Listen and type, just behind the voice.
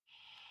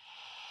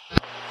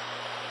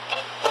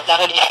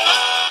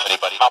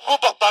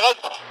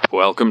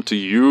Welcome to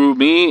You,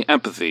 Me,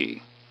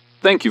 Empathy.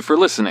 Thank you for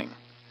listening.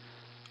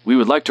 We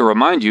would like to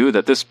remind you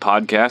that this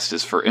podcast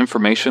is for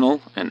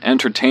informational and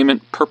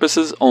entertainment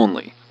purposes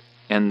only,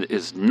 and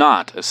is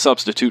not a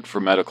substitute for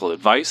medical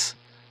advice,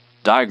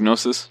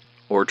 diagnosis,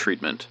 or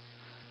treatment.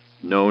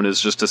 Known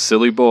as just a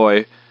silly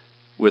boy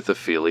with a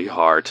feely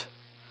heart.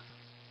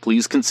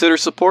 Please consider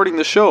supporting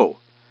the show.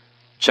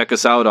 Check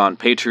us out on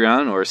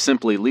Patreon or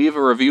simply leave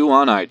a review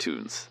on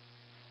iTunes.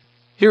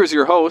 Here's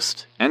your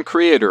host and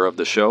creator of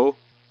the show,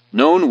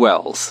 Known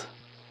Wells.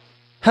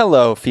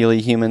 Hello, feely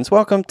humans.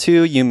 Welcome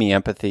to You, Me,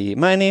 Empathy.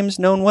 My name's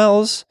Known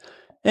Wells,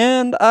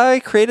 and I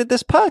created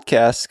this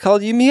podcast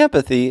called You, Me,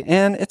 Empathy,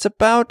 and it's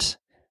about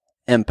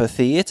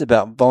empathy. It's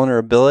about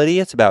vulnerability.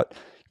 It's about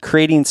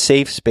creating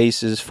safe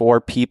spaces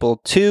for people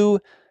to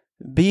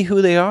be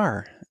who they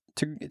are,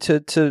 to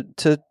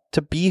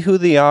be who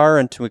they are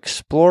and to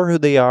explore who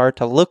they are,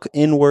 to look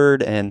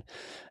inward and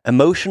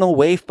emotional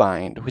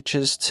wayfind, which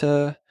is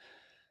to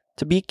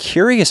be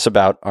curious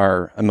about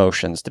our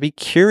emotions, to be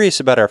curious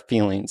about our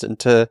feelings, and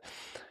to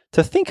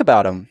think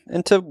about them,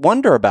 and to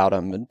wonder about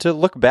them, and to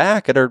look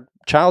back at our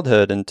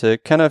childhood and to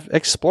kind of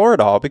explore it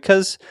all,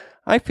 because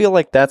I feel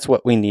like that's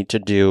what we need to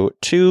do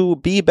to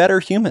be better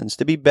humans,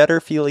 to be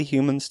better feely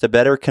humans, to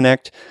better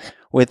connect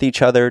with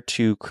each other,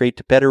 to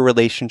create better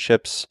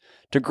relationships,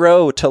 to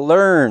grow, to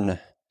learn,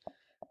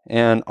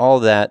 and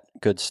all that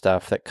good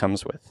stuff that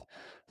comes with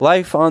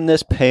life on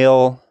this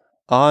pale,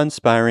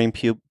 awe-inspiring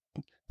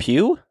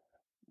pale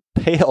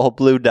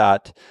blue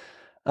dot.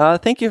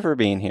 Thank you for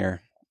being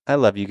here. I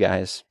love you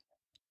guys.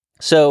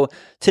 So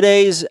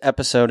today's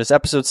episode is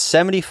episode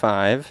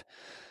 75.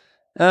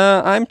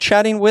 I'm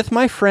chatting with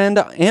my friend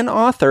and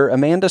author,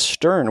 Amanda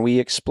Stern. We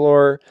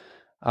explore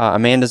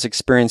Amanda's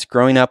experience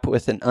growing up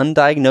with an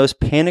undiagnosed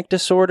panic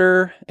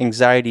disorder,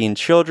 anxiety in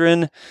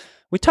children.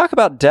 We talk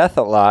about death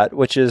a lot,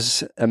 which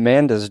is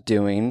Amanda's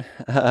doing.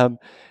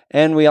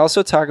 And we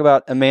also talk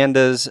about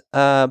Amanda's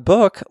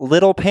book,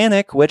 Little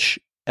Panic, which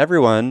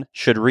everyone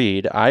should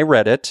read. I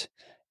read it.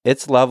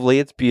 It's lovely.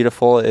 It's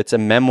beautiful. It's a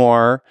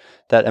memoir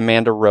that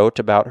Amanda wrote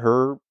about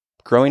her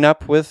growing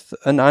up with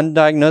an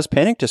undiagnosed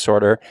panic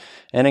disorder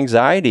and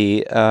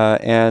anxiety.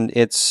 And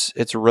it's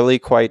really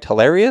quite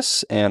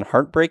hilarious and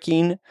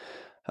heartbreaking.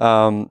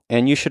 And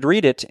you should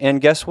read it. And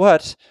guess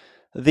what?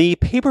 The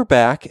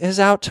paperback is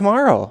out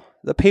tomorrow.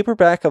 The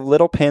paperback of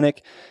Little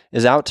Panic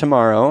is out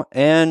tomorrow,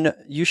 and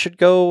you should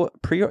go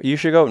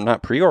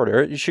not pre-order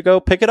it, you should go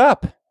pick it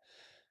up.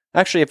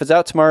 Actually, if it's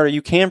out tomorrow,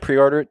 you can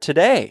pre-order it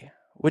today,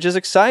 which is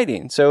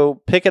exciting.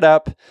 So pick it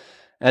up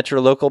at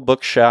your local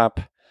bookshop.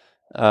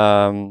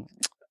 I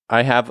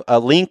have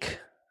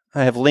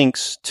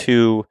links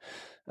to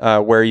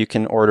where you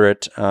can order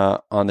it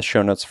on the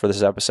show notes for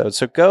this episode.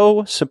 So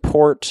go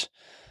support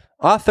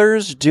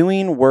authors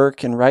doing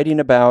work and writing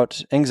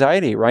about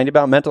anxiety, writing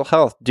about mental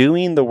health,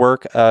 doing the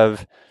work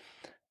of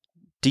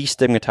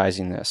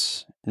destigmatizing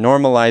this,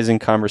 normalizing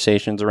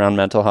conversations around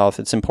mental health.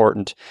 It's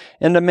important.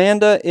 And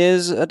Amanda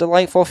is a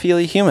delightful,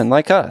 feely human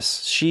like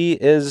us. She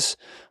is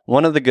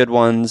one of the good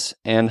ones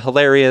and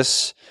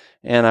hilarious.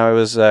 And I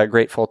was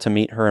grateful to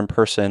meet her in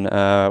person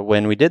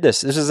when we did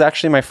this. This is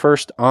actually my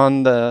first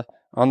on the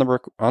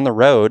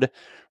road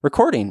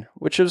recording,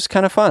 which was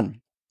kind of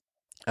fun.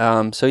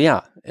 So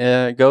yeah,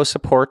 go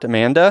support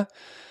Amanda.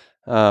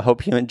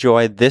 Hope you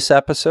enjoyed this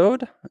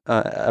episode,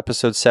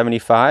 episode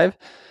 75.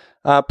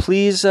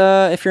 Please,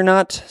 if you're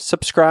not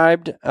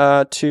subscribed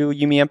to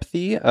You, Me,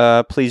 Empathy,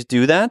 please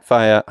do that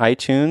via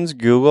iTunes,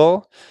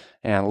 Google,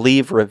 and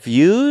leave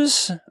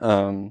reviews.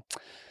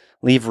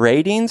 Leave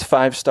ratings.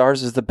 5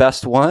 stars is the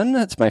best one.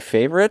 It's my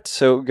favorite.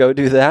 So go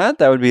do that.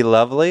 That would be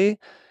lovely.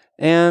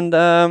 And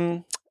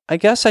I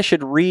guess I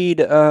should read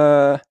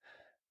a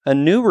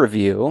new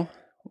review,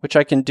 which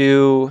I can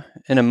do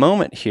in a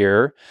moment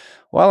here,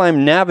 while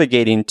I'm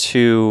navigating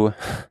to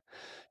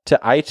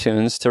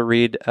iTunes to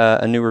read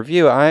a new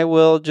review. I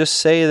will just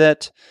say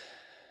that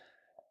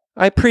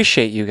I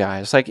appreciate you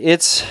guys. Like,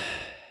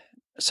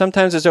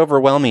 sometimes it's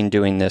overwhelming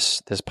doing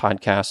this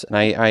podcast, and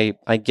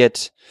I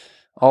get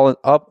all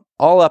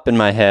up in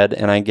my head,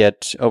 and I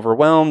get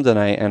overwhelmed, and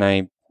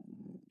I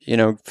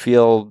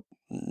feel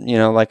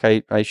like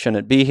I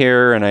shouldn't be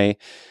here,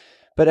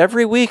 But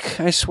every week,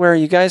 I swear,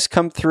 you guys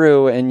come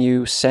through and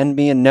you send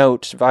me a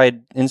note via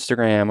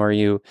Instagram, or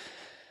you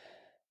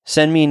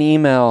send me an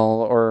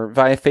email or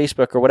via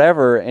Facebook or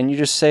whatever, and you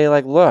just say,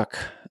 like, look,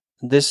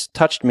 this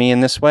touched me in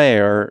this way,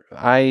 or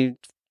I,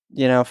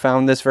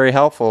 found this very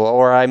helpful,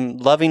 or I'm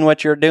loving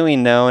what you're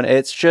doing now. And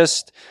it's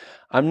just,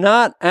 I'm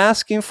not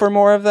asking for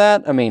more of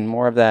that. I mean,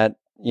 more of that,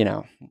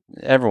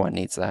 everyone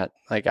needs that.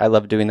 Like, I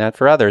love doing that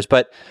for others,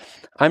 but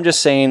I'm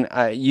just saying,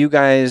 you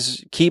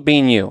guys keep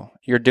being you.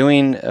 You're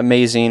doing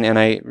amazing, and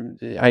I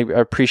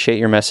appreciate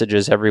your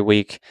messages every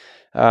week.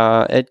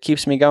 It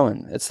keeps me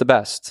going. It's the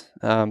best.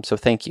 So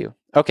thank you.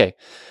 Okay,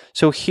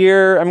 so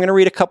here I'm going to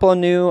read a couple of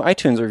new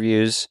iTunes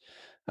reviews.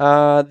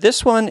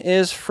 This one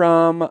is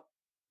from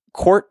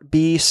Court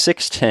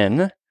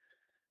B610.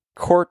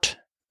 Court,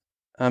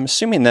 I'm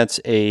assuming that's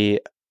a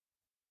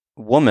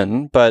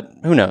woman, but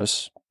who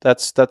knows?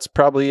 That's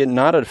probably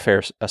not a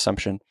fair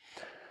assumption.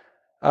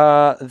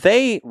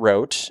 They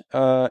wrote,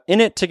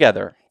 In It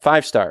Together,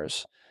 5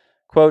 stars.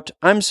 Quote,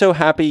 I'm so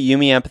happy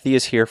Yumi Empathy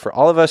is here for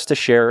all of us to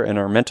share in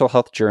our mental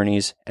health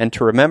journeys and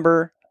to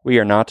remember we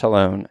are not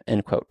alone,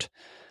 end quote.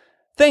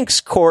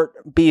 Thanks, Court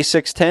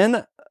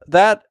B610.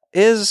 That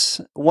is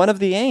one of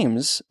the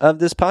aims of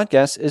this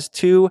podcast, is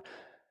to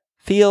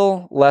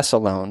feel less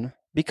alone,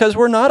 because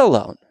we're not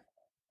alone.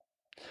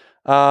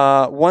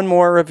 One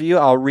more review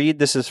I'll read.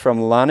 This is from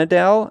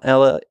Lanedel,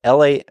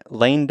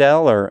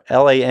 Lanedel, or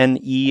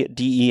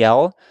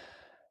Lanedel.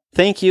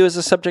 Thank you is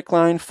the subject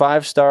line,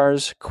 5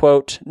 stars.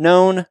 Quote,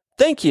 known,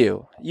 thank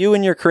you. You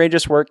and your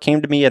courageous work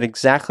came to me at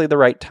exactly the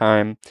right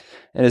time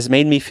and has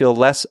made me feel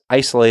less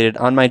isolated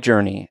on my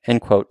journey,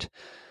 end quote.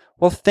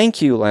 Well,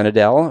 thank you,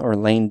 Lanedel, or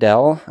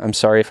Lanedel. I'm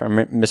sorry if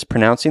I'm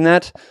mispronouncing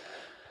that.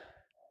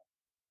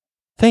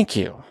 Thank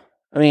you.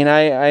 I mean,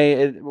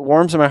 it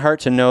warms my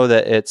heart to know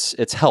that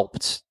it's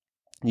helped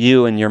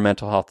you in your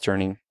mental health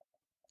journey.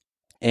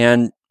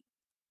 And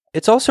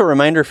it's also a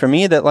reminder for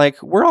me that,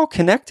 like, we're all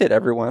connected,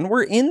 everyone.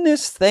 We're in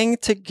this thing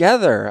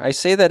together. I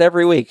say that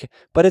every week,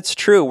 but it's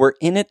true. We're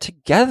in it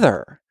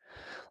together.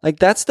 Like,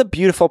 that's the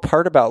beautiful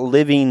part about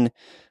living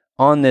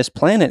on this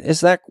planet,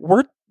 is that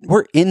we're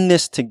in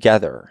this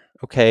together,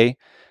 okay?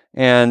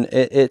 And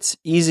it's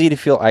easy to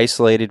feel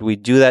isolated. We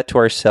do that to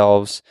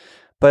ourselves,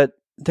 but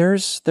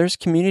there's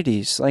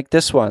communities like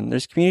this one.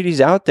 There's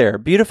communities out there,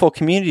 beautiful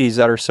communities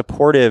that are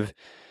supportive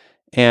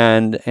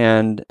and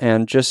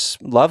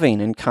just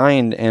loving and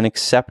kind and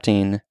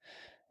accepting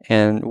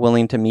and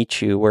willing to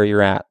meet you where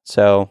you're at.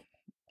 So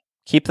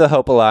keep the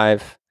hope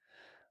alive.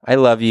 I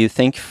love you.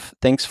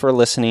 Thanks for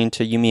listening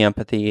to Yumi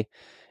Empathy.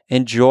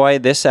 Enjoy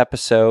this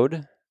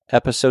episode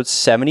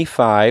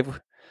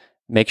 75.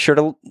 Make sure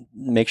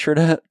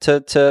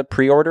to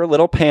pre-order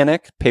Little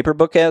Panic.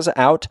 Paperbook is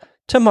out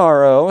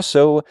tomorrow,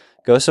 so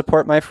go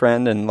support my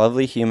friend and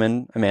lovely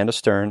human Amanda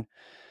Stern,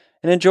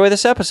 and enjoy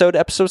this episode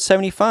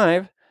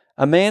 75,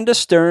 Amanda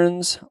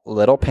Stern's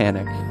Little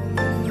Panic.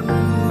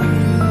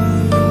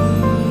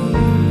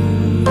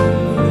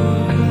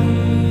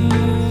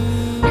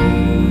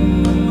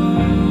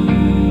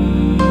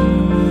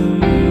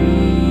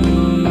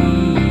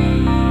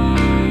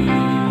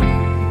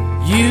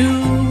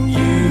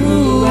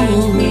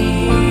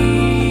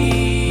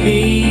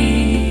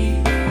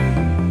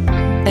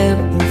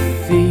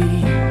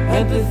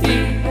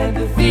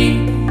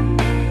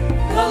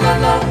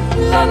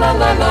 La la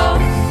la la.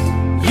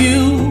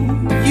 You,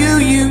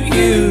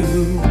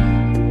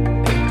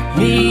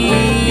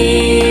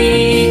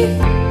 me,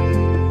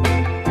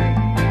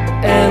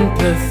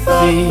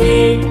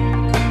 empathy.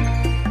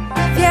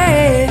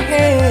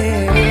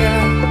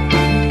 Yeah.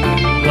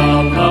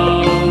 La la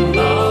la.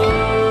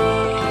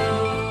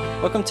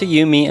 Welcome to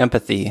You, Me,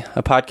 Empathy,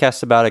 a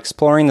podcast about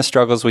exploring the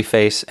struggles we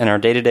face in our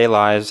day-to-day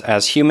lives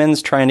as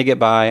humans trying to get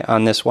by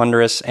on this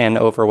wondrous and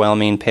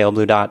overwhelming pale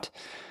blue dot.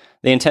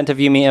 The intent of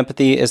You, Me,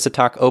 Empathy is to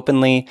talk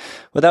openly,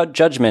 without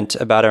judgment,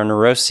 about our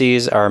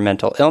neuroses, our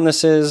mental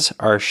illnesses,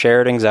 our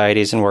shared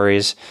anxieties and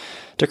worries,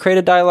 to create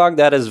a dialogue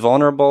that is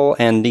vulnerable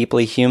and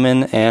deeply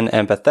human and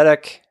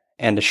empathetic,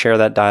 and to share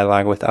that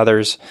dialogue with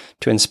others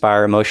to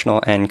inspire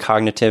emotional and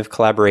cognitive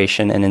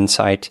collaboration and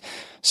insight,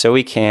 so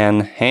we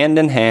can, hand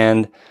in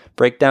hand,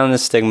 break down the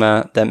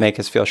stigma that make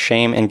us feel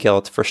shame and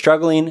guilt for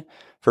struggling,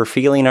 for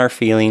feeling our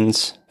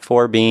feelings,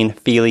 for being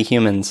feely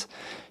humans.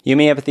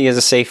 Yumi Empathy is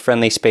a safe,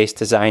 friendly space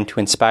designed to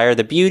inspire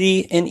the beauty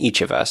in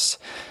each of us.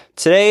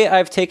 Today,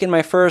 I've taken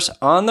my first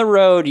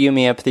on-the-road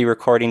Yumi Empathy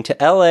recording to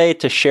LA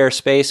to share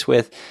space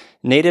with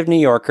native New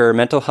Yorker,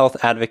 mental health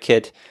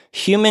advocate,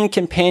 human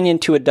companion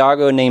to a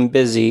doggo named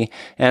Busy,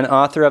 and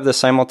author of the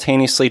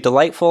simultaneously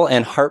delightful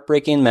and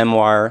heartbreaking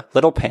memoir,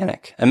 Little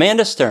Panic,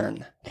 Amanda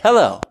Stern.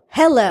 Hello.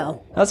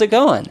 Hello. How's it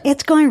going?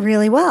 It's going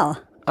really well.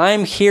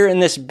 I'm here in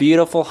this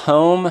beautiful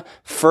home,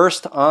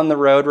 first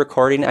on-the-road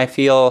recording. I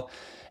feel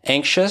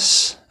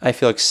anxious. I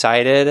feel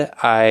excited.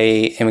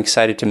 I am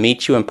excited to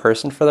meet you in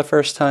person for the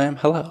first time.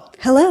 Hello.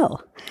 Hello.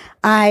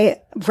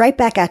 Right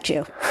back at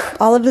you.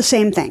 All of the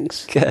same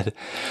things. Good.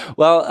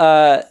 Well,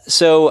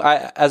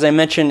 as I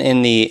mentioned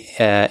in the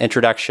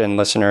introduction,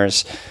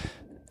 listeners,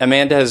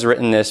 Amanda has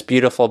written this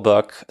beautiful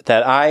book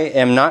that I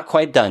am not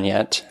quite done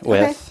yet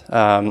with. Okay.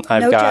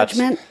 I've no got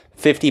judgment.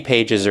 50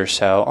 pages or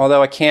so,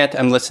 although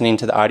I'm listening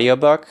to the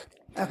audiobook.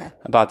 Okay.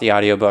 About the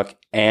audiobook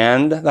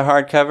and the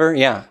hardcover.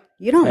 Yeah.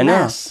 You don't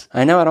mess.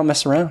 I know. I don't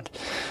mess around.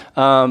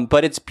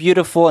 But it's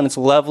beautiful and it's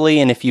lovely.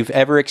 And if you've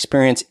ever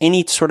experienced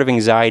any sort of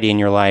anxiety in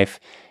your life,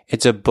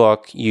 it's a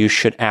book you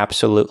should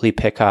absolutely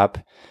pick up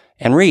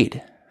and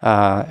read,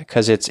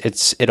 because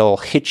it'll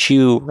hit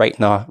you right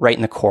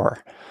in the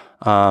core.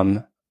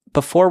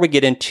 Before we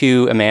get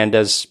into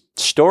Amanda's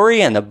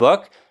story and the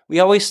book, we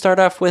always start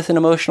off with an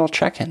emotional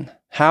check-in.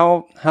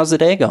 How's the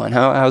day going?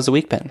 How's the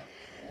week been?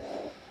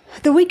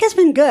 The week has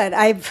been good.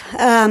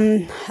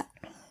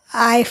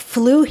 I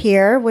flew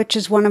here, which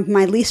is one of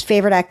my least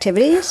favorite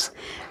activities.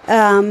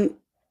 There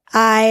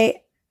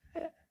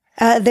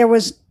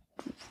was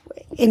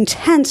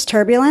intense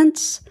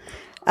turbulence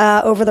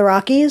over the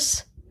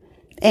Rockies,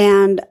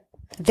 and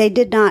they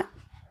did not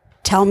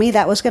tell me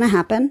that was going to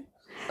happen.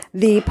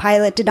 The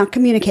pilot did not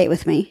communicate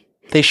with me.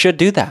 They should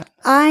do that.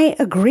 I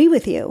agree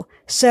with you.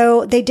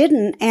 So they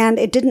didn't, and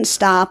it didn't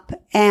stop,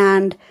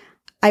 and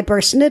I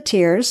burst into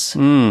tears.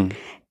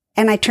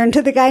 And I turned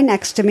to the guy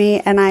next to me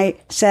and I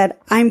said,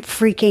 I'm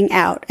freaking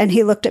out. And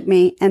he looked at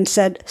me and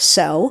said,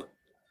 so?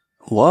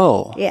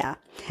 Whoa. Yeah.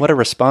 What a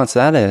response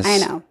that is. I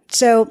know.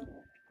 So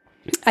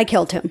I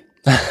killed him.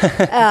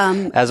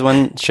 As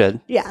one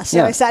should. Yeah.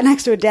 So I sat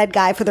next to a dead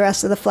guy for the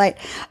rest of the flight.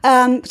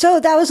 So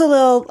that was a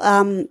little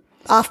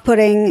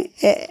off-putting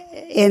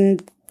in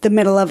the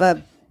middle of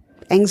a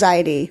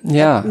anxiety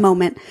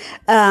moment.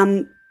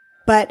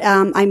 But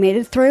I made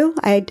it through.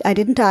 I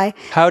didn't die.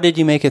 How did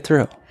you make it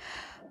through?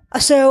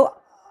 So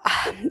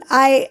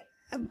it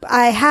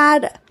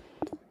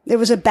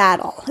was a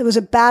battle. It was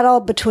a battle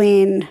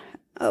between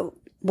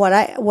what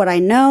I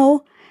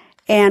know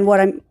and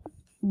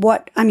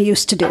what I'm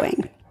used to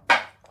doing.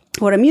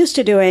 What I'm used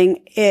to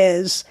doing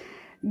is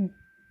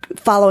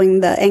following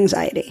the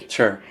anxiety.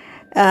 Sure.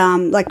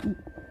 Like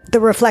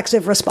the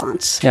reflexive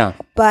response. Yeah.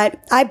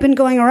 But I've been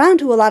going around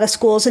to a lot of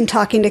schools and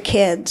talking to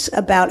kids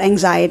about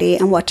anxiety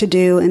and what to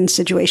do in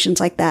situations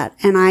like that.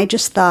 And I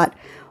just thought,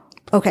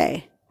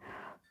 okay,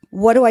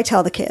 what do I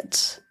tell the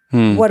kids?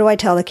 What do I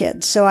tell the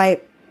kids? So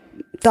I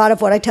thought of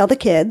what I tell the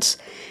kids,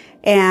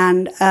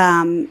 and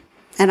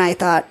I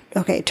thought,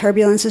 okay,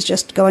 turbulence is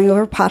just going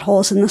over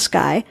potholes in the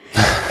sky.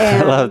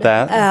 And, I love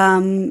that.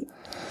 And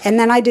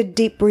then I did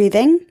deep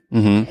breathing,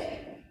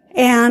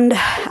 and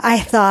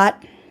I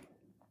thought,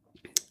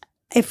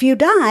 if you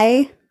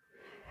die,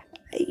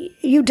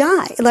 you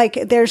die. Like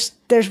there's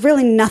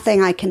really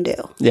nothing I can do.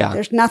 Yeah.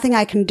 There's nothing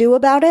I can do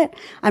about it.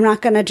 I'm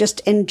not going to just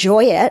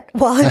enjoy it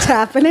while it's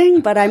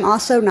happening, but I'm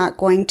also not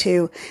going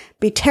to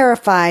be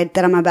terrified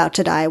that I'm about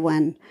to die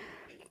when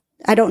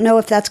I don't know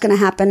if that's going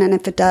to happen. And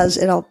if it does,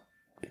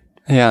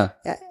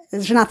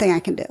 there's nothing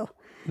I can do.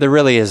 There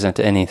really isn't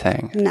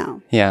anything.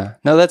 No. Yeah.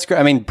 No, that's great.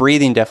 I mean,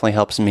 breathing definitely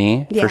helps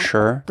me for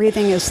sure.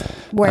 Breathing is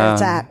where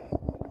it's at.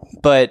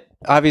 But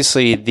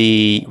obviously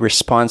the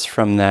response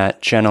from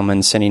that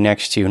gentleman sitting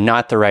next to you,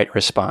 not the right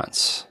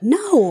response.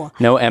 No.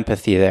 No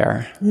empathy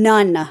there.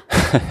 None. Not.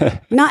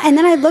 And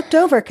then I looked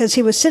over because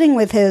he was sitting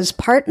with his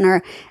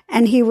partner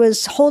and he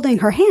was holding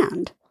her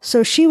hand.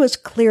 So she was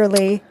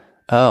clearly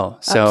so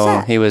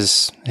upset.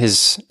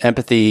 his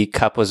empathy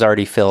cup was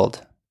already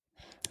filled.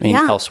 I mean,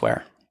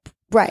 elsewhere.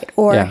 Right.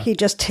 Or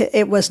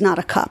it was not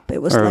a cup.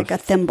 It was like a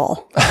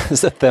thimble. It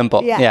was a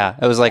thimble. Yeah.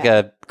 It was like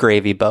a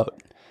gravy boat.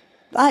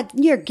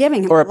 You're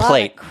giving him or a lot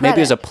plate. of credit. Maybe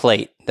it was a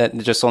plate that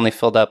just only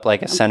filled up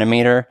like a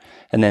centimeter,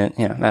 and then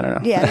I don't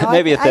know. Yeah, no,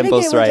 maybe a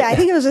thimble's right. I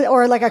think it was,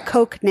 or like a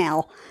Coke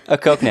nail. A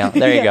Coke nail.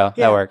 There you go.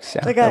 Yeah. That works.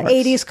 Yeah, like an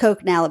 '80s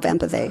Coke nail of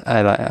empathy.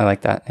 I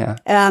like that. Yeah.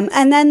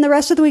 And then the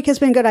rest of the week has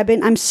been good.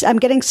 I'm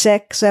getting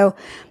sick, so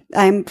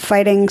I'm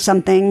fighting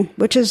something,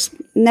 which is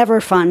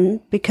never fun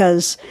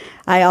because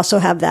I also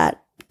have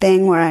that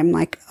thing where I'm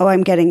like, oh,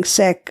 I'm getting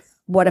sick.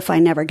 What if I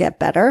never get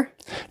better?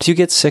 Do you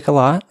get sick a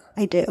lot?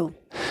 I do.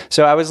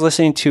 So I was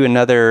listening to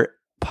another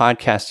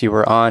podcast you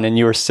were on, and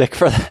you were sick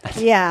for that.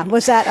 Yeah.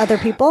 Was that other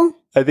people?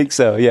 I think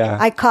so, yeah.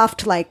 I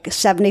coughed like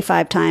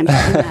 75 times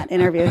in that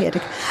interview.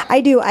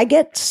 I do. I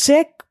get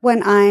sick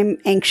when I'm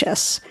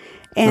anxious.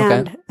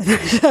 And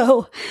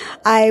so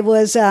I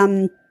was,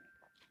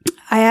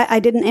 I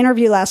did an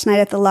interview last night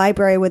at the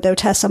library with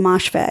Otessa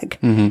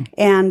Moshfegh.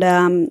 And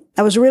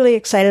I was really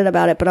excited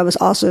about it, but I was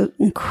also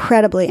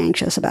incredibly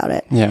anxious about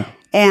it. Yeah.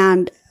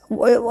 And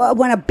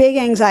when a big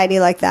anxiety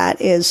like that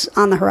is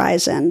on the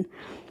horizon,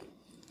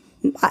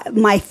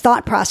 my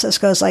thought process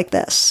goes like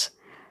this.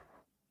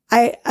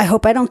 I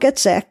hope I don't get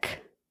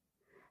sick.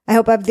 I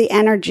hope I have the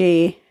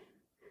energy.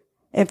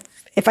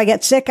 If I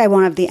get sick, I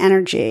won't have the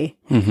energy.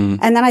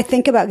 And then I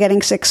think about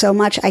getting sick so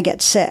much, I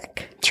get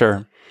sick.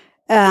 Sure.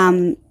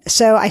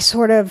 So I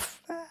sort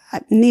of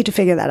need to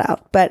figure that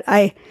out. But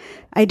I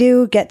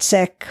do get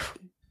sick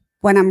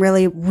when I'm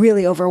really,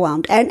 really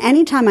overwhelmed. And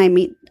anytime I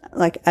meet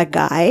like a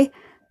guy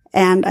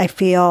and I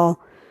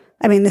feel,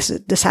 I mean,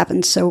 this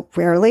happens so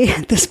rarely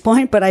at this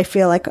point, but I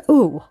feel like,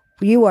 ooh,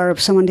 you are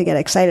someone to get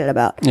excited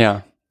about.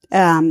 Yeah.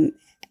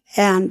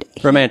 And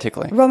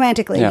romantically,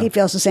 he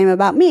feels the same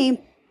about me.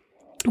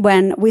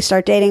 When we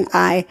start dating,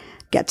 I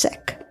get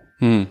sick.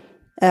 Yeah.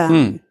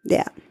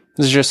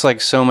 There's just like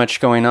so much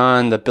going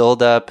on, the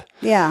build up.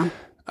 Yeah.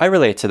 I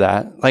relate to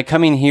that. Like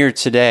coming here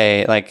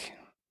today, like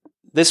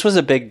this was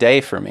a big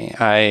day for me.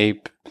 I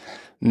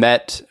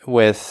met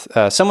with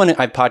someone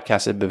I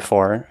podcasted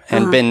before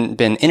and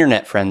been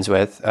internet friends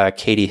with,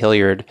 Katie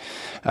Hilliard,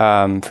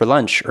 for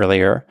lunch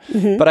earlier.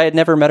 But I had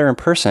never met her in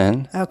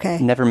person. Okay.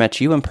 Never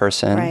met you in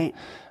person.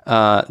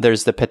 Right.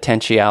 There's the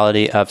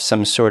potentiality of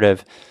some sort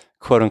of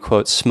quote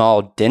unquote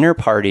small dinner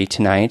party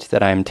tonight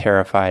that I'm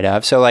terrified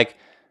of. So like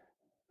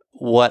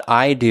what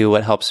I do,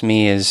 what helps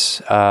me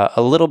is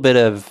a little bit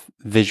of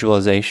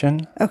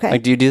visualization. Okay.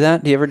 Like, do you do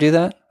that? Do you ever do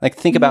that? Like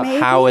think about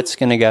how it's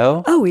going to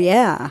go. Oh,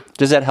 yeah.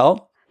 Does that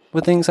help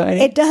with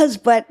anxiety? It does,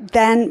 but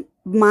then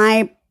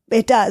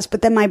it does,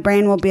 but then my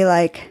brain will be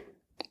like,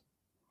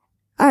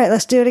 all right,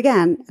 let's do it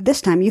again.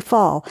 This time you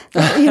fall,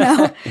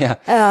 Yeah.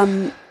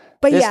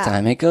 But This yeah,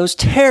 time it goes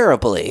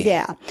terribly.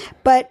 yeah.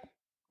 But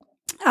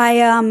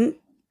well,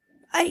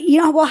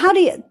 how do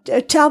you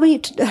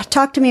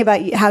talk to me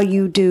about how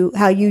you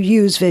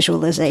use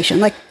visualization?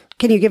 Like,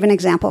 can you give an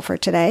example for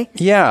today?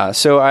 Yeah.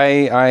 So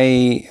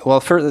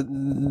for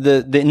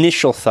the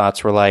initial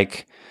thoughts were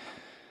like,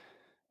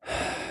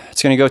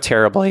 it's going to go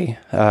terribly.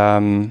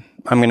 I'm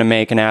going to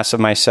make an ass of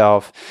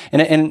myself.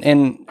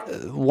 And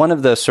one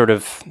of the sort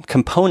of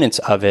components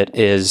of it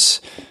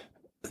is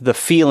the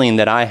feeling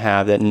that I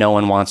have that no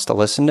one wants to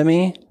listen to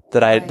me,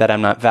 that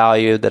I'm not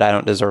valued, that I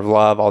don't deserve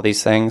love, all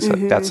these things.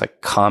 Mm-hmm. That's a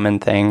common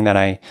thing that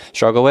I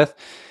struggle with.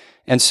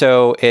 And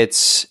so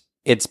it's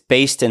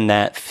based in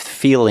that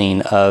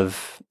feeling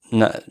of,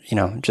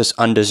 just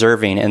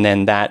undeserving. And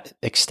then that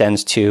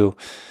extends to,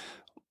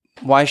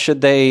 why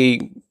should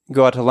they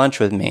go out to lunch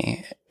with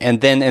me?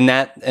 And then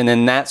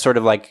that sort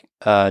of like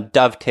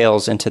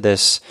dovetails into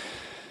this,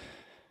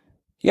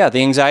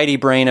 the anxiety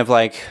brain of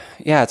like,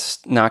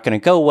 it's not going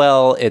to go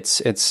well.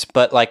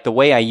 But like the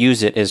way I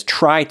use it is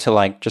try to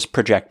like just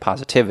project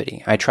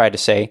positivity. I try to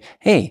say,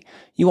 hey,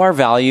 you are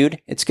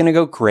valued. It's going to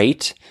go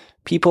great.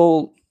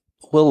 People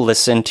will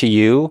listen to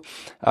you.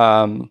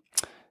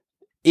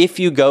 If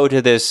you go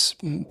to this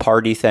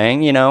party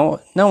thing, no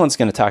one's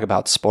going to talk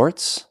about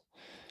sports.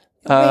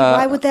 Wait,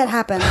 why would that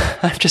happen?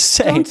 I'm just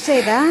saying. Don't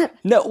say that.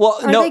 No, well,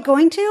 Are they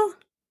going to?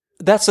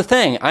 That's the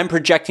thing. I'm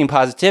projecting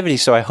positivity,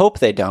 so I hope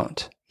they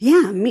don't.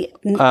 Yeah,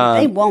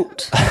 they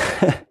won't.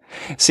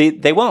 See,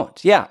 they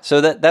won't. Yeah. So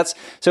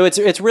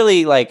it's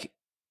really like,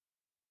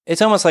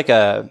 it's almost like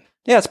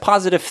it's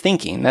positive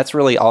thinking. That's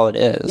really all it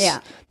is.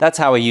 Yeah. That's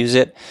how I use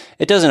it.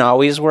 It doesn't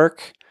always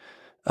work,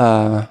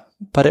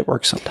 but it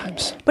works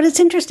sometimes. But it's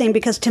interesting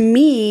because to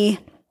me,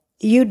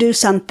 you do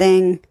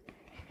something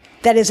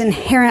that is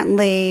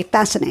inherently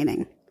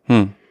fascinating.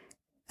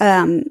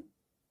 And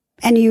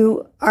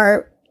you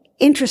are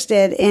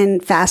interested in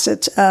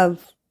facets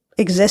of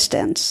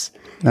existence.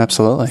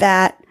 Absolutely.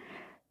 That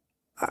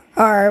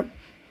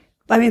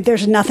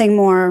there's nothing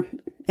more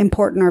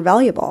important or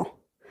valuable.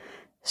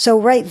 So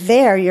right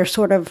there, you're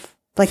sort of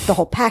like the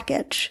whole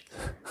package.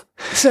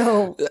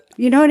 So,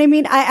 you know what I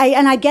mean?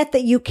 I get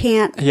that you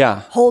can't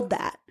hold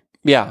that.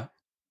 Yeah.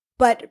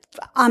 But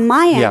on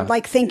my end,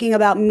 like thinking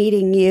about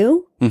meeting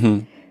you,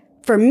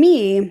 for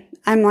me,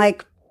 I'm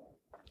like,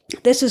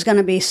 this is going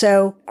to be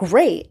so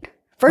great.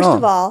 First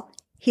of all,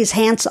 he's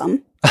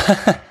handsome.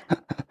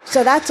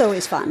 So that's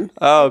always fun.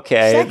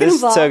 Okay. Second This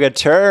of all, took a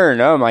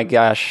turn. Oh my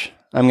gosh.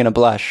 I'm going to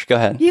blush. Go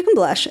ahead. You can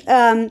blush.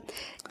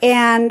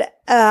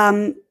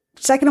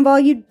 Second of all,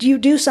 you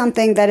do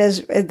something that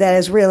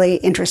is really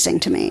interesting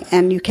to me,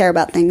 and you care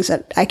about things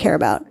that I care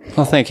about.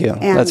 Well, thank you.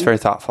 That's very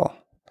thoughtful.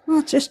 Well,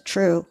 it's just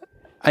true.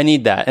 I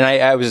need that.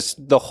 And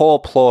the whole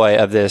ploy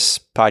of this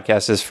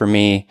podcast is for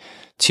me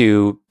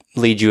to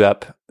lead you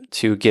up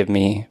to give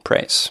me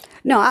praise.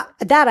 No,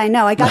 that I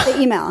know. I got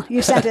the email.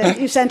 You sent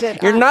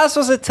it. You're not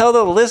supposed to tell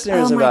the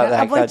listeners about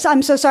that.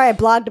 I'm so sorry. I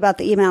blogged about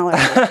the email.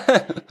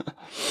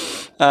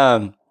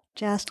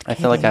 Just I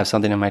feel like I have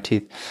something in my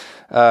teeth.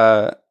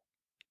 So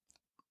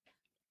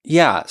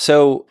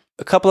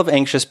a couple of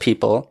anxious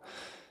people.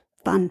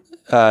 Fun.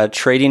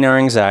 Trading our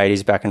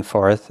anxieties back and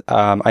forth.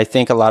 I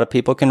think a lot of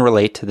people can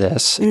relate to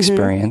this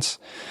experience.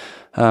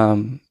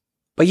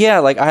 But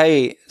yeah,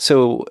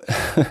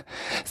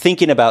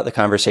 thinking about the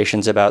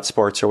conversations about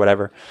sports or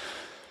whatever,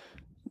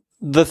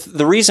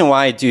 the reason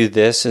why I do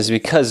this is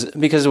because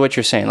of what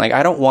you're saying. Like,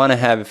 I don't want to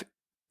have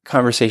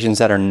conversations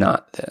that are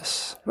not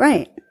this.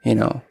 Right.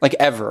 Like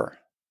ever,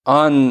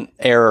 on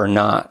air or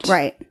not.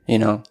 Right.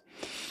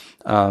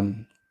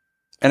 And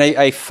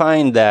I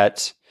find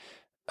that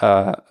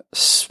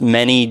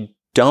many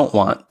don't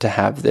want to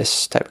have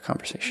this type of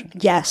conversation.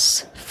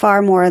 Yes,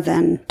 far more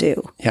than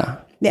do. Yeah.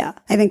 Yeah,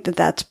 I think that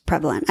that's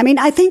prevalent. I mean,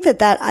 I think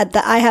that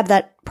I have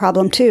that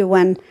problem too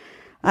when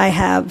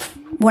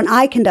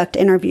I conduct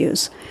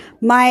interviews.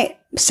 My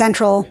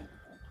central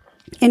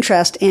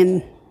interest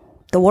in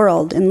the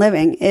world, in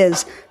living,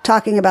 is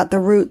talking about the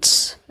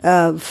roots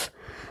of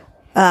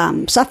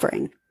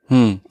suffering.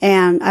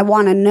 And I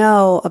want to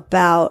know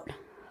about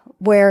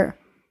where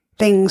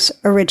things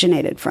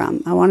originated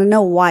from. I want to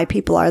know why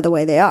people are the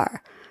way they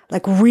are,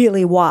 like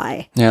really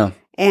why. Yeah.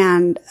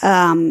 And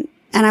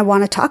I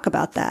want to talk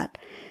about that.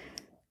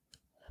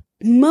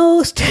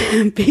 Most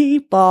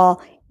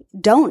people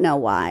don't know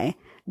why,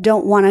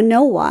 don't want to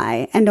know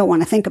why, and don't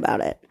want to think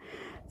about it.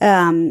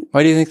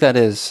 Why do you think that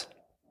is?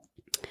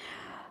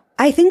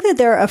 I think that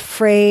they're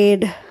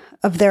afraid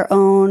of their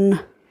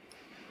own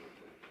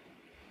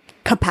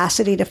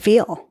capacity to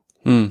feel.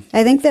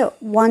 I think that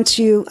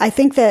I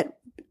think that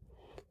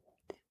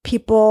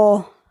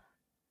people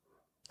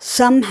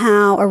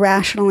somehow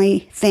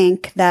irrationally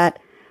think that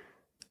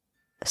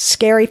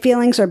scary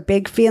feelings or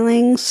big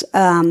feelings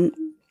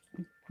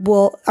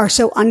are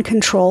so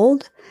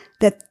uncontrolled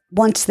that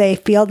once they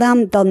feel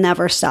them, they'll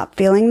never stop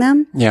feeling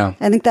them. Yeah.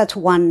 I think that's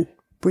one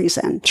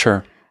reason.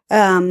 Sure.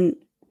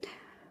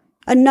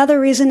 Another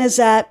reason is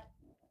that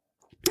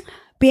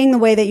being the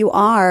way that you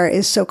are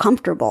is so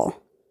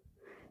comfortable.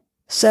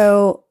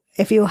 So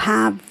if you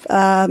have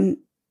an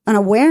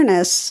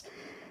awareness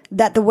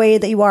that the way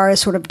that you are is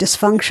sort of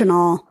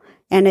dysfunctional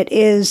and it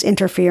is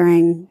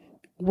interfering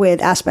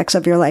with aspects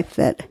of your life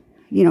that,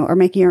 are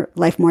making your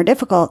life more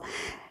difficult,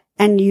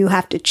 and you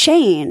have to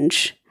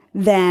change,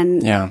 then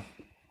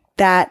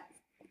that,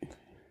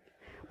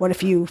 what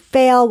if you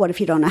fail? What if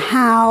you don't know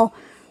how?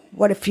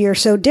 What if you're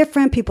so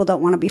different, people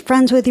don't want to be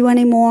friends with you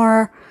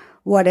anymore?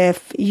 What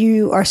if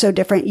you are so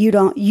different,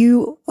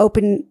 you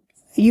awaken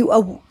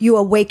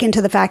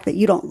to the fact that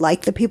you don't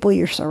like the people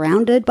you're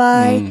surrounded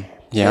by?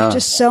 There's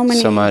just so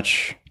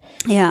much.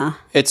 Yeah.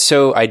 It's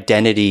so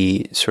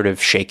identity sort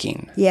of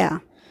shaking. Yeah.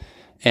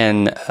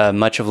 And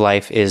much of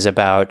life is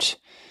about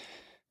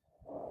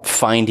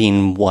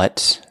finding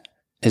what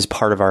is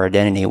part of our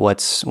identity,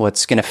 what's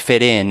going to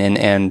fit in,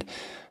 and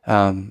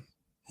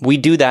we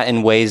do that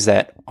in ways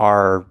that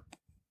aren't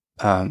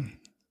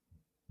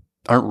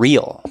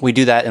real. We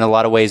do that in a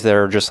lot of ways that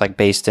are just like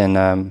based in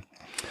that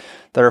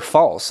are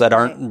false, that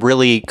aren't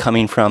really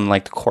coming from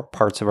like the core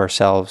parts of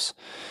ourselves,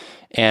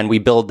 and we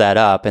build that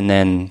up, and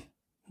then,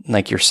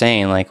 like you're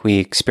saying, like we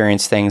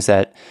experience things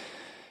that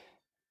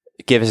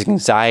give us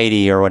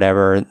anxiety or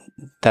whatever,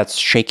 that's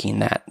shaking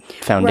that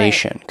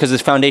foundation, because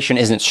this foundation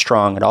isn't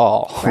strong at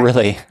all,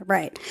 really.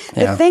 Right.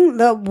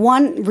 The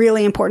one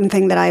really important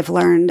thing that I've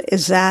learned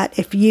is that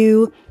if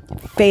you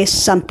face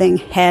something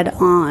head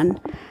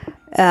on,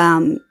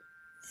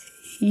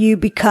 you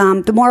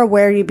become, the more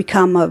aware you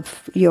become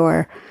of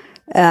your,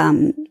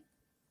 I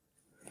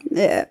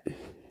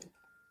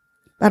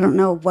don't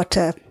know what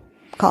to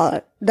call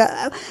it.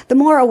 The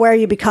more aware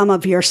you become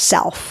of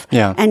yourself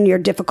and your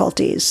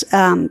difficulties,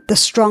 the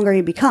stronger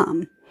you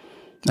become.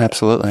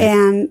 Absolutely.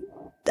 And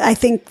I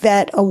think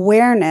that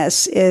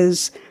awareness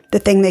is the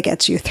thing that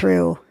gets you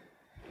through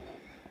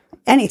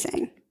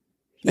anything.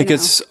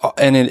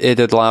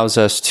 It allows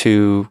us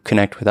to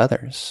connect with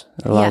others.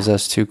 It allows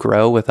us to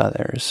grow with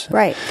others.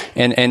 Right.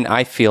 And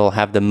I feel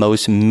have the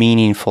most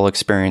meaningful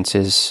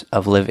experiences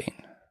of living.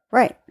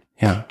 Right.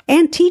 Yeah.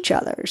 And teach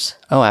others.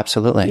 Oh,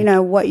 absolutely.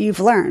 What you've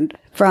learned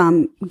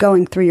from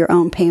going through your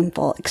own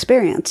painful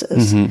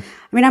experiences. Mm-hmm.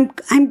 I mean,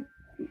 I'm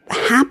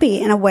happy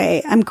in a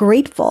way. I'm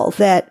grateful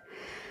that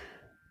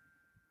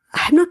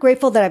I'm not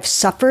grateful that I've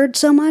suffered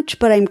so much,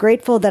 but I'm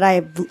grateful that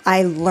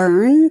I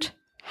learned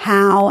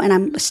how, and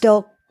I'm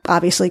still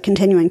obviously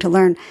continuing to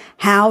learn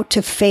how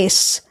to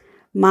face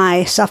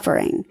my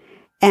suffering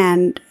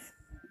and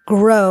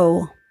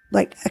grow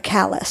like a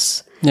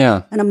callus.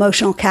 Yeah. An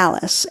emotional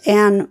callus.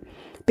 And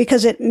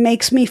because it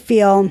makes me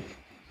feel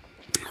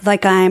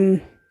like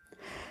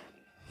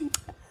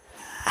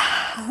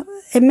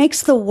it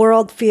makes the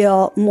world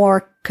feel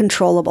more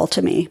controllable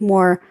to me,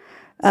 more,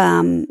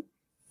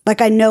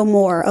 like I know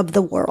more of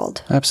the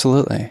world.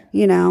 Absolutely.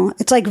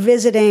 It's like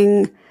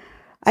visiting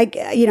a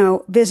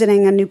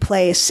new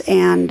place,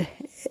 and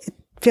it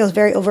feels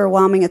very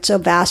overwhelming. It's so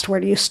vast. Where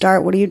do you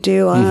start? What do you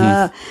do?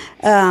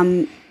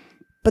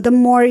 But the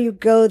more you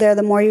go there,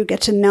 the more you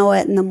get to know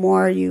it, and the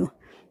more you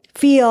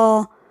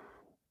feel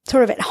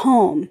sort of at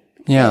home.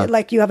 Yeah.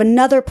 Like you have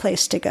another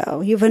place to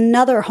go. You have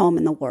another home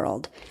in the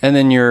world. And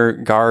then your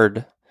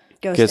guard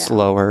gets down.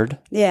 lowered.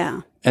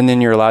 Yeah. And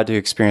then you're allowed to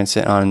experience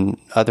it on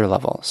other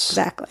levels.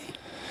 Exactly.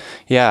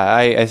 Yeah,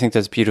 I think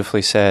that's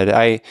beautifully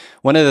said.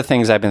 One of the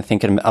things I've been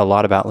thinking a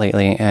lot about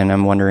lately, and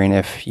I'm wondering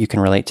if you can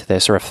relate to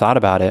this or have thought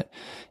about it,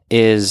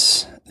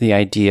 is the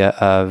idea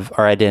of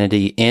our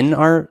identity in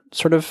our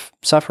sort of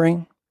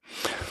suffering.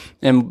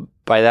 And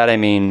by that, I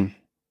mean,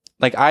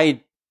 like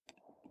I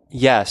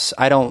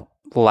don't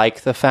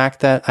like the fact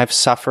that I've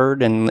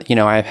suffered, and,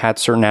 I've had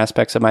certain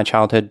aspects of my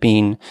childhood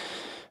being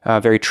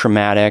very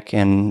traumatic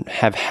and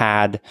have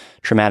had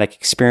traumatic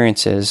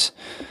experiences.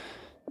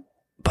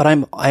 But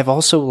I've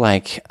also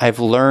I've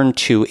learned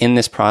to, in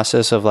this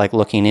process of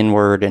looking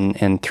inward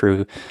and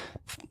through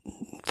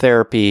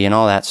therapy and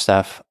all that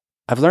stuff,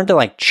 I've learned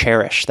to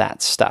cherish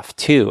that stuff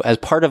too, as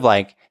part of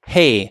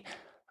hey,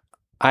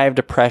 I have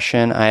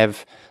depression. I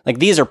have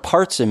these are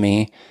parts of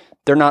me.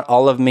 They're not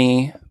all of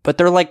me, but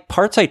they're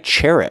parts I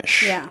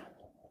cherish. Yeah.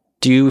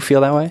 Do you feel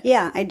that way?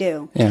 Yeah, I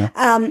do. Yeah.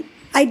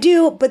 I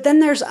do, but then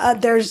there's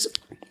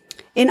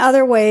in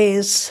other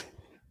ways,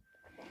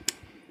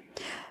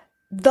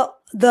 the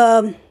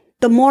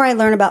more I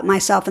learn about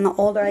myself and the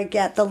older I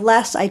get, the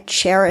less I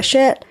cherish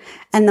it,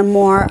 and the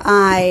more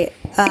I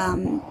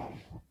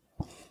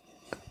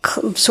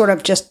sort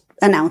of just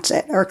announce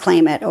it or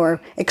claim it or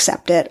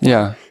accept it.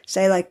 Yeah.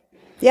 Say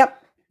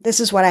yep, this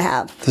is what I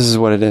have. This is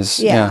what it is.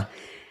 Yeah.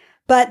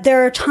 But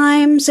there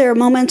are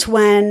moments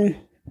when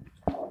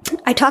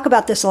I talk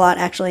about this a lot,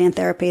 actually, in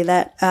therapy,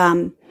 that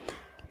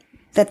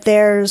that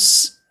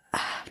there's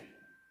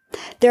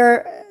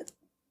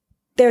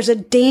a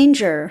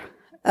danger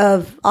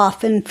of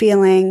often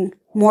feeling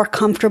more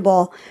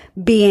comfortable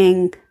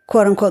being,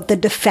 quote unquote, the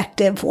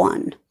defective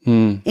one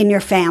in your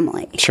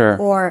family. Sure.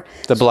 Or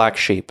the black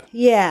sheep.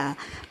 Yeah.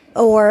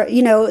 Or,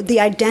 the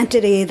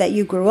identity that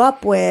you grew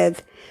up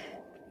with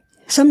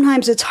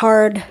sometimes it's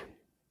hard.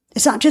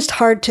 It's not just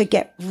hard to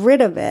get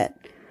rid of it.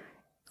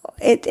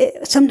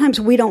 Sometimes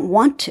we don't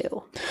want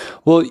to.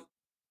 Well,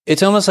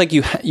 it's almost like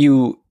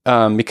you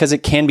because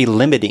it can be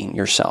limiting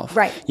yourself.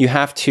 Right. You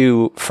have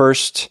to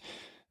first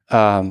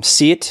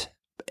see it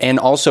and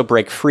also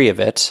break free of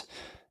it.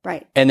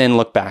 Right. And then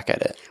look back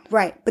at it.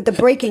 Right. But the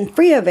breaking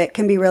free of it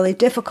can be really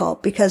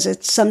difficult because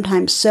it's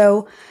sometimes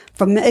so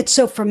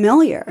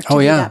familiar to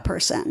be that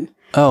person.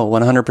 Oh,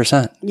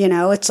 100%. You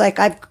know, it's like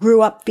I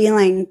grew up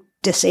feeling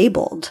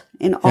disabled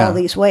in all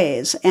these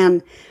ways.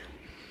 And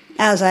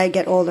as I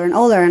get older and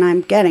older, and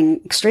I'm getting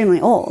extremely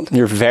old.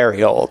 You're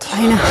very old.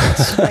 I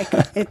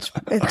know. It's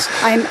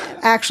I'm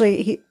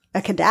actually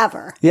a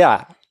cadaver.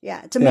 Yeah.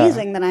 Yeah. It's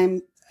amazing that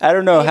I'm. I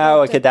don't know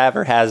how a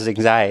cadaver has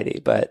anxiety,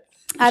 but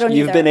I don't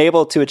you've either. been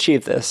able to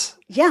achieve this.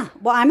 Yeah.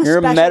 Well, I'm You're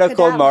special a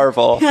medical cadaver.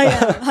 marvel.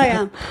 I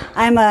am.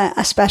 I'm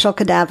a special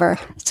cadaver.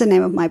 It's the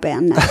name of my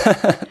band now.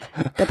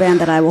 The band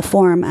that I will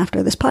form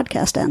after this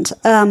podcast ends.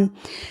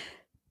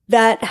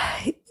 That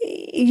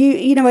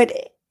you know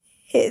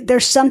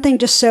there's something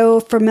just so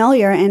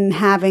familiar in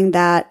having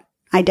that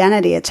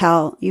identity. It's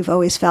how you've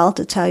always felt.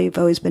 It's how you've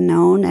always been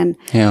known. And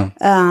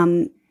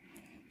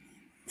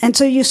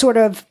so you sort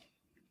of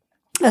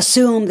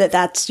assume that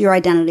that's your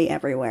identity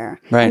everywhere.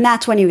 Right. And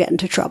that's when you get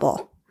into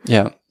trouble.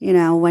 Yeah. You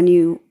know, when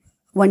you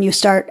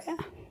start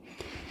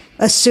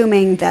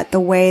assuming that the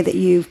way that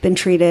you've been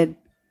treated,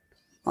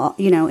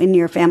 you know, in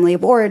your family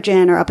of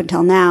origin or up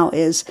until now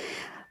is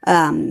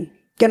going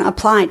to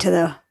apply to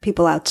the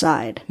people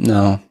outside.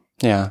 No.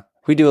 Yeah.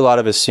 We do a lot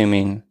of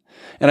assuming.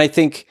 And I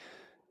think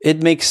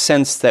it makes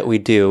sense that we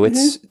do.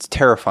 It's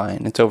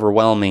terrifying. It's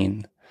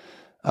overwhelming.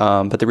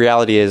 But the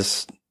reality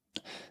is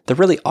there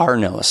really are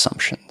no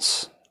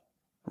assumptions,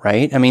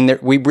 right? I mean,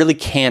 we really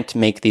can't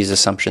make these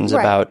assumptions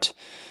about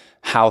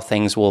how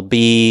things will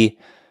be,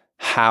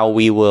 how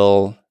we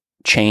will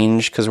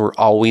change, because we're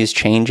always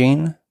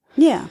changing.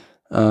 Yeah.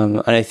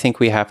 And I think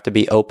we have to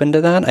be open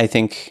to that. I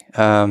think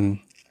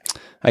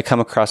I come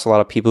across a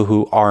lot of people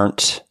who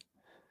aren't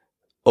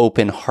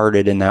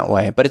open-hearted in that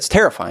way, but it's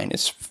terrifying.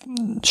 It's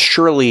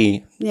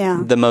surely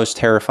the most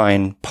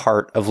terrifying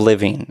part of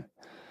living.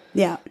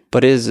 Yeah.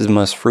 But it is the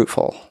most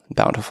fruitful,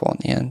 bountiful in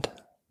the end.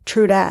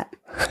 True that.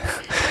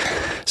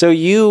 So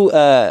you've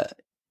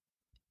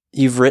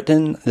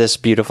written this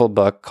beautiful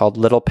book called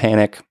Little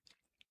Panic,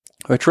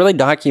 which really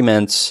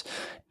documents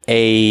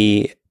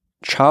a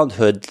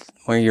childhood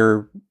where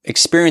you're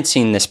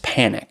experiencing this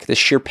panic, this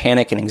sheer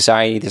panic and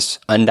anxiety, this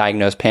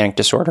undiagnosed panic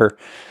disorder.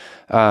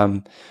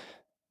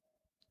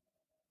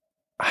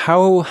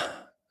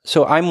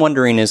 So I'm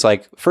wondering is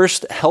like,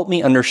 first, help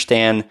me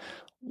understand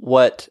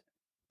what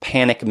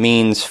panic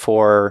means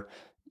for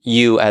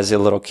you as a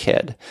little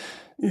kid,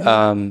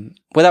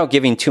 without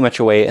giving too much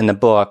away in the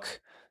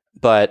book,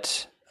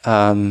 but...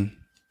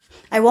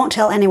 I won't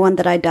tell anyone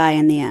that I die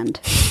in the end.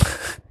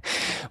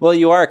 Well,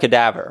 you are a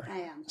cadaver. I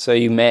am. So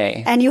you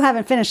may. And you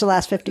haven't finished the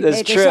last 50 That's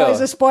pages, true. so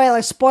it's a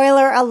spoiler.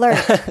 Spoiler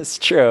alert. It's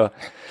true.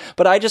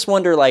 But I just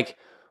wonder, like,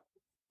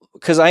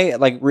 because I,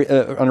 like,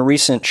 on a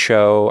recent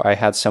show, I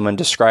had someone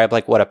describe,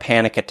 like, what a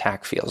panic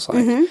attack feels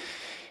like.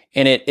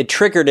 And it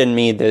triggered in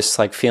me this,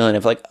 like, feeling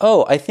of, like,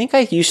 oh, I think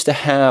I used to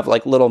have,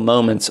 like, little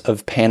moments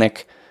of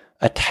panic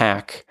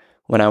attack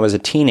when I was a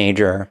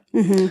teenager.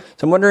 So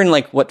I'm wondering,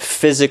 like, what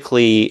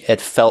physically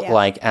it felt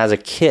like as a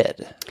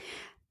kid.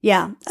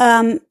 Yeah.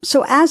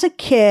 So as a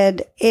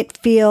kid, it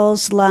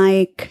feels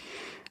like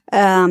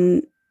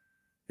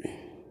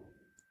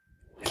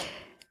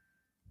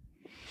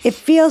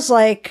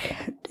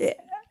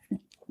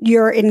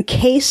you're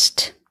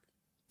encased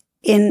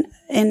in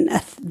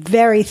a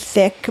very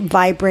thick,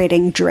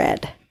 vibrating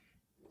dread.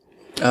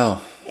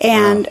 Oh.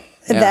 And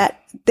that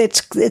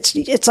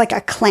it's like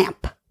a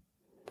clamp.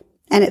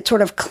 And it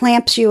sort of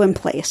clamps you in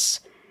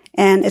place.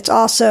 And it's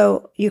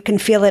also, you can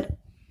feel it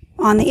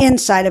on the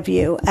inside of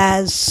you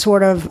as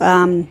sort of,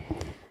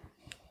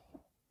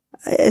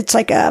 it's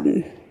like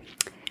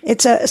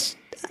it's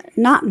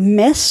not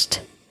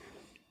mist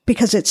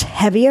because it's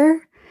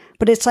heavier,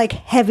 but it's like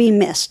heavy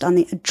mist on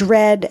the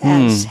dread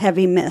as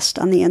heavy mist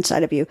on the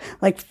inside of you,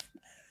 like,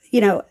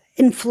 you know,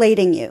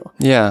 inflating you.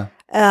 Yeah.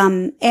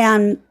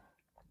 And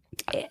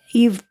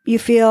you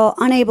feel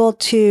unable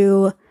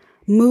to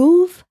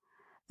move.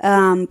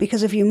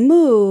 Because if you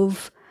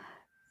move,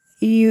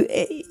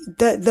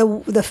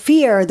 the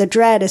fear, the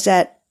dread is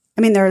that,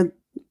 I mean, there are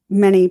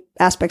many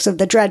aspects of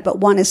the dread, but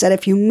one is that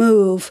if you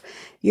move,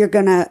 you're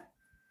going to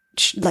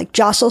like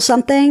jostle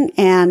something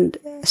and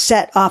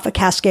set off a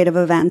cascade of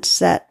events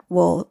that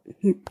will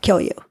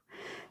kill you.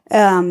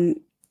 And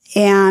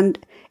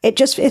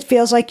it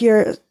feels like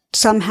you're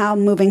somehow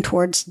moving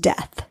towards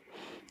death.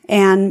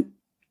 And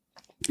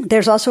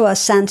there's also a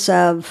sense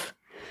of,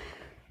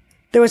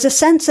 there was a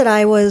sense that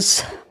I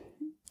was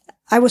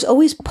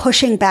always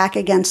pushing back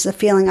against the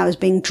feeling I was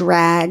being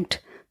dragged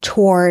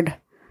toward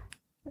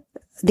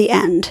the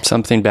end.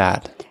 Something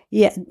bad.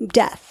 Yeah,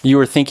 death. You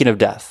were thinking of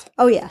death.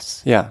 Oh,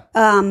 yes. Yeah.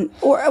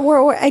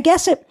 Or I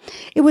guess it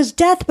was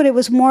death, but it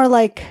was more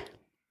like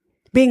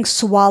being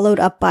swallowed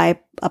up by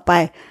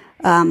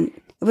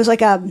It was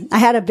like I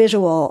had a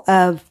visual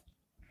of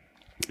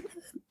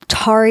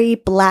tarry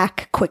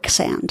black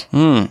quicksand.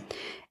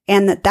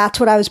 And that's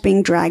what I was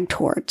being dragged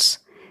towards.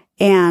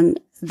 And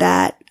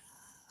that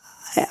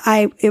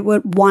it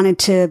wanted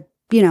to,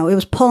 it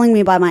was pulling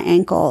me by my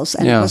ankles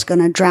and it was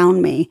going to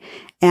drown me.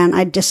 And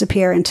I'd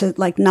disappear into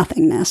like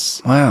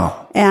nothingness.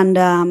 Wow.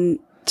 And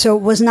so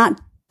it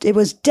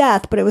was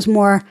death, but it was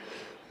more,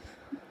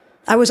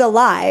 I was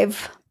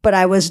alive, but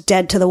I was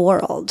dead to the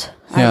world.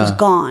 I was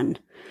gone.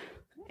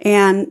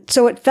 And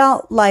so it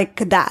felt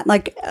like that,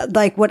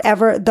 like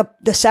whatever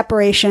the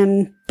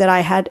separation that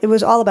I had, it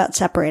was all about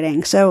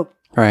separating. So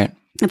right.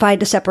 If I had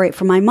to separate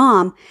from my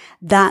mom,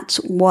 that's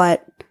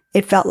what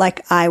it felt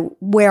like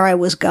where I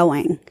was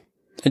going.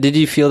 Did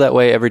you feel that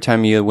way every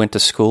time you went to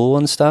school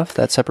and stuff,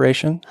 that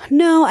separation?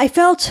 No, I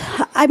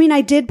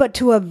did, but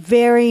to a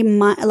very,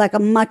 like a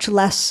much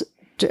lesser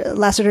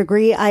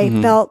degree. I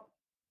felt,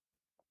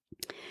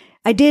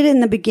 I did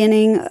in the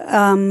beginning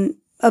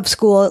of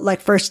school,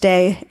 like first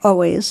day,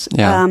 always.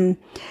 Yeah.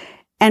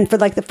 And for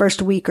like the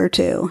first week or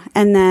two.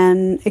 And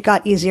then it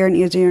got easier and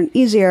easier and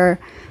easier.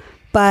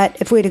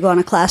 But if we had to go on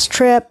a class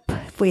trip,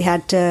 if we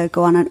had to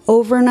go on an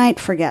overnight,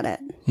 forget it.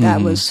 That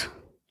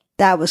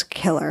was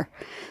killer.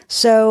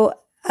 So,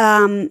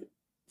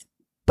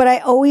 but I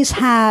always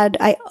had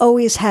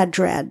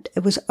dread.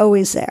 It was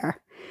always there.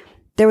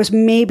 There was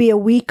maybe a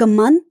week, a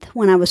month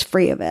when I was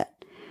free of it.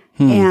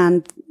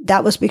 And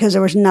that was because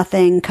there was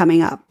nothing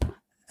coming up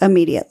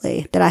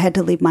immediately that I had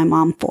to leave my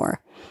mom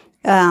for.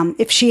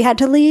 If she had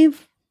to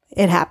leave,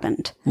 it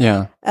happened.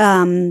 Yeah.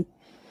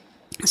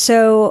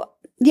 So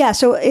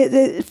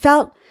it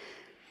felt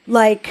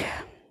like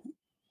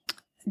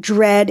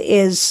dread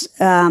is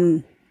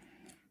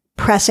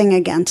pressing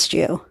against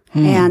you.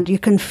 And you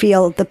can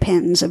feel the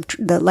pins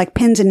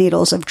pins and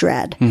needles of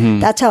dread.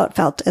 That's how it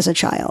felt as a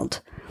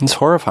child. It's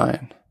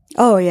horrifying.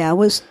 Oh yeah, it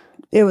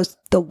was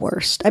the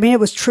worst. I mean, it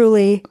was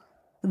truly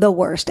the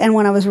worst. And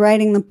when I was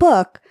writing the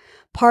book,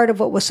 part of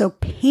what was so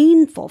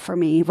painful for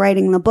me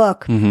writing the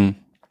book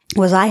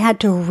was I had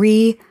to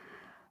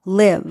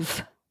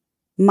relive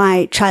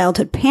my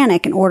childhood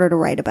panic in order to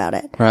write about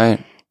it.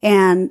 Right.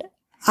 And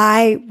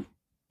I,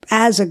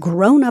 as a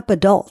grown-up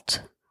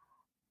adult,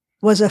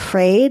 was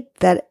afraid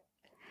that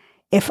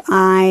if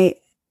I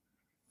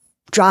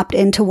dropped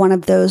into one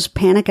of those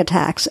panic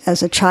attacks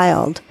as a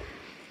child,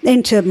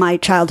 into my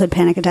childhood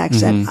panic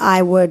attacks,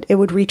 that it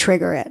would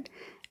re-trigger it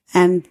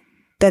and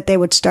that they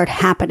would start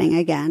happening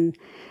again.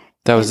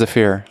 That was the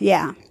fear.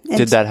 Yeah.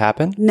 Did that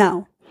happen?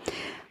 No.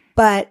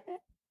 But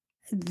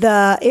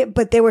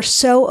but they were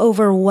so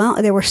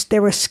overwhelmed. They were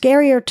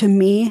scarier to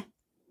me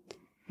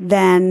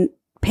than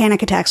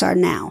panic attacks are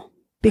now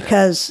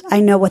because I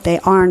know what they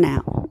are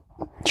now.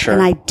 Sure.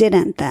 And I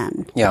didn't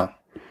then. Yeah.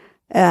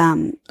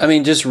 I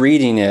mean, just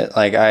reading it,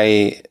 like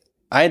I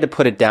had to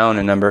put it down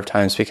a number of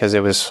times because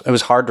it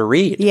was hard to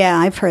read. Yeah,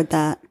 I've heard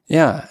that.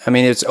 Yeah. I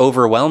mean, it's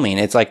overwhelming.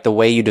 It's like the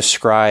way you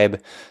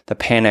describe the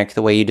panic,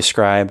 the way you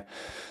describe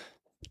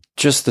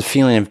just the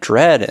feeling of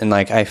dread. And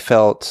like, I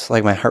felt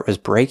like my heart was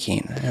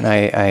breaking and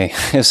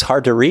it was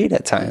hard to read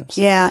at times.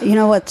 Yeah. You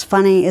know, what's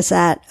funny is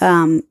that,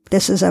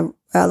 this is a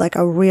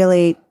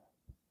really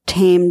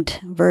tamed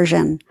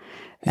version.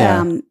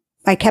 Yeah.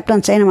 I kept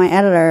on saying to my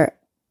editor,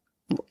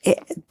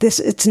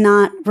 it's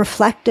not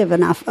reflective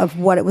enough of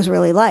what it was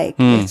really like.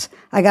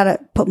 I got to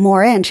put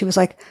more in. She was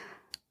like,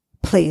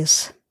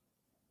 please,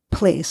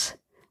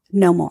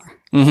 no more.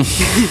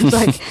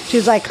 She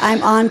was like,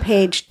 I'm on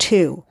page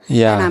 2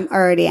 and I'm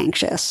already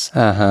anxious.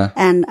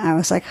 And I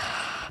was like,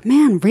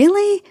 man,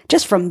 really?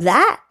 Just from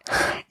that?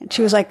 And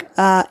she was like,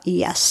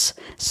 yes.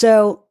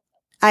 So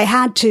I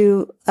had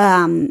to,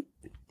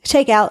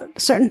 take out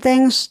certain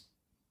things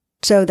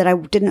so that I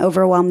didn't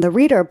overwhelm the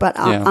reader. But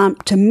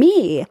to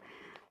me,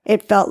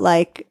 it felt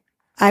like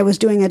I was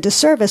doing a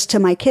disservice to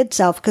my kid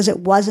self because it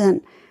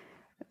wasn't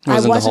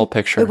the whole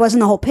picture. It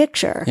wasn't the whole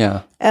picture.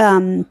 Yeah.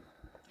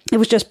 It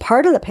was just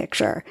part of the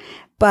picture.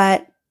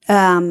 But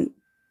I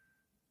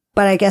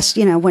guess,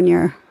 when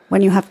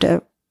you have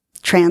to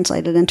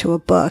translate it into a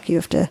book, you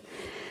have to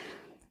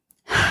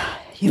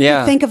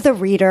think of the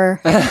reader.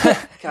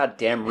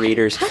 Goddamn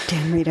readers.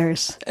 Goddamn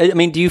readers. I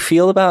mean, do you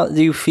feel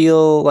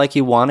like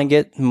you want to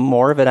get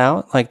more of it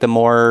out? Like the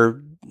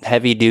more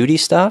heavy duty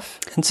stuff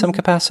in some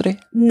capacity?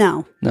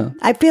 No.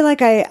 I feel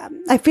like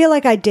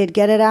I did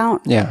get it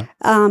out. Yeah.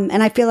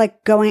 And I feel like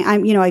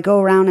I go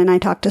around and I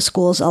talk to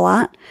schools a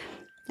lot,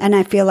 and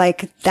I feel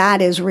like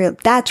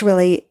that's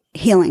really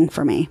healing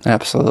for me.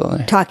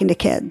 Absolutely. Talking to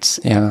kids.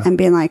 Yeah. And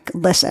being like,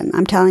 listen,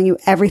 I'm telling you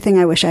everything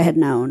I wish I had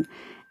known.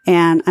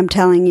 And I'm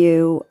telling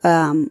you,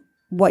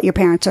 what your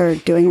parents are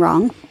doing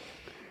wrong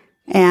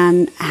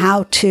and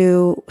how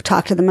to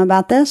talk to them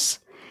about this.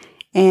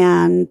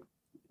 And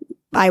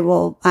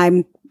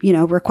I'm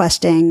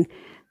requesting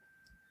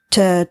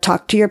to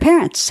talk to your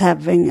parents,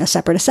 having a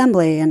separate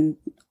assembly. And,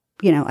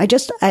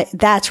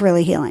 that's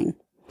really healing.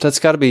 That's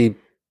got to be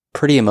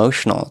pretty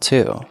emotional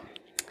too.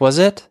 Was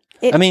it?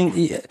 I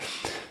mean,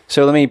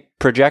 so let me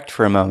project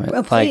for a moment.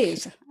 Well,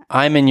 please.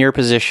 I'm in your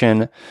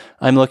position.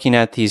 I'm looking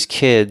at these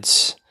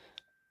kids.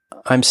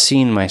 I'm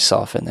seeing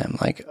myself in them.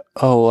 Like,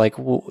 oh, like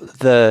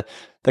the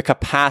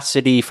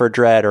capacity for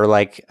dread, or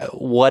like,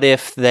 what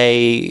if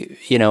they,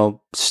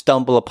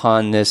 stumble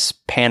upon this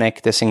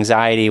panic, this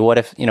anxiety? What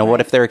if,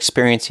 what if they're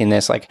experiencing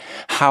this? Like,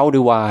 how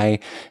do I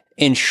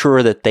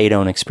ensure that they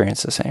don't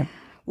experience the same?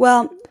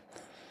 Well,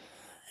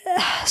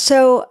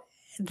 so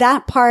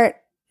that part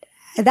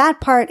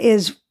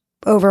is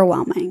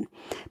overwhelming,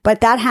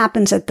 but that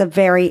happens at the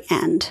very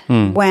end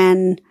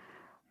when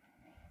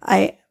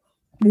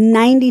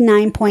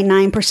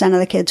 99.9% of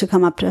the kids who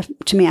come up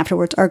to me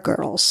afterwards are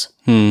girls.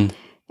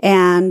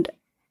 And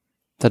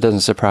that doesn't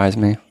surprise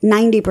me.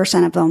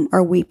 90% of them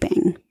are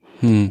weeping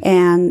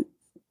and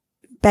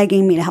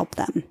begging me to help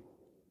them.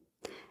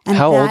 And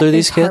how old are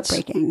these kids?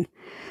 Heartbreaking.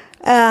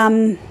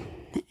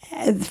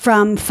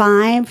 From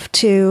 5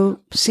 to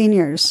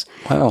seniors.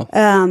 Wow.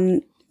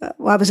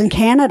 I was in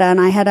Canada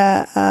and I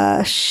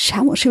had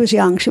she was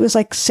young. She was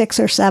like 6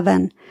 or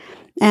 7.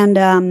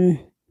 And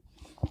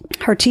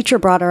her teacher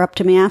brought her up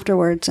to me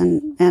afterwards,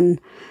 and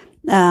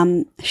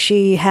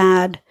she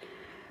had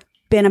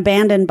been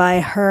abandoned by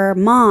her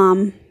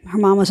mom. Her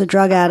mom was a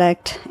drug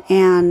addict,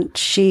 and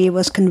she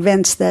was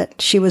convinced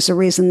that she was the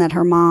reason that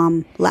her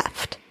mom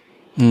left.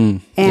 So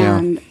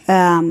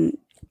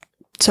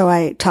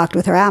I talked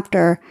with her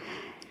after,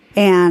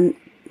 and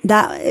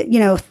that,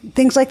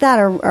 things like that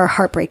are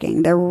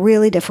heartbreaking. They're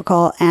really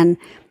difficult, and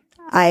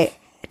I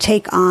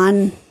take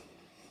on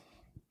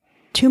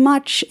too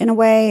much in a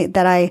way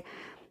that I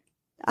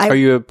are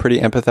you a pretty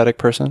empathetic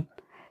person?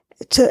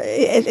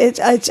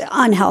 It's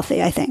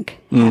unhealthy, I think,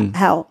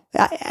 how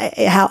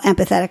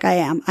empathetic I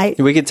am.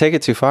 We could take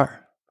it too far.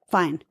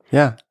 Fine.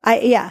 Yeah.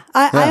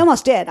 I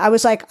almost did. I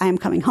was like, I am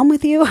coming home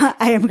with you.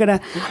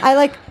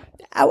 I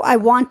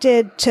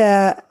wanted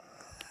to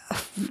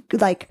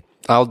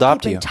I'll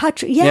adopt you.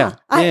 Touch. Yeah.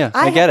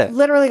 I get it.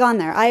 Literally gone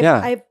there.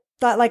 I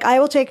thought, like, I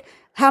will take.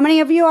 How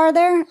many of you are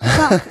there?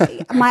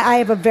 I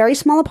have a very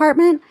small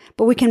apartment,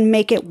 but we can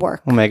make it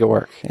work. We'll make it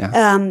work.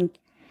 Yeah.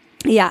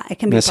 Yeah, it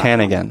can be Miss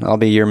Hannigan. I'll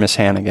be your Miss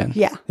Hannigan.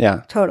 Yeah.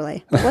 Yeah.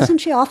 Totally.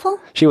 Wasn't she awful?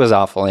 She was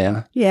awful.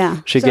 Yeah.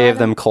 Yeah. She gave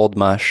them cold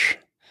mush.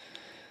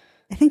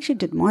 I think she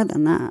did more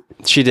than that.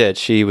 She did.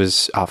 She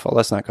was awful.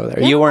 Let's not go there.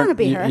 I You don't weren't. wanna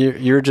be her.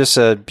 You're just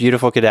a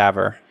beautiful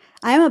cadaver.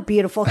 I am a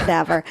beautiful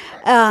cadaver.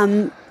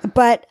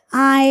 But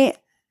I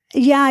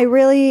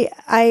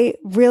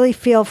really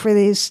feel for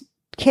these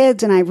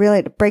kids, and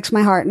it breaks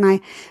my heart. And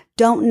I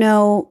don't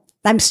know,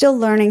 I'm still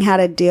learning how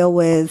to deal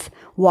with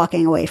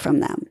walking away from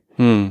them.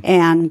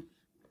 And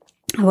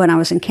when I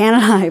was in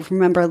Canada, I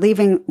remember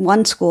leaving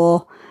one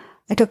school.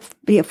 I took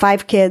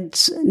 5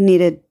 kids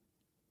needed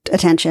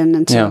attention.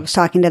 And so I was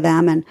talking to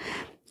them, and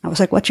I was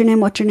like, what's your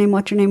name? What's your name?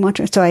 What's your name? What's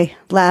your name? So I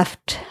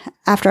left.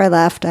 After I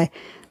left,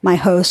 my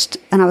host,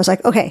 and I was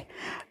like, okay,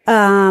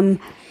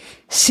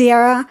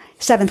 Sierra,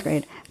 7th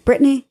grade,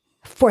 Brittany,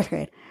 4th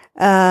grade,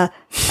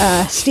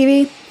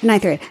 Stevie,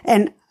 9th grade.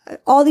 And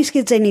all these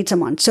kids, they need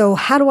someone. So we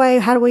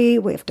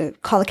have to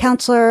call a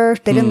counselor.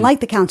 They didn't like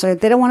the counselor.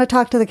 They don't want to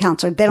talk to the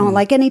counselor. They don't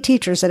like any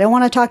teachers. They don't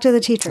want to talk to the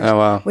teachers. Oh,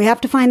 wow. We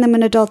have to find them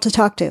an adult to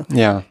talk to.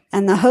 Yeah.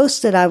 And the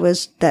host that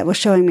was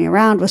showing me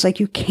around was like,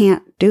 you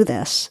can't do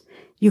this.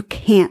 You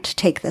can't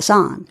take this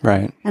on.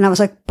 Right. And I was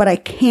like, but I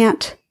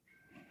can't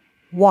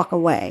walk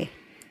away.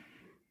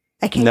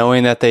 I can't.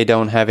 Knowing that they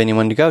don't have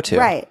anyone to go to.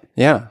 Right.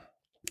 Yeah.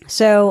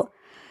 So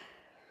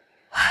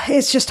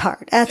it's just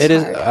hard. It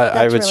is.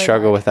 I would really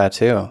struggle hard. With that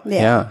too.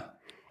 Yeah.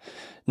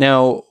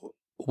 Now,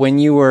 when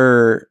you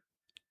were,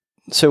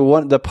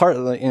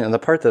 the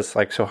part that's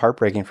like so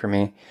heartbreaking for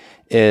me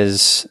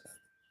is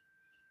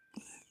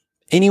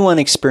anyone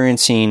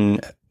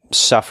experiencing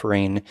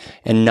suffering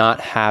and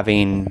not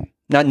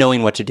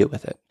knowing what to do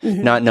with it,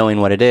 not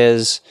knowing what it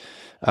is,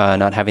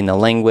 not having the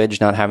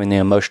language, not having the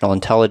emotional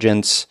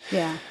intelligence.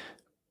 Yeah.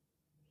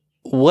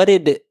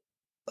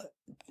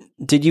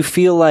 Did you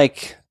feel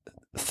like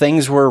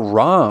things were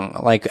wrong?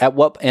 Like at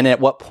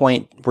what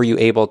point were you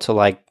able to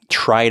like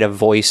try to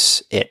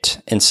voice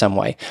it in some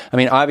way? I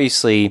mean,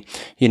 obviously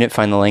you didn't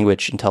find the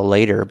language until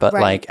later, but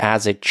like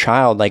as a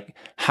child, like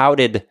how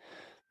did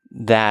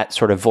that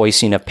sort of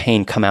voicing of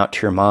pain come out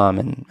to your mom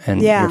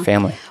and your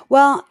family?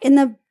 Well,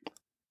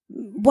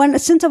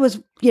 since I was,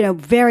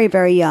 very,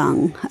 very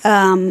young,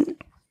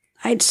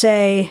 I'd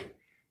say,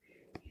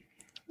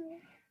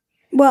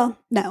 well,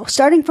 no,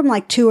 starting from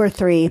like 2 or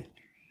 3,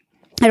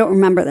 I don't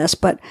remember this,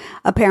 but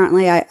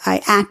apparently I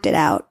acted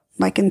out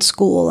like in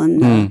school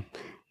and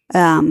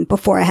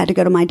before I had to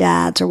go to my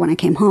dad's, or when I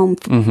came home,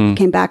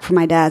 came back from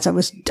my dad's, I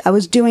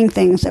was doing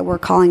things that were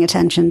calling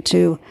attention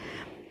to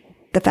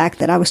the fact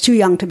that I was too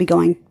young to be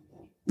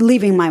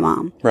leaving my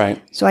mom. Right.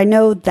 So I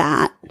know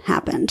that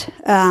happened.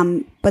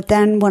 But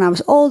then when I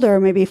was older,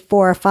 maybe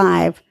 4 or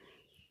 5,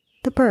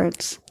 the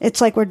Byrds.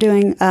 It's like we're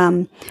doing, we're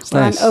on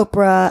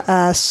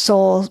Oprah,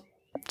 Soul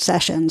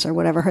Sessions or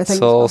whatever her thing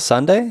Soul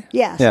Sunday?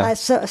 Yes. Yeah.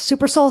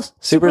 Super Bowl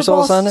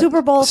Sunday?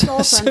 Super Bowl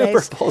Soul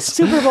Sundays.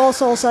 Super Bowl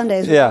Soul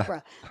Sundays with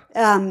Oprah.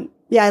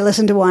 I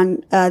listened to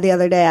one the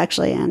other day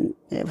actually, and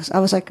I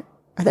was like,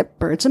 are there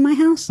birds in my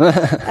house?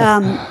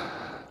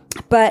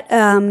 But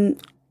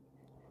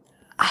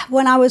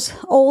when I was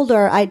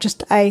older, I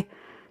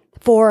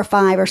 4 or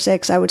 5 or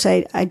 6, I would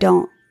say,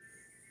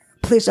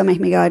 please don't make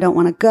me go. I don't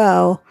want to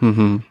go.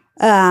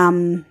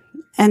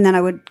 And then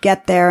I would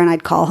get there and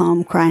I'd call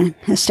home crying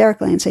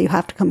hysterically and say, you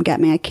have to come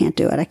get me. I can't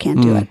do it. I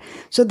can't do it.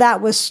 So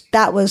that was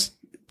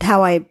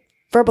how I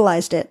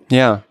verbalized it.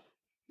 Yeah.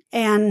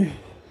 And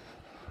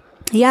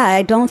yeah,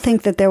 I don't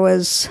think that there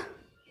was,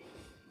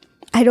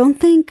 I don't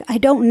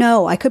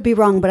know. I could be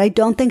wrong, but I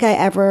don't think I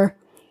ever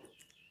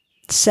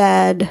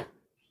said,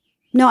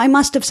 no, I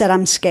must have said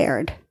I'm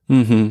scared.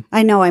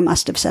 I know I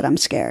must have said I'm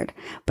scared,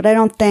 but I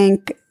don't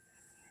think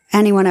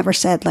anyone ever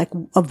said like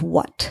of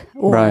what.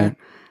 Or, right.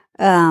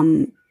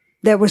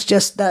 There was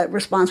just, the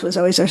response was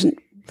always,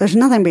 there's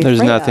nothing to be There's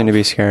afraid nothing of. to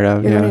be scared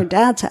of. You're Yeah. in your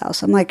dad's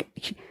house. I'm like,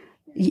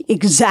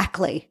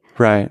 exactly.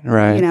 Right.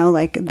 You know,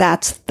 like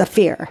that's the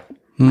fear,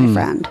 my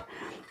friend.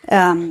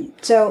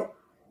 So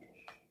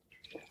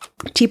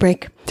tea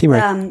break.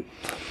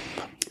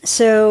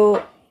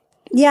 So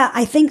yeah,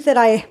 I think that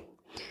I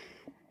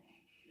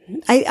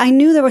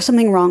knew there was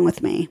something wrong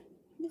with me,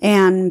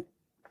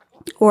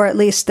 or at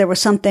least there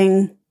was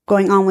something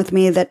going on with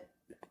me that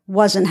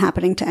wasn't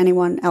happening to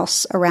anyone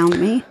else around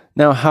me.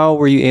 Now, how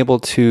were you able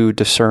to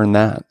discern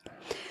that?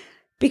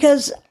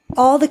 Because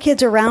all the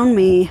kids around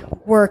me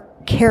were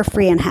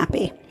carefree and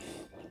happy,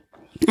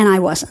 and I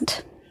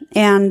wasn't.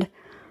 And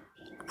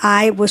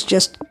I was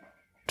just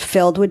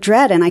filled with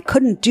dread, and I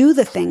couldn't do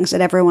the things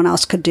that everyone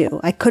else could do.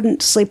 I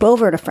couldn't sleep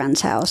over at a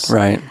friend's house.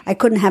 Right. I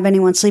couldn't have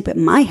anyone sleep at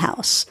my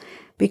house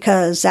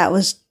because that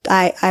was,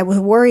 I was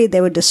worried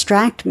they would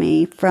distract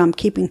me from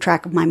keeping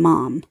track of my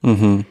mom.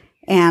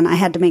 And I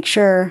had to make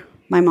sure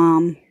my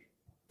mom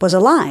was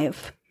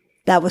alive.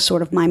 That was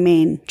sort of my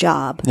main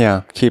job.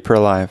 Yeah. Keep her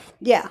alive.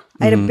 Yeah.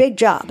 I had a big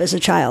job as a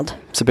child.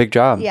 It's a big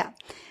job. Yeah.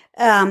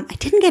 I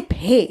didn't get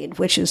paid,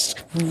 which is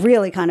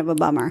really kind of a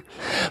bummer.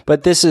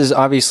 But this is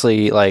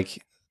obviously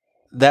like,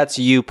 that's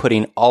you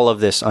putting all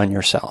of this on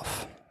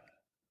yourself.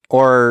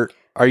 Or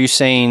are you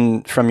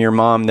saying from your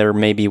mom there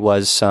maybe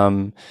was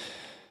some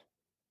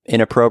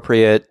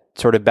inappropriate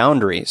sort of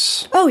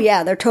boundaries? Oh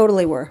yeah, there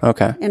totally were.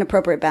 Okay.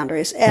 Inappropriate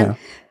boundaries. And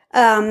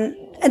and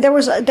there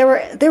was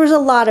a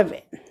lot of,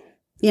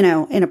 you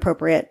know,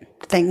 inappropriate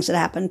things that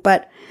happened.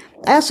 But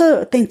I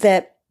also think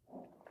that,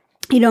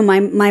 you know,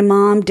 my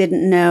mom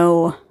didn't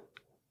know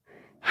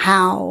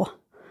how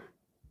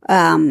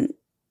the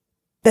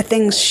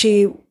things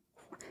she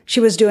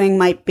was doing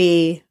might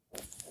be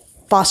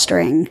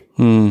fostering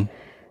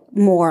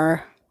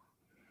more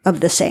of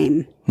the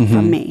same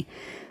from me.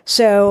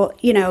 So,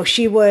 you know,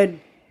 she would,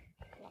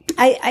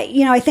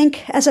 I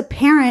think as a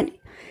parent,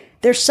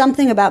 there's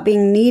something about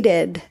being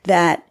needed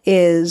that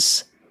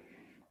feels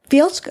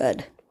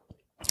good.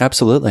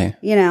 Absolutely.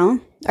 You know,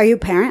 are you a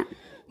parent?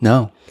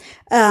 No.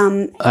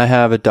 I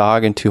have a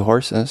dog and 2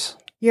 horses.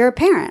 You're a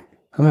parent.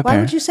 I'm a Why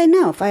parent. would you say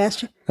no if I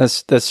asked you?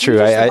 That's true.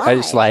 just I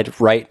just lied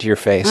right to your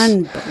face.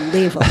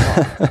 Unbelievable.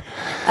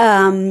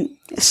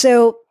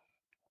 So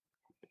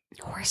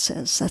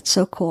horses, that's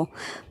so cool.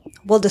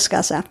 We'll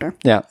discuss after.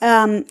 Yeah.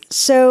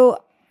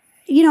 So,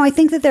 you know, I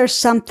think that there's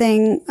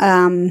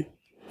something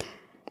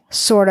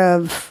sort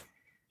of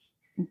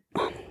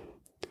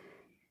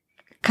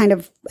kind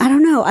of, I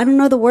don't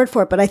know the word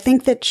for it, but I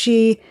think that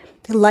she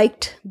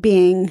liked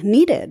being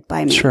needed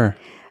by me. Sure.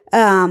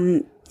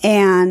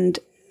 And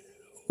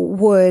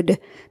would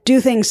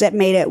do things that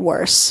made it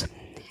worse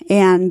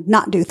and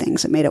not do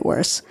things that made it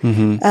worse.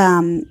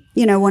 You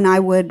know,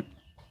 when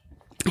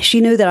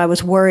she knew that I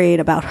was worried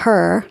about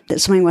her,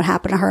 that something would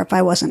happen to her if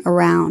I wasn't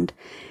around.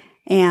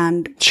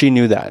 And she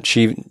knew that.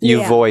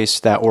 You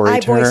voiced that worry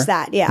to her? I voiced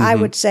that, yeah. I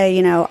would say,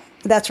 you know,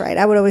 that's right.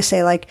 I would always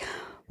say, like,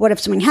 what if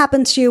something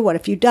happens to you? What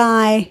if you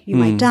die? You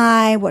might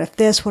die. What if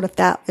this? What if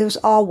that? It was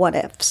all what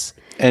ifs.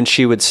 And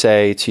she would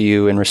say to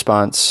you in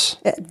response,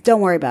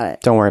 don't worry about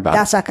it. Don't worry about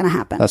That's not going to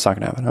happen. That's not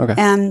going to happen. Okay.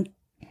 And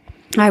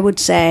I would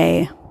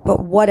say,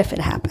 but what if it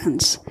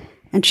happens?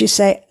 And she'd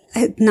say,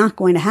 it's not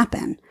going to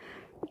happen.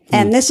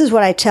 And this is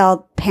what I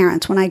tell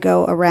parents when I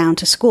go around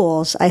to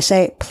schools. I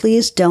say,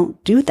 please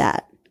don't do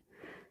that.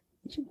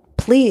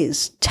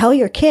 Please tell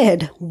your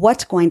kid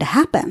what's going to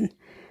happen,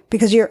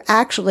 because you're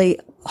actually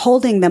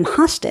holding them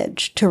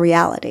hostage to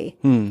reality.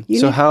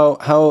 So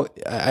how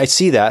I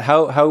see that.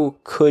 How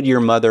could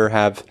your mother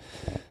have,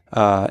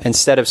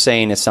 instead of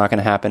saying it's not going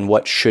to happen,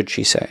 what should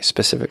she say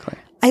specifically?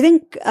 I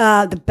think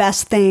the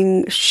best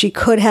thing she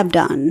could have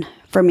done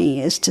for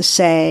me is to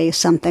say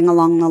something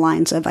along the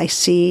lines of, I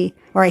see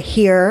or I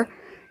hear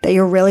that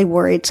you're really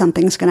worried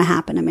something's going to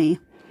happen to me.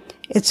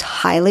 It's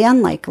highly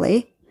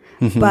unlikely,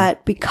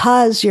 but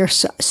because you're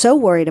so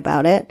worried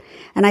about it,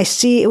 and I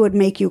see it would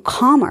make you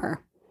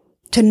calmer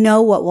to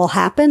know what will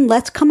happen,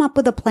 let's come up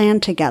with a plan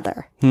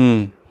together.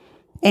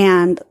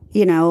 And,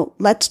 you know,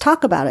 let's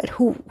talk about it.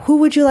 Who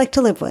would you like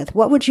to live with?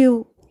 What would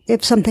you,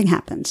 if something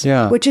happens?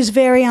 Yeah. Which is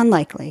very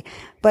unlikely.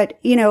 But,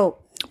 you know.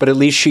 But at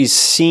least she's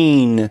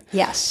seen.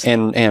 Yes.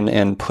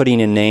 And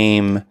putting a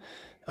name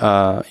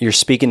you're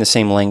speaking the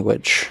same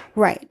language.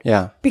 Right.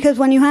 Yeah. Because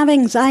when you have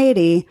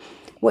anxiety,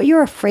 what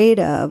you're afraid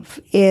of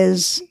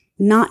is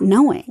not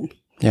knowing.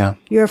 Yeah.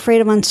 You're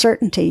afraid of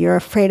uncertainty. You're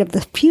afraid of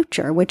the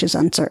future, which is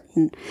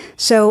uncertain.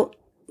 So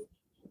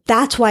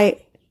that's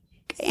why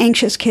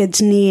anxious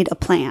kids need a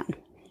plan.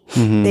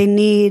 They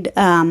need,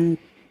 and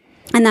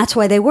that's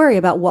why they worry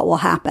about what will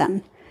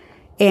happen.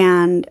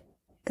 And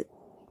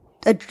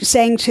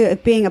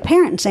being a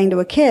parent and saying to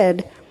a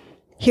kid,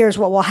 here's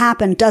what will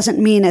happen, doesn't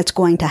mean it's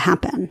going to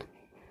happen.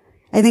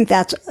 I think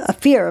that's a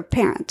fear of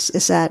parents,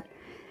 is that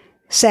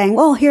saying,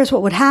 well, here's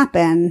what would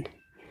happen,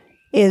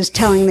 is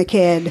telling the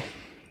kid,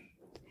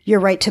 you're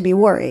right to be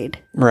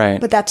worried. Right.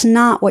 But that's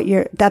not what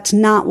you're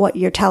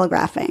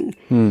telegraphing.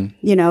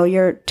 You know,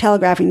 you're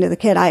telegraphing to the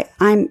kid,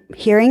 I'm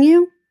hearing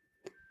you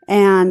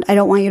and I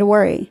don't want you to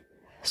worry.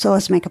 So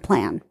let's make a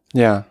plan.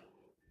 Yeah.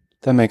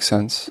 That makes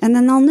sense. And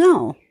then they'll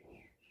know.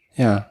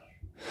 Yeah.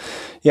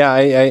 Yeah.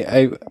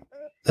 I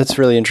that's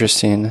really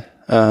interesting.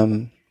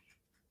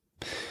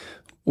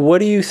 What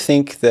do you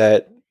think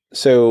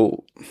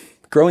so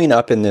growing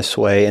up in this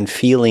way and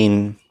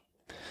feeling,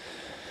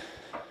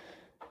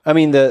 I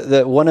mean,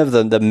 the one of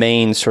the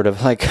main sort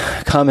of like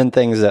common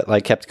things that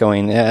like kept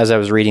going as I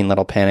was reading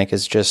Little Panic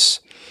is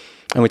just,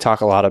 and we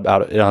talk a lot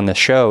about it on the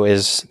show,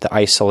 is the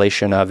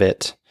isolation of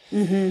it.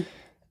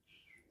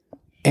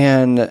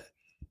 And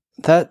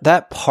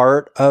that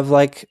part of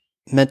like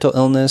mental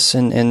illness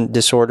and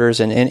disorders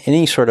and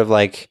any sort of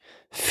like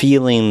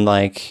feeling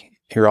like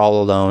you're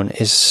all alone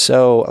is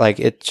so like,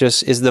 it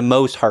just is the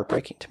most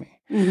heartbreaking to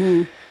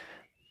me.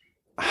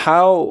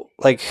 How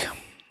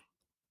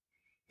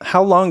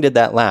long did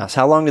that last?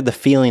 How long did the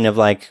feeling of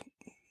like,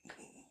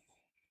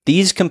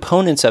 these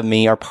components of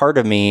me are part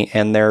of me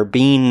and they're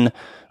being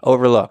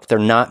overlooked, they're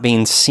not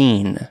being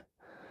seen?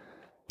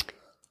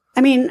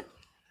 I mean,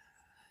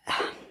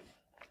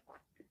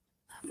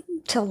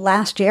 till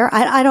last year,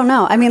 I don't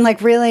know. I mean,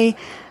 like really,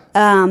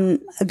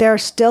 there are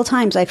still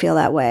times I feel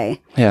that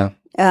way. Yeah.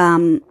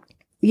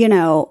 You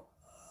know,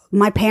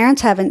 my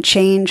parents haven't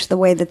changed the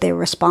way that they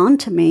respond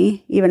to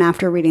me, even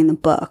after reading the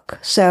book.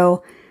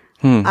 So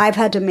I've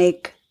had to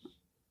make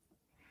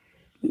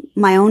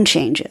my own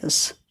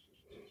changes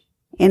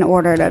in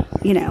order to,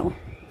 you know,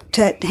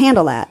 to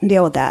handle that and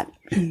deal with that.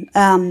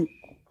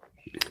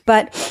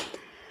 But,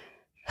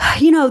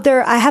 you know,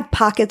 I have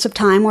pockets of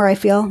time where I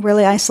feel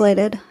really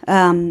isolated.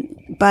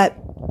 But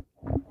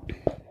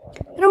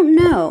I don't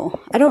know.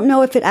 I don't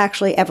know if it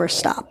actually ever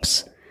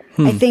stops.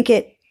 I think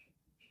it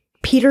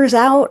peters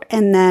out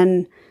and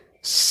then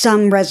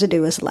some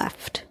residue is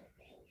left,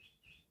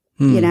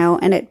 you know,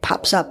 and it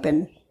pops up.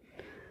 And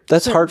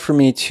that's hard for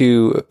me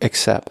to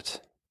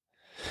accept.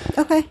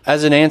 Okay.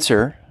 As an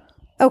answer.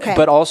 Okay.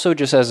 But also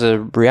just as a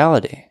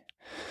reality.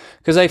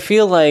 Because I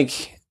feel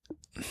like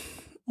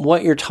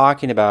what you're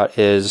talking about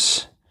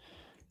is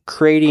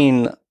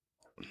creating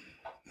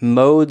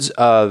modes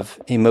of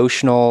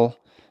emotional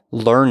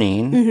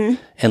learning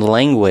and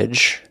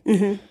language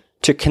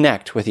to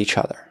connect with each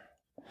other.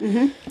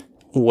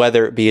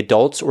 Whether it be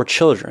adults or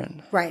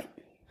children. Right.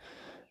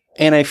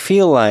 And I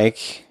feel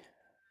like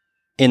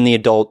in the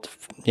adult,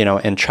 you know,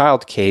 and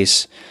child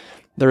case,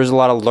 there's a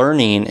lot of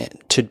learning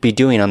to be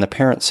doing on the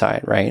parent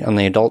side, right? On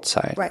the adult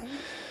side. Right.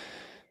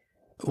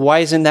 Why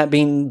isn't that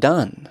being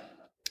done?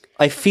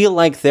 I feel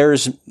like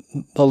there's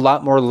a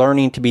lot more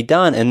learning to be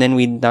done, and then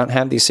we not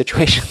have these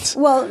situations.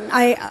 Well,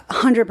 I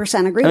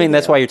 100% agree. I mean, with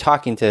that's you. why you're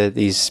talking to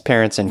these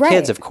parents and Right.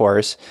 kids, of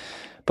course.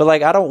 But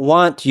like, I don't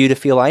want you to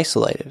feel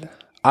isolated.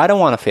 I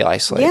don't want to feel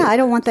isolated. Yeah, I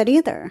don't want that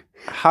either.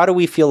 How do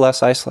we feel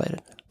less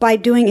isolated? By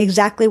doing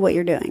exactly what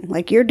you're doing.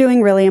 Like, you're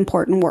doing really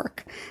important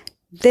work.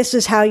 This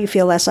is how you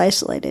feel less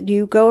isolated.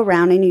 You go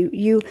around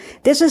and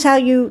this is how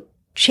you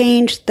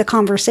change the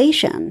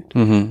conversation.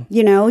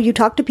 You know, you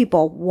talk to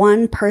people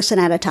one person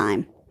at a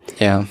time.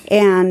 Yeah.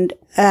 And,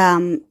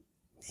 I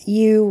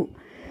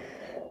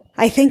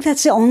think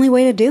that's the only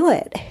way to do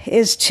it,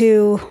 is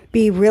to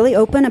be really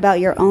open about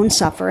your own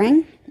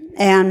suffering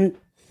and,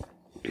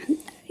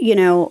 you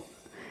know,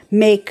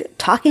 make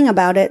talking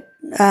about it,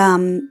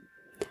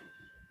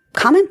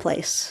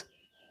 commonplace.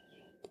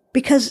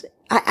 Because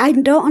I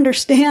don't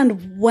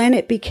understand when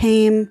it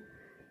became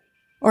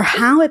or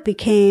how it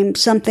became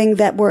something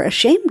that we're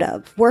ashamed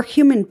of. We're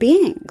human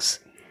beings.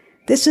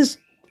 This is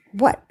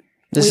what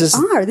we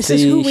are. This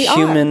is who we are.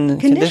 Human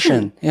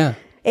condition. Yeah.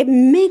 It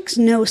makes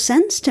no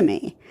sense to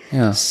me.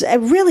 Yeah.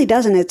 It really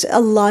doesn't. It's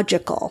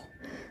illogical.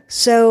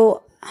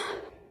 So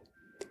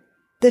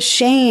the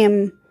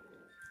shame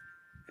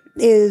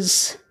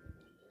is,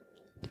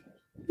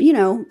 you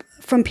know,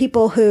 from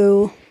people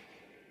who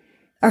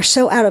are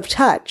so out of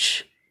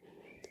touch.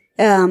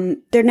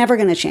 They're never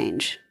going to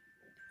change.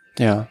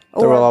 Yeah.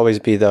 There will always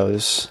be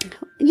those.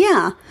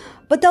 Yeah.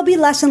 But there'll be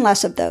less and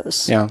less of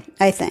those. Yeah.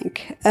 I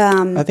think.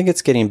 I think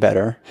it's getting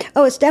better.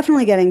 Oh, it's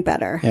definitely getting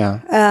better.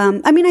 Yeah.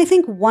 I mean, I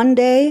think one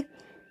day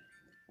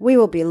we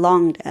will be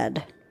long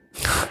dead.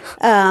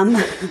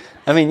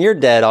 I mean, you're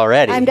dead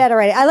already. I'm dead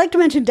already. I like to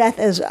mention death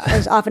as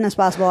often as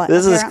possible.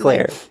 This is apparently.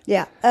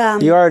 clear. Yeah.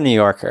 You are a New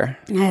Yorker.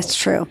 That's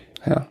true.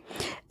 Yeah.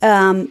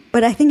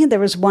 But I think there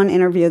was one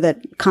interview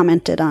that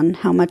commented on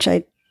how much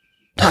I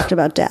talked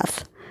about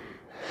death.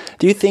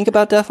 Do you think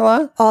about death a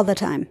lot? All the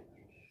time.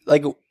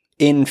 Like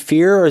in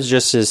fear, or is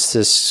just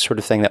this sort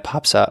of thing that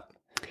pops up?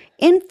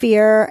 In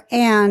fear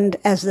and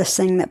as this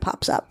thing that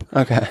pops up.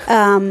 Okay.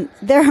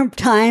 There are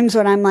times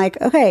when I'm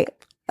like, okay,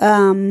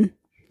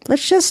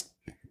 let's just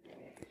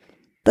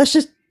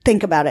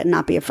think about it and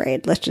not be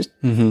afraid. Let's just,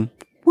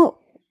 well,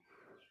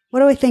 what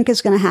do I think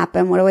is going to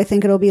happen? What do I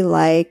think it'll be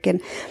like?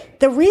 And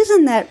the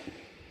reason that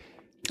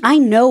I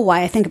know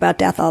why I think about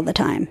death all the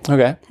time.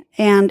 Okay.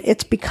 And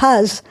it's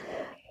because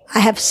I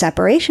have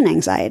separation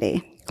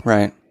anxiety.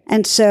 Right.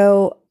 And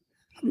so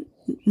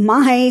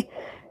my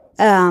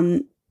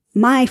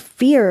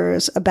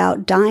fears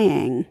about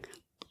dying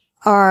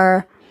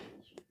are,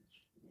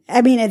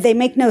 I mean, they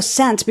make no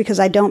sense because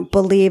I don't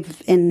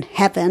believe in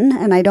heaven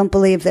and I don't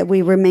believe that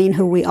we remain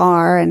who we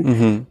are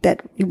and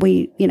that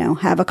we,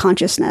 have a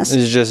consciousness.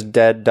 Is it just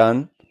dead,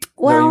 done?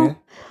 Well,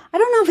 I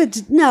don't know if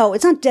it's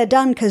not dead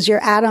done because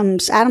your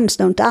atoms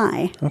don't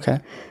die. Okay.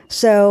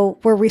 So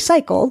we're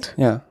recycled.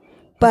 Yeah.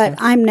 But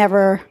I'm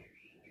not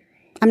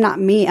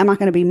me. I'm not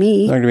going to be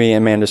me. You're not going to be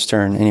Amanda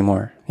Stern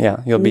anymore.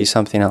 Yeah. You'll be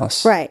something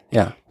else. Right.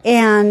 Yeah.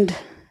 And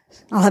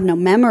I'll have no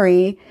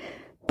memory,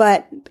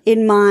 but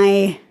in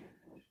my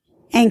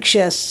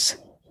anxious,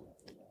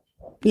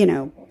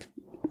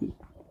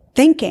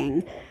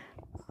 thinking,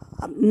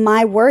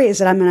 my worry is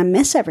that I'm going to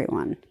miss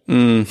everyone.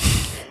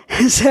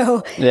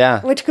 So,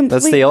 yeah, which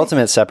completely, that's the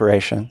ultimate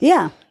separation.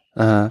 Yeah.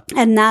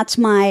 And that's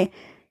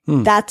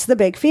that's the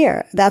big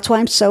fear. That's why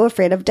I'm so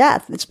afraid of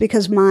death. It's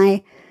because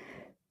my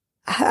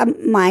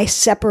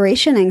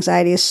separation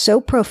anxiety is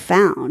so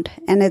profound,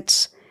 and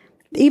it's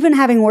even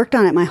having worked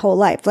on it my whole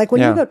life. Like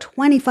when you go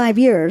 25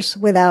 years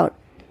without,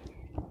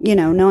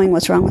 knowing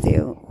what's wrong with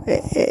you,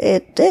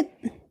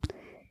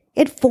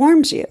 it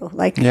forms you.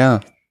 Like,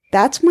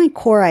 that's my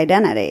core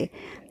identity.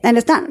 And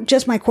it's not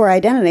just my core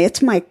identity.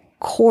 It's my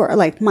core,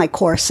 like my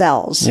core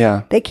cells.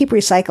 Yeah. They keep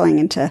recycling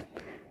into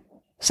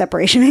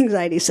separation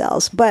anxiety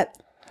cells. But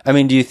I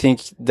mean, do you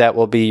think that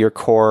will be your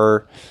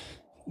core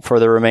for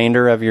the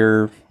remainder of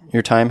your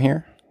time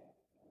here?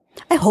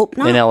 I hope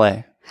not. In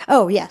LA.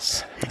 Oh,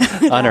 yes.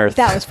 On Earth.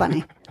 That was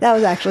funny. That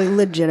was actually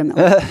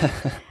legitimately.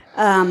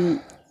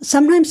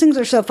 Sometimes things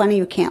are so funny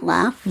you can't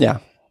laugh. Yeah.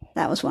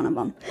 That was one of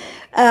them.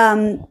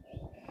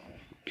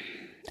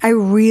 I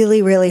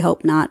really, really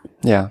hope not.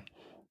 Yeah.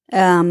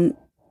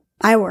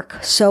 I work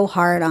so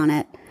hard on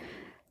it.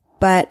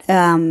 But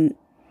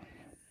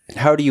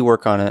how do you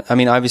work on it? I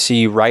mean, obviously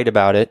you write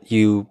about it,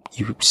 you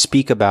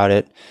speak about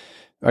it.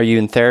 Are you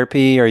in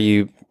therapy? Are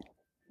you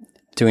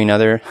doing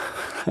other?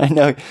 I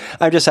know.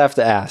 I just have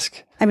to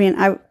ask. I mean,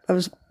 I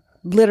was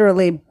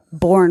literally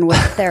born with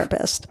a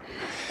therapist.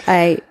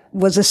 I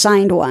was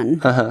assigned one,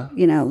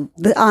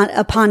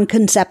 upon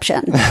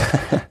conception.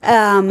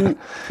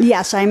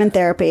 Yes, I'm in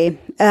therapy.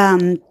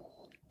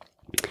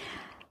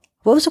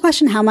 What was the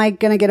question? How am I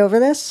going to get over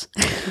this?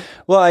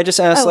 Well, I just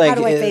asked, how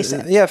do I face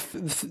it? Yeah,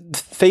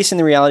 facing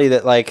the reality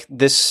that like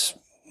this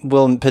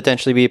will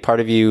potentially be a part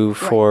of you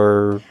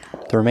for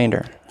the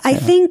remainder. I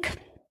think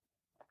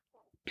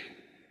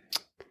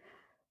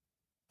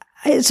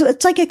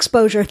it's like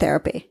exposure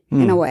therapy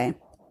in a way.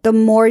 The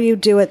more you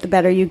do it, the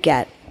better you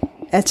get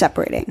at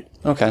separating.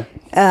 Okay.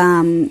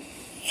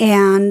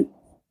 And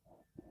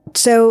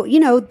so,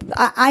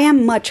 I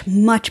am much,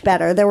 much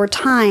better. There were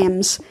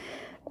times,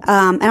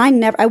 and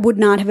I would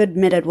not have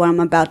admitted what I'm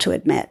about to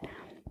admit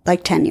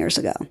like 10 years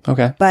ago.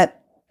 Okay.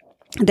 But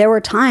there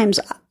were times,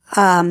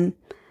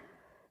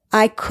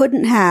 I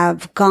couldn't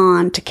have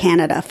gone to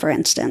Canada, for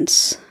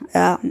instance.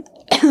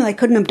 I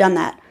couldn't have done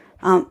that,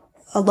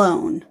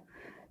 alone.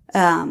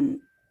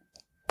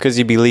 Because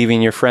you'd be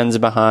leaving your friends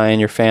behind,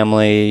 your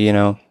family,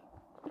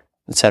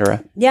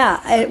 etc.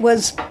 Yeah, it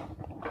was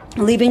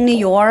leaving New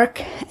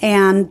York,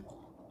 and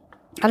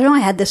I don't know, I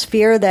had this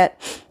fear that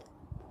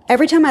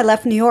every time I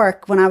left New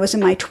York when I was in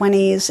my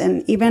 20s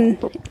and even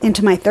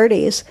into my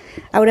 30s,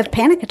 I would have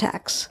panic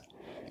attacks.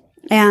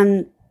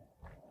 And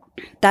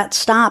that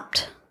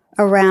stopped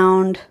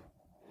around,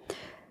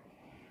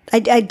 I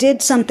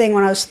did something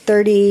when I was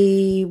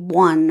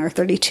 31 or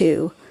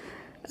 32,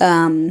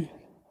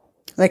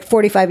 like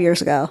 45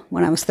 years ago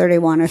when I was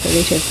 31 or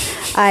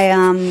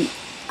 32.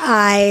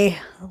 I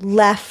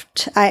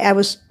left, I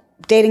was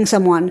dating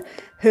someone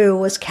who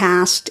was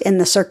cast in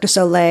the Cirque du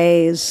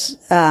Soleil's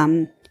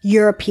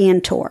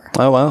European tour.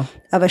 Oh, wow.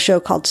 Of a show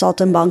called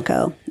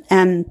Saltimbanco.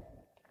 And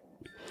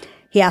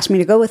he asked me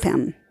to go with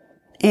him.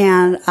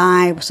 And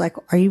I was like,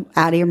 are you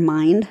out of your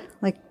mind?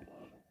 Like,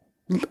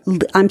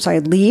 I'm sorry,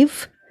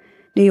 leave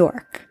New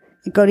York,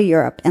 go to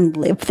Europe and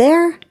live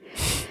there?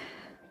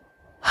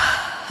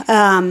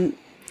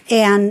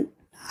 And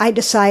I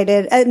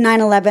decided,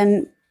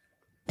 9/11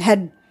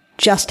 had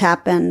just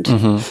happened.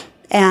 Mm-hmm.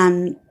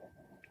 And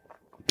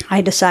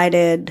I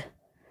decided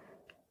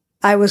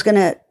I was going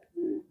to,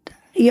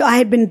 I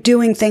had been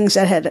doing things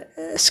that had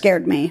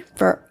scared me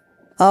for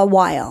a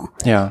while.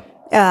 Yeah.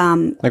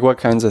 Like what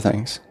kinds of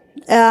things?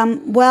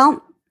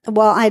 Well,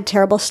 I had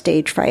terrible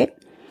stage fright.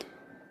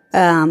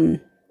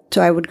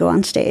 So I would go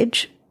on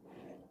stage.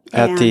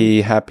 At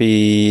the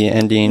happy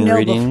ending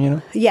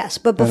reading, Yes,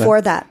 but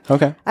before that.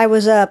 Okay. I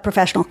was a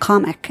professional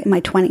comic in my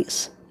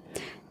 20s.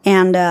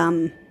 And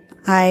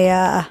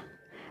I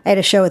had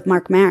a show with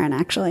Mark Maron,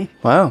 actually.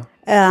 Wow.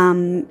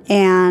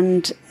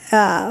 And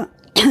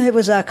it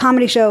was a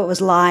comedy show. It was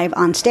live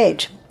on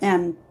stage.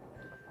 And,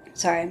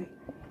 sorry.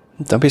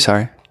 Don't be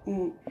sorry.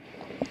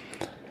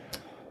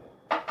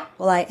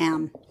 Well, I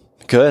am.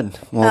 Good.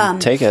 Well,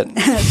 take it.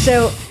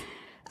 So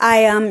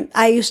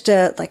I used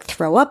to like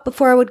throw up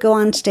before I would go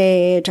on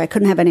stage. I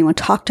couldn't have anyone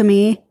talk to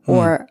me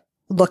or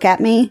look at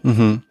me.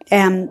 Mm-hmm.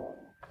 And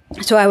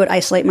so I would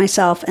isolate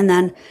myself, and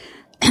then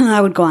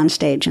I would go on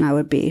stage and I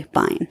would be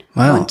fine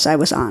once I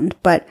was on.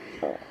 But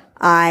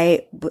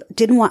I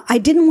didn't want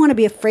to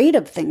be afraid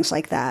of things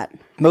like that.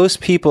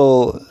 Most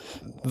people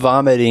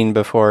vomiting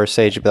before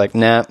stage would be like,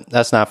 nah,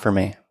 that's not for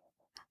me.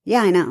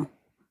 Yeah, I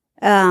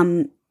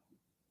know.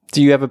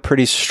 Do you have a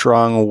pretty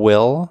strong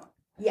will?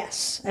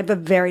 Yes, I have a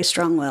very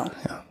strong will.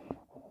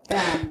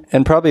 Yeah.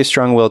 And probably a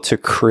strong will to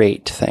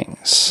create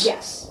things.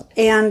 Yes.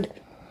 And,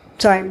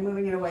 sorry, I'm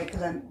moving it away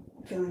because I'm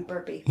feeling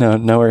burpy.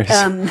 No worries.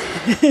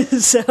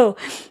 So,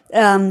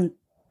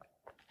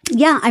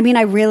 yeah, I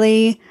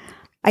mean,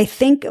 I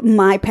think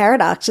my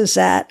paradox is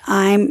that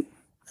I'm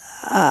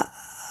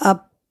a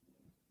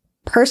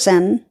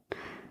person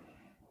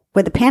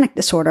with a panic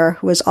disorder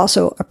who is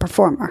also a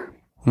performer.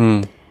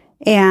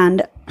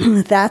 And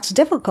that's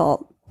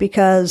difficult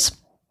because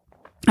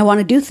I want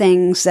to do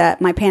things that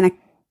my panic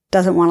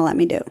doesn't want to let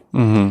me do.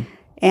 Mm-hmm.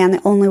 And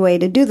the only way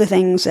to do the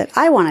things that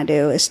I want to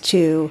do is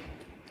to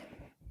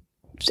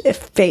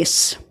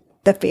face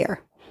the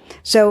fear.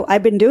 So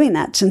I've been doing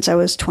that since I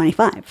was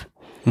 25.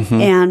 Mm-hmm.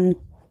 And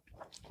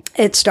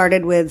it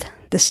started with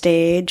the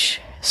stage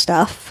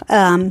stuff.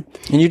 And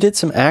you did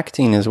some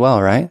acting as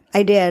well, right?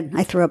 I did.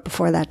 I threw up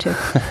before that too.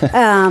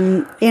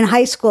 In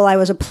high school, I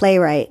was a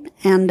playwright,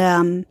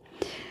 and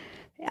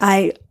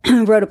I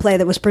wrote a play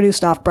that was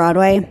produced off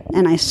Broadway,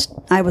 and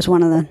I was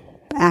one of the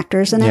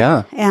actors in it.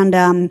 Yeah.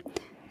 And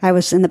I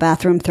was in the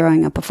bathroom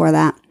throwing up before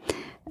that.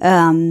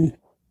 Oh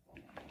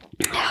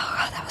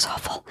God, that was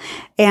awful.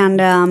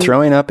 And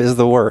throwing up is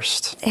the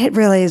worst. It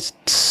really is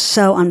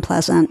so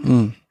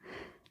unpleasant.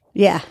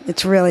 Yeah,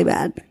 it's really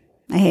bad.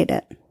 I hate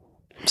it.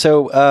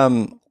 So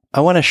I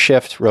want to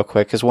shift real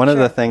quick because one of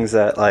the things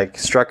that like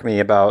struck me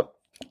about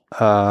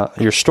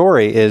your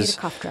story is Need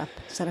a cough drop.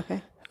 Is that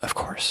okay? Of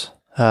course.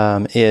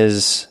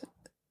 Is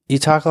you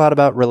talk a lot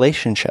about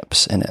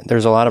relationships in it.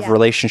 There's a lot of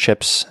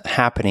relationships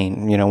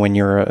happening, when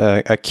you're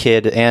a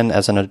kid and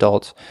as an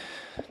adult.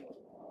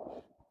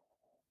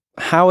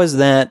 How has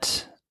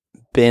that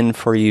been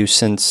for you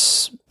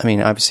since,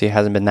 obviously it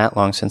hasn't been that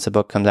long since the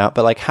book comes out,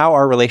 but like how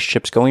are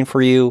relationships going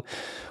for you?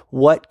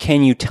 What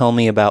can you tell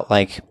me about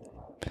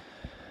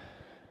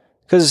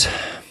because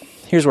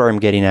here's where I'm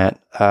getting at,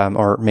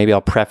 or maybe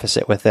I'll preface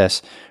it with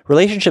this.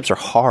 Relationships are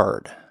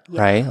hard,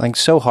 right? Like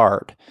so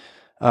hard.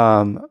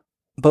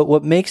 But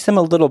what makes them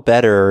a little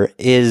better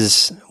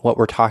is what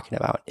we're talking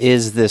about,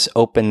 is this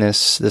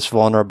openness, this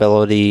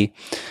vulnerability,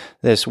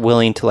 this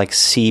willing to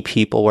see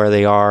people where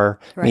they are,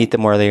 meet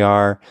them where they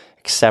are,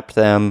 accept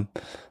them.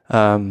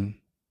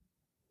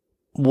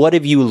 What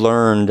have you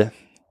learned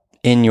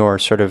in your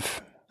sort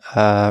of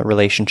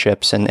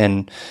relationships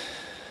and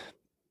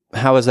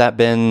how has that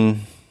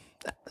been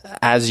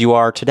as you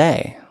are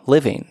today,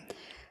 living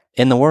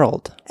in the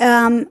world?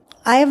 I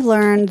have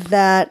learned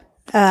that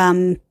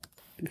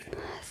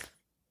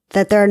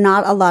that there are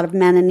not a lot of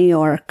men in New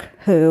York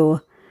who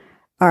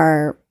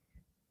are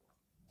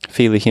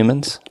feely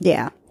humans.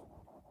 Yeah.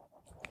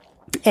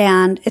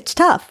 And it's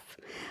tough.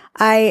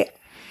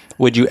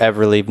 Would you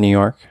ever leave New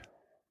York?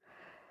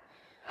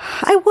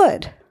 I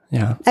would.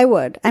 Yeah. I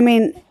would. I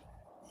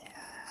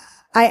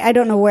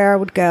don't know where I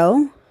would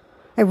go.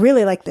 I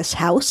really like this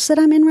house that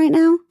I'm in right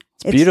now.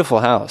 It's a beautiful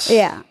house.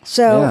 Yeah.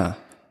 So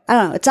I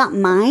don't know. It's not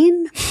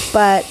mine,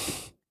 but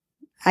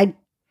I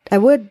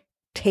would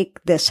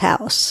take this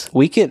house.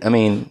 We could,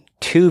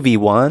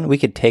 2v1, we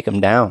could take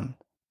them down.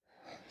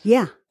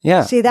 Yeah.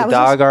 Yeah. See, that the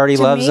dog already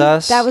loves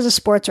us. That was a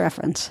sports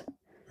reference.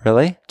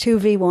 Really?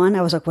 2v1.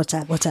 I was like, what's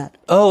that? What's that?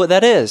 Oh,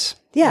 that is.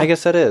 Yeah. I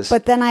guess that is.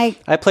 But then I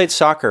played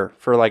soccer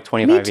for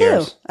 25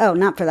 years. Oh,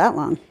 not for that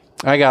long.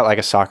 I got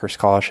a soccer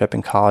scholarship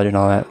in college and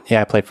all that.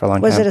 Yeah, I played for a long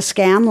time. Was it a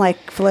scam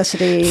like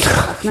Felicity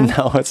Huffman?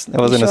 No, it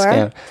wasn't a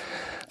scam.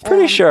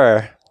 Pretty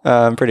sure.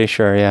 I'm pretty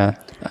sure, yeah.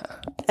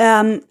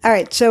 All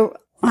right, so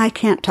I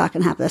can't talk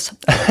and have this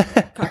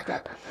cough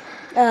drop.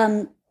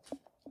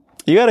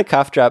 You got a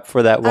cough drop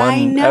for that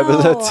one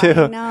episode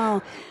too. I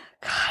know.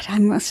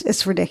 God,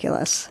 it's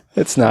ridiculous.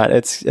 It's not.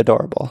 It's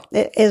adorable.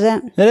 It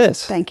isn't? It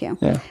is. Thank you.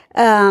 Yeah.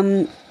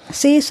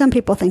 See, some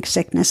people think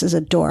sickness is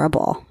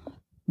adorable.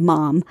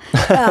 Mom.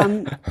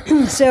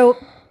 So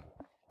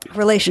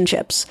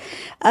relationships.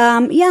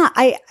 I'm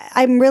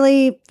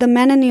really, the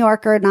men in New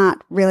York are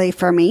not really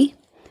for me.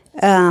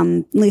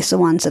 At least the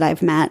ones that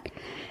I've met.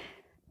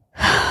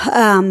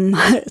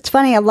 It's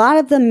funny. A lot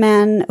of the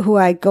men who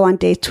I go on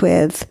dates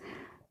with,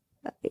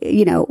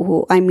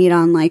 who I meet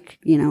on like,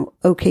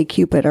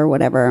 OkCupid or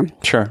whatever,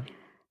 Sure.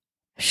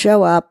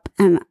 show up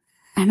and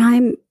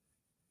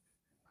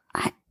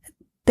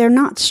they're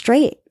not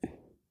straight.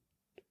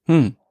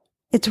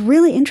 It's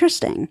really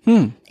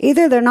interesting.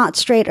 Either they're not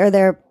straight or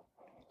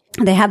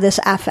they have this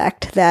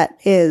affect that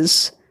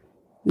is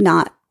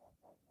not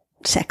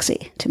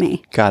sexy to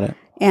me. Got it.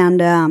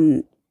 And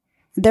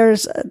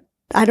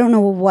I don't know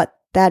what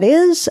that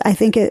is. I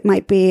think it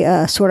might be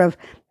a sort of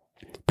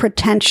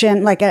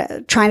pretension, like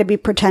trying to be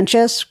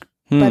pretentious,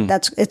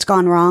 but it's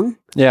gone wrong.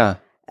 Yeah.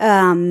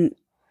 I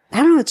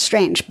don't know. It's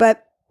strange,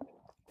 but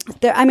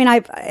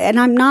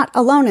I'm not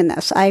alone in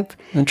this.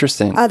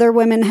 Interesting. Other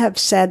women have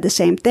said the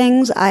same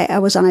things. I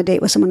was on a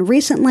date with someone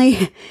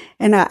recently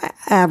in a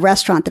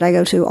restaurant that I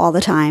go to all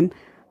the time.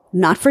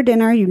 Not for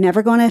dinner. You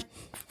never go on a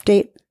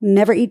date.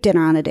 Never eat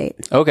dinner on a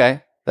date.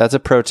 Okay. That's a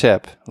pro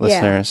tip,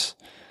 listeners.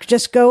 Yeah.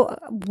 Just go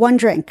one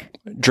drink.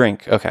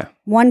 Drink. Okay.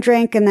 One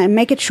drink and then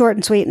make it short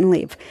and sweet and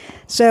leave.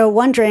 So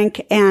one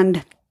drink,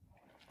 and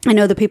I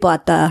know the people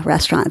at the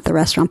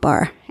restaurant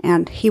bar,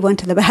 and he went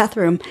to the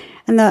bathroom,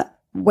 and the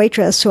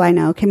waitress who I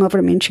know came over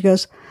to me and she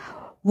goes,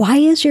 "Why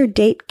is your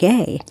date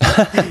gay?"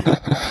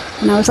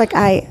 And I was like,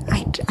 I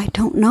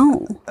don't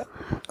know.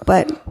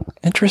 But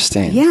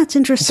interesting. Yeah, it's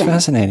interesting. It's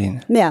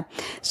fascinating. Yeah.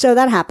 So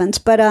that happens.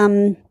 But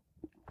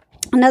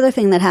another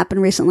thing that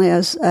happened recently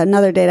was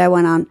another date I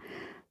went on.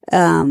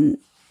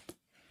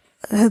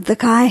 The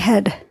guy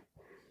had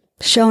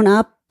shown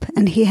up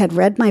and he had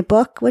read my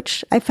book,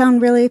 which I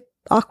found really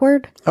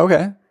awkward.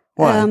 Okay.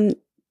 Why?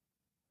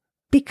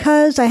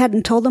 Because I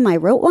hadn't told him I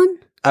wrote one.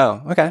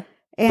 Oh, okay.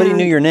 But he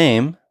knew your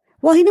name.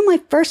 Well, he knew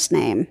my first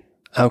name.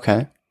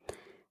 Okay.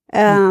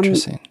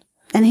 Interesting.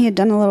 And he had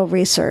done a little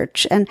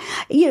research. And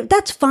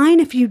that's fine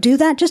if you do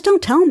that. Just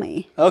don't tell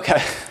me.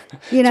 Okay.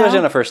 Especially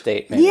on a first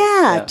date, maybe.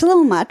 Yeah, it's a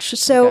little much.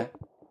 So,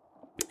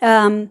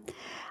 okay.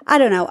 I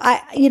don't know.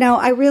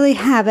 I really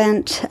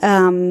haven't.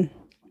 I've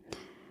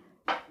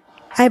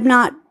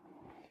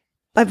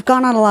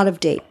gone on a lot of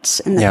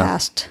dates in the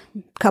past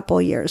couple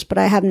of years, but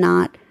I've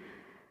not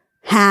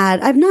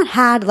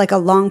had like a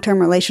long-term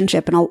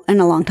relationship in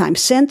a long time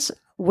since,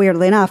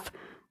 weirdly enough,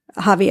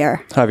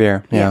 Javier.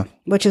 Javier, yeah.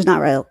 Which is not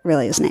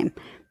really his name,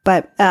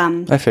 but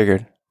I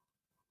figured.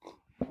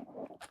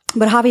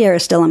 But Javier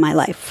is still in my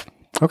life.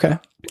 Okay.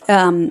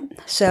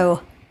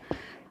 So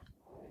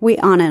we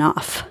on and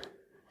off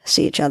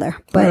see each other,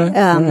 but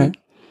all right.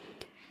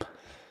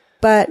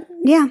 But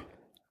yeah.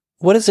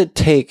 What does it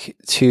take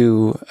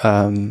to,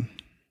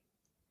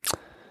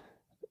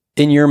 in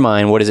your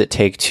mind, what does it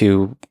take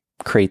to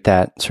create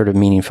that sort of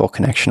meaningful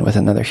connection with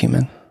another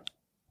human?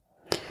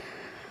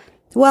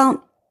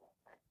 Well,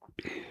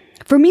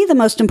 for me, the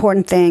most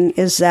important thing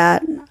is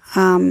that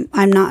I'm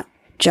not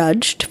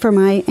judged for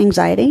my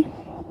anxiety,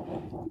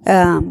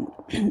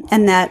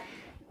 and that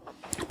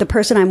the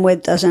person I'm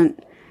with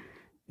doesn't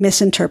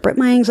misinterpret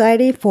my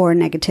anxiety for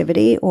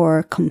negativity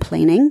or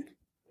complaining.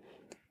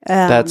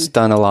 That's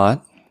done a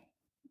lot.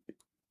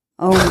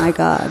 Oh my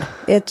God.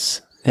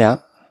 It's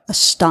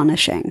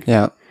astonishing.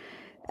 Yeah.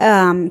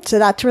 So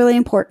that's really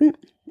important.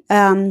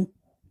 I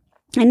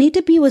need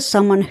to be with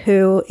someone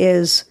who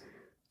is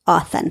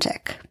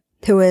authentic,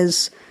 who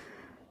is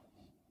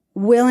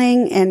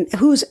willing, and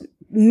whose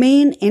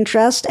main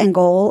interest and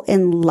goal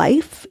in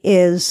life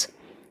is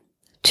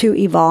to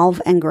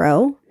evolve and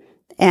grow,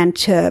 and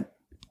to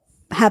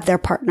have their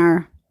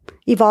partner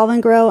evolve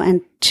and grow,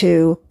 and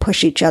to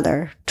push each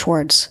other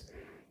towards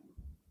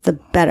the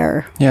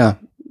better,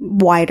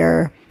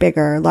 wider,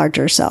 bigger,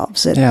 larger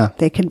selves that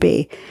they could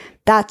be.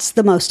 That's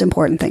the most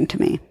important thing to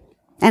me.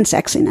 And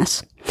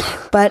sexiness.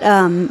 But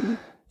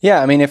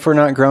yeah, I mean, if we're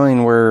not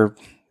growing, we're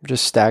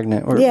just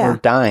stagnant. We're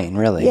dying,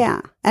 really.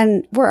 Yeah.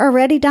 And we're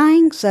already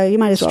dying, so you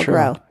might as well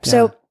grow. Yeah.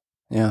 So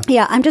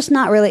yeah, I'm just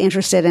not really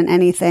interested in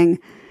anything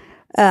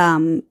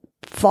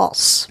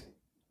false.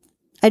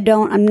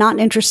 I'm not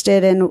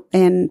interested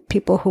in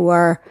people who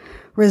are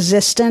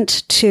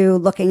resistant to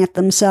looking at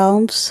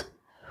themselves,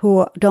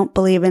 who don't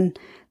believe in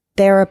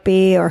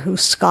therapy, or who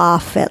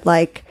scoff at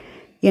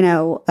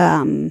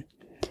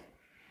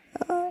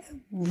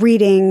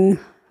reading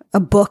a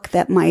book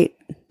that might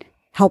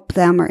help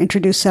them or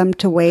introduce them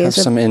to ways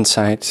of some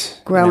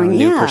insight, growing,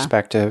 new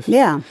perspective.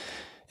 Yeah.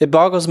 It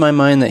boggles my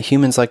mind that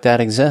humans like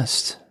that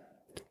exist.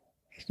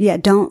 Yeah,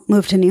 don't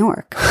move to New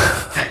York.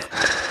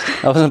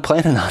 I wasn't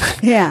planning on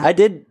it. Yeah. I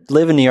did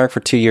live in New York for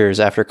 2 years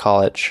after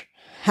college.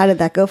 How did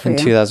that go for you?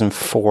 In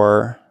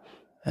 2004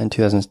 and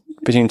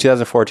between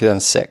 2004 and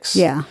 2006.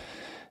 Yeah.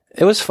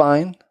 It was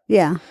fine.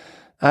 Yeah.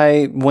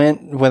 I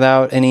went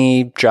without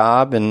any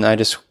job, and I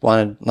just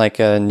wanted like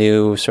a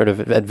new sort of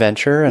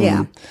adventure,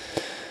 and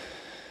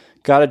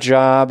got a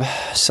job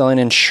selling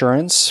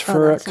insurance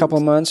for a couple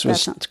of months. It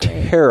was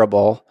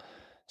terrible.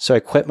 So I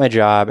quit my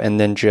job, and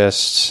then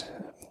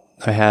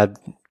I had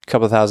a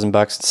couple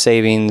 $1,000 in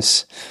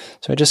savings.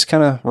 So I just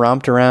kind of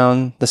romped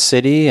around the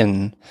city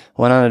and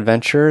went on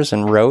adventures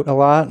and wrote a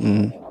lot.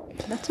 And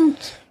that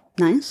sounds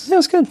nice. Yeah, it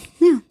was good.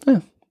 Yeah.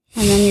 And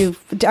then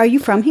are you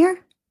from here?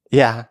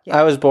 Yeah.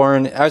 I was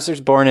born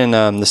in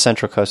the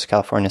Central Coast of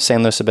California,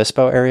 San Luis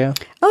Obispo area.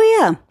 Oh,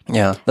 yeah.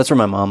 Yeah. That's where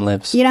my mom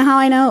lives. You know how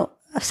I know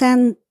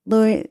San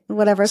Luis,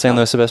 whatever it's San called?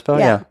 Luis Obispo?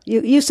 Yeah.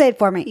 You say it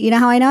for me. You know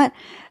how I know it?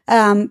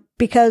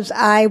 Because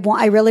I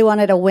really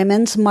wanted a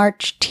Women's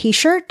March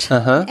T-shirt.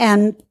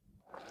 And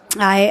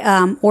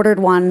I ordered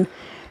one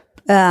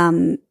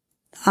on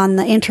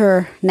the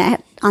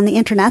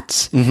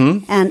internets,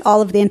 and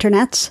all of the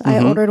internets.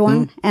 I ordered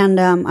one, and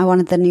I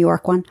wanted the New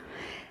York one.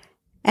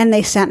 And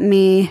they sent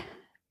me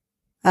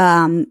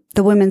the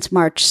Women's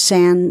March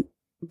San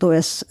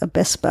Luis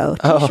Obispo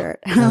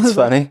T-shirt. Oh, that's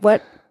funny.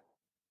 What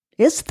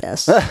is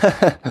this?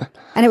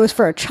 And it was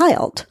for a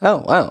child.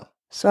 Oh, wow.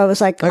 So I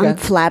was like, I'm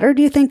flattered.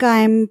 Do you think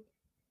I'm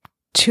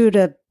 2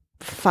 to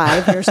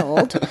 5 years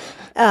old?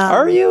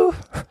 Are you?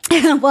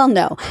 Well,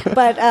 no,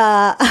 but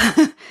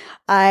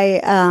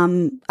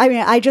I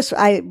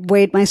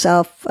weighed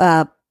myself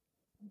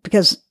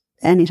because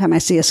anytime I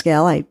see a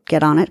scale, I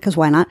get on it because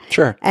why not?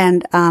 Sure.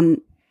 And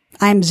I'm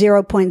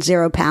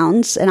 0.0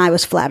 pounds, and I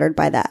was flattered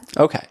by that.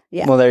 Okay.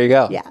 Yeah. Well, there you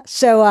go. Yeah.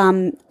 So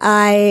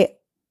I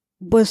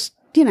was,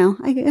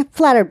 I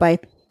flattered by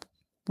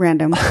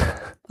random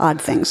odd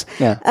things.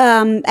 Yeah.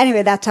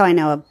 Anyway, that's how I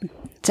know of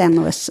San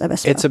Luis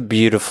Obispo. It's a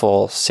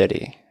beautiful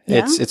city.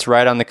 Yeah? It's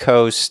right on the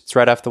coast. It's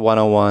right off the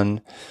 101.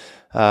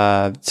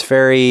 It's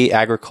very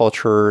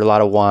agriculture, a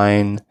lot of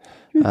wine.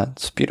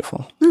 It's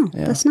beautiful. Oh,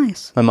 that's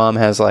nice. My mom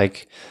has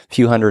like a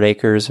few hundred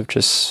acres of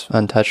just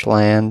untouched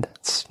land.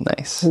 It's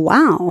nice.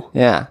 Wow.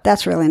 Yeah.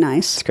 That's really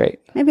nice. It's great.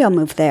 Maybe I'll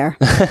move there.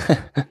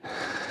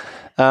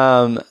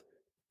 I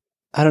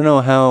don't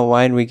know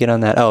why did we get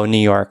on that? Oh, New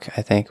York,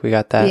 I think we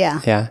got that.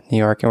 Yeah. Yeah, New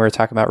York. And we were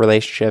talking about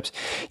relationships.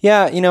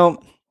 Yeah,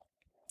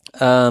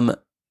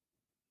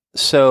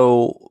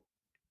 so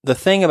the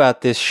thing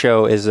about this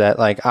show is that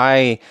like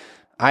I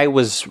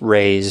was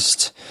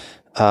raised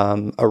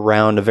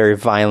around a very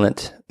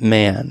violent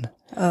man.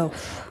 Oh.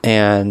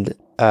 And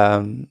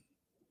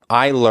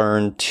I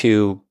learned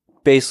to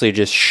basically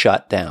just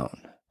shut down.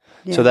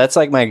 Yeah. So that's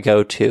like my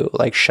go-to,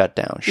 like shut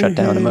down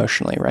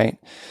emotionally, right?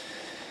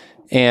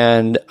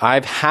 And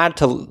I've had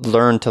to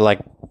learn to like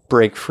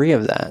break free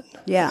of that.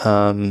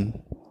 Yeah.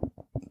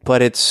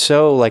 But it's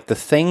so like the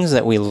things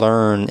that we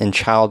learn in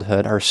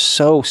childhood are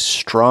so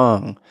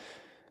strong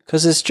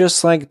because it's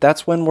just like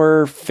that's when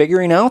we're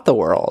figuring out the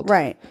world.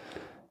 Right.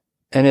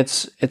 And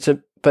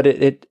but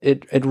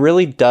it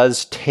really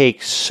does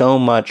take so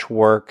much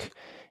work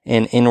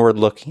and inward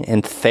looking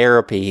and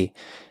therapy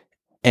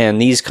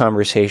and these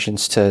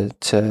conversations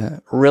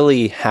to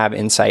really have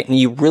insight. And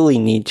you really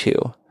need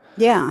to.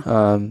 Yeah.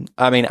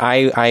 I mean,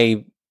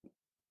 I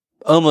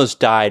almost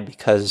died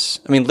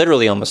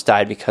literally almost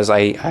died because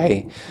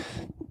I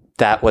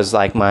that was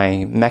like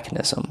my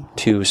mechanism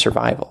to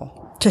survival.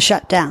 To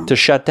shut down.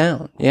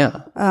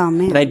 Yeah. Oh,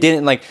 man. And I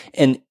didn't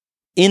and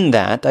in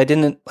that,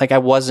 I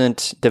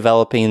wasn't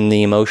developing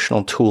the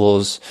emotional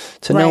tools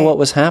to know what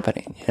was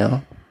happening,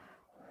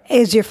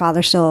 Is your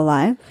father still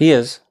alive? He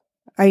is.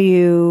 Are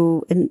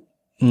you?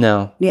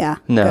 No. Yeah.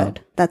 No.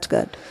 Good. That's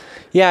good.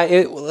 Yeah.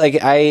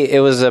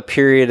 It was a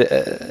period.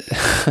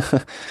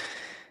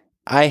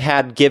 I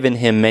had given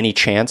him many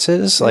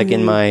chances, like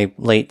in my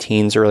late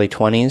teens, early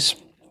 20s,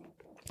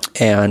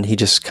 and he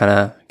just kind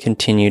of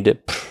continued to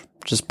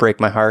just break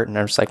my heart. And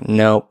I was like,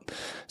 nope.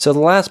 So the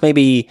last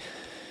maybe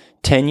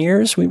 10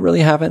 years, we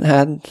really haven't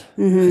had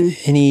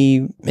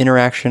any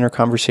interaction or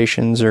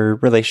conversations or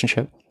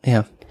relationship.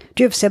 Yeah.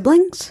 Do you have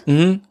siblings?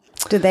 Mm-hmm.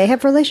 Do they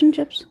have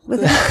relationships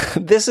with you?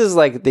 This is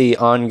like the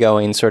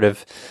ongoing sort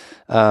of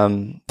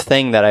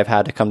thing that I've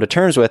had to come to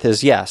terms with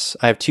is, yes,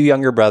 I have 2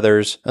 younger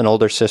brothers, an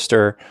older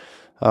sister.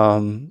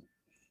 One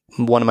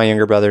of my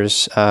younger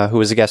brothers, who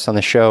was a guest on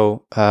the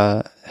show,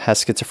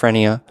 has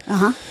schizophrenia.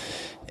 Uh-huh.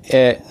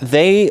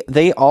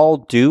 They all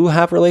do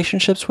have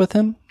relationships with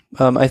him.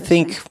 I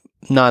think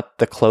not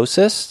the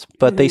closest,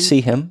 but they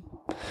see him.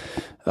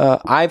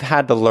 I've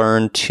had to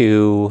learn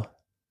to,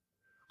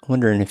 I'm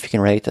wondering if you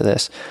can relate to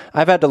this.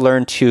 I've had to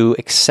learn to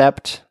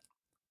accept,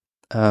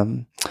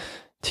 to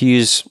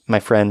use my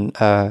friend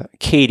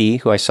Katie,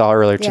 who I saw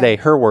earlier today,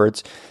 her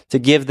words, to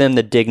give them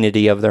the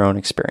dignity of their own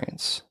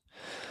experience.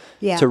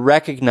 Yeah. To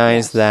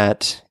recognize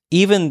that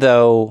even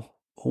though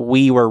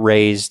we were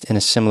raised in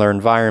a similar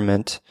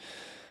environment,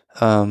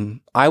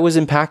 I was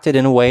impacted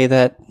in a way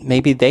that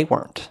maybe they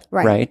weren't.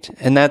 Right.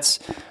 And I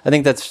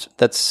think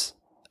that's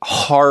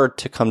hard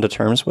to come to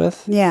terms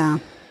with. Yeah.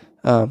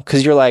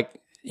 'Cause you're like,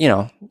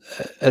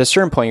 at a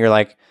certain point you're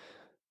like,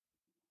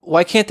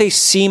 why can't they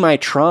see my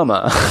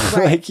trauma?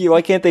 Right.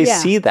 Why can't they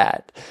see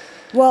that?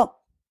 Well,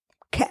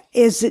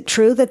 is it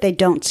true that they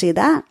don't see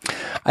that?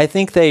 I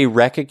think they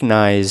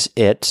recognize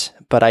it,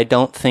 but I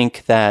don't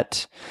think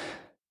that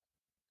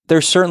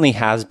there certainly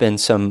has been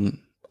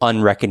some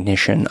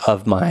unrecognition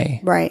of my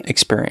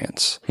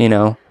experience,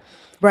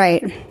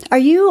 Right. Are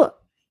you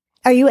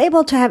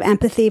able to have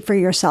empathy for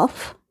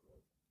yourself?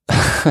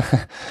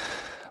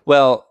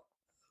 Well,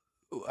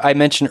 I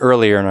mentioned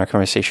earlier in our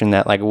conversation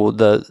that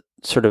the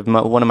sort of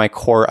one of my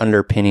core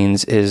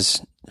underpinnings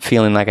is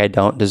feeling like I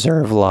don't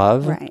deserve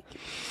love. Right.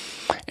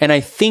 And I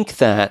think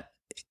that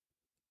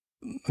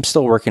I'm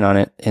still working on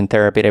it in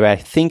therapy, but I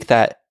think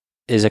that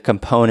is a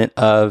component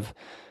of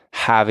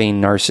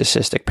having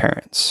narcissistic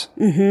parents.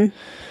 Mm-hmm.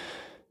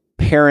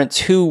 Parents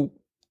who,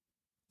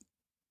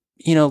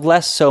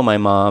 less so my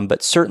mom,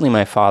 but certainly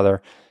my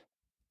father,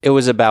 it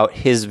was about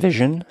his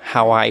vision,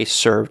 how I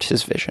served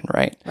his vision,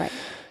 right? Right.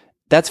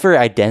 That's very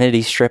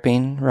identity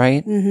stripping,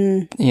 right?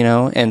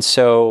 Mm-hmm. And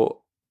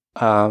so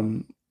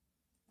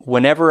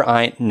whenever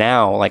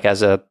like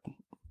as a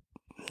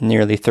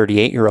nearly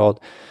 38-year-old,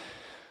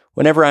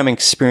 whenever I'm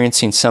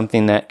experiencing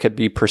something that could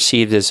be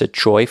perceived as a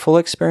joyful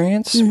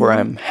experience where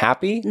I'm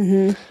happy,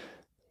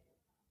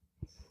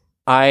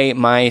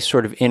 my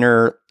sort of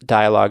inner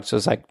dialogue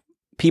was like,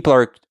 people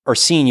are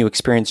seeing you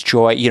experience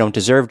joy. You don't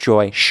deserve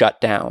joy. Shut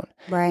down.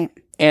 Right.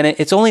 And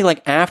it's only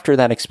like after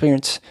that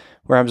experience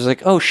where I was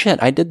like, oh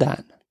shit, I did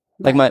that.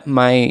 Like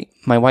my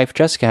wife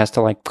Jessica has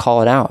to like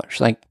call it out.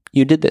 She's like,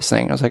 you did this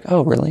thing. I was like,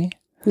 oh really?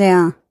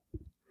 Yeah.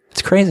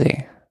 It's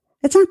crazy.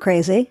 It's not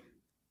crazy.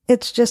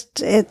 It's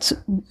just, it's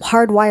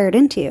hardwired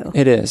into you.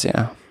 It is,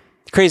 yeah.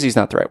 Crazy is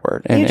not the right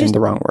word and the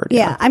wrong word.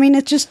 Yeah. I mean,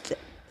 it's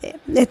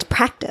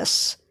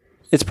practice.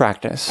 It's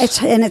practice.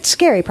 It's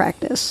scary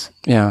practice.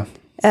 Yeah.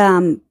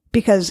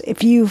 Because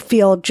if you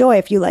feel joy,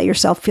 if you let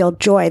yourself feel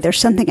joy, there's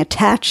something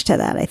attached to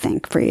that, I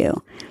think, for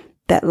you,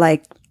 that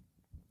like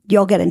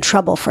you'll get in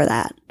trouble for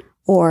that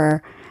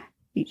or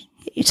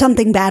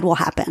something bad will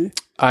happen.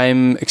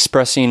 I'm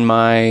expressing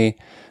my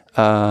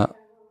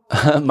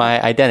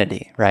my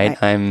identity,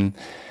 right? I'm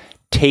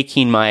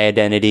taking my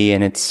identity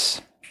and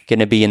it's going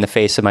to be in the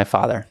face of my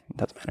father. It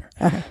doesn't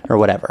matter. Or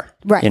whatever.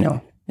 Right.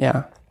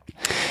 Yeah.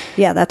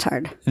 Yeah, that's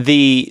hard.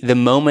 The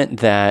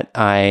moment that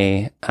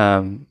I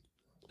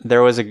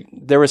there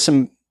was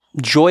some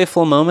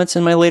joyful moments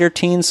in my later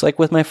teens, like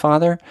with my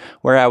father,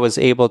 where I was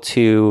able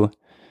to,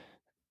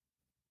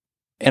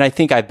 and I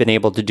think I've been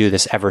able to do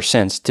this ever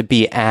since, to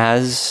be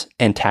as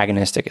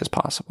antagonistic as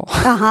possible.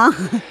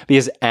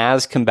 Be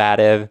as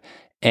combative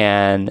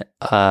and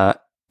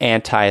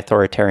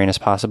anti-authoritarian as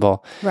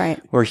possible.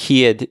 Right. Where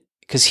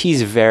because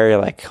he's very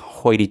like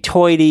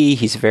hoity-toity.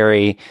 He's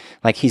very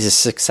like, he's a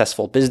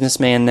successful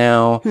businessman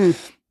now.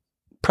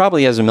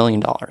 Probably has $1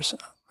 million.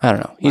 I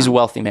don't know. He's a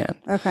wealthy man.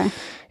 Okay.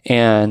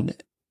 And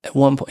at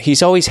one point,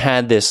 he's always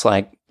had this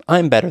like,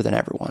 I'm better than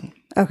everyone.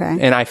 Okay.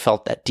 And I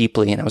felt that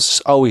deeply, and I was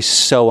always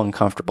so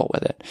uncomfortable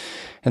with it.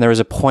 And there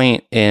was a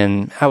point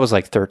I was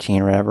like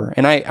 13 or whatever,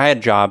 and I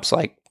had jobs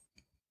like,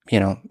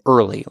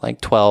 early, like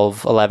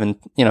 12, 11,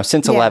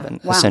 since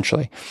 11,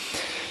 essentially.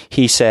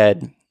 He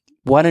said,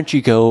 why don't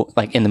you go,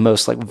 like in the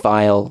most like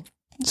vile,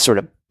 sort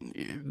of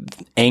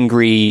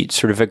angry,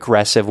 sort of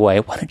aggressive way,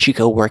 why don't you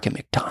go work at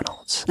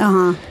McDonald's?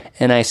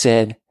 And I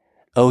said,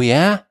 oh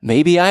yeah,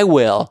 maybe I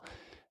will.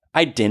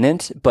 I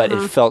didn't, but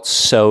it felt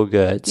so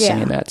good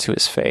saying that to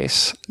his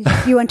face.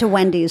 You went to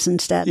Wendy's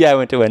instead. Yeah, I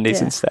went to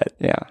Wendy's instead.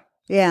 Yeah.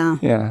 Yeah.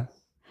 Yeah.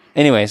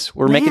 Anyways,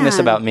 we're making this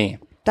about me.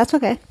 That's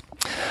okay.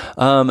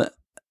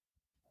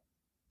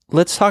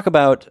 Let's talk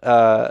about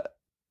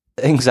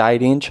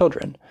anxiety in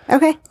children.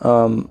 Okay.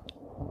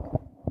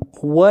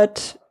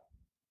 What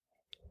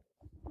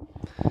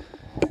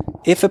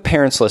if a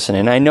parent's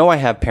listening? I know I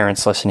have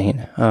parents listening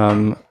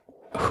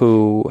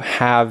who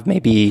have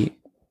maybe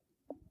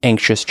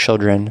anxious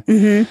children.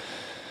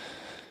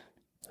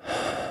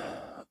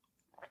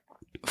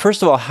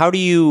 First of all, how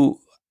do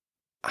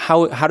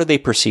they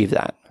perceive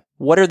that?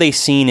 What are they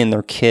seeing in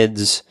their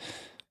kids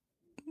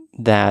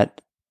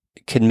that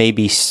could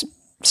maybe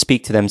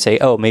speak to them and say,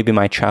 oh, maybe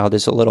my child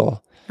is a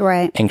little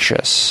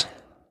anxious?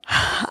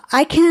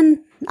 I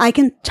can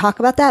talk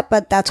about that,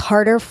 but that's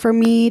harder for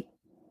me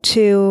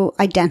to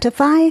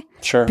identify.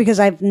 Sure. Because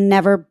I've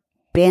never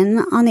been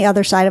on the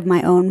other side of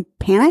my own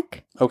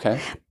panic. Okay.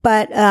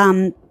 But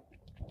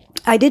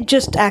I did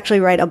just actually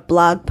write a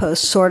blog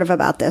post sort of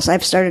about this.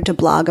 I've started to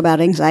blog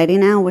about anxiety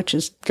now, which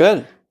is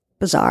good,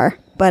 bizarre,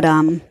 but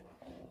I'm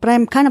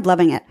kind of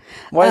loving it.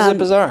 Why is it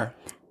bizarre?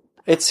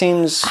 It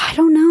seems I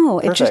don't know.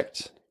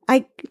 Perfect.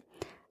 I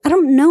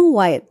don't know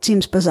why it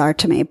seems bizarre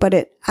to me,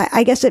 but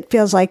I guess it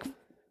feels like.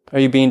 Are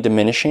you being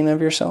diminishing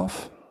of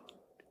yourself?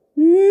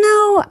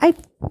 No, I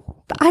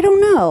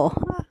don't know.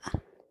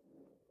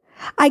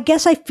 I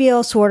guess I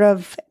feel sort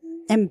of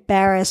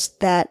embarrassed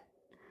that,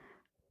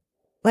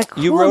 like,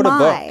 you wrote a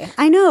book.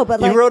 I know, but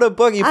like, you wrote a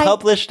book. You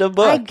published a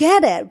book. I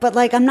get it, but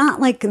like, I'm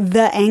not like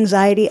the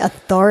anxiety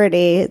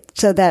authority,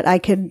 so that I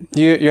could.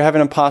 You're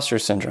having imposter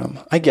syndrome.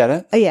 I get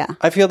it. Yeah,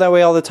 I feel that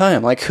way all the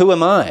time. Like, who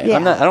am I? Yeah.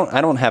 I'm not.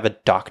 I don't have a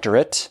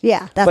doctorate.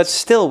 Yeah, but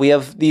still, we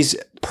have these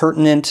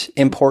pertinent,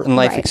 important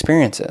life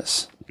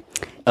experiences.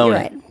 You're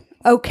right.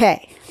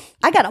 Okay.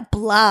 I got a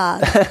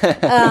blog.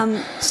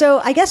 So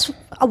I guess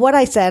what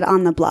I said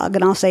on the blog,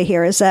 and I'll say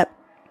here, is that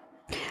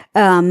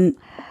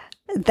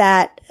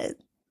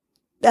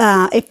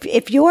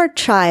if your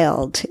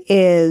child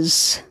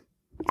is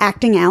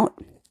acting out,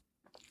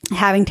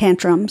 having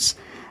tantrums,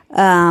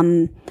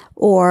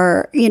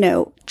 or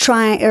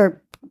trying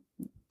or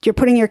you're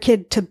putting your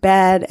kid to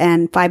bed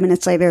and 5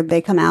 minutes later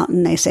they come out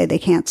and they say they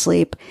can't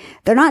sleep.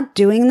 They're not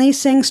doing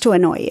these things to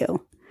annoy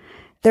you.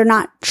 They're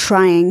not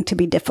trying to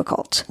be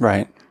difficult.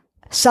 Right.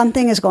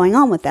 Something is going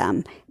on with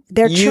them.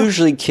 They're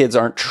Usually kids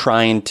aren't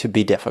trying to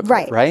be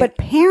difficult, right? But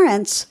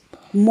parents,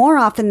 more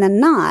often than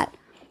not,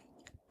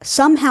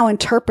 somehow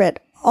interpret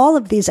all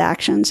of these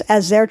actions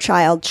as their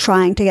child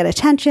trying to get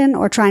attention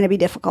or trying to be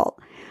difficult.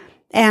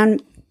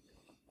 And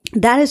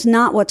that is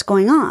not what's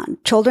going on.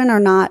 Children are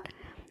not,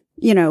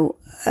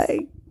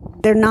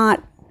 they're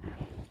not,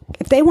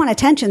 if they want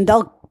attention,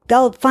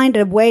 they'll find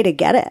a way to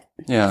get it.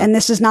 Yeah. And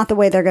this is not the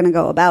way they're going to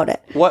go about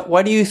it.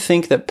 Why do you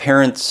think that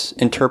parents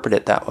interpret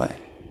it that way?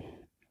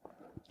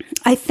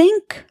 I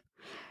think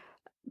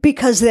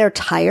because they're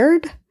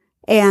tired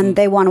and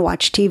they want to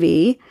watch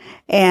TV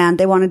and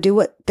they want to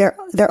do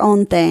their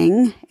own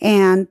thing,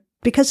 and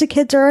because the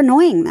kids are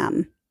annoying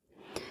them.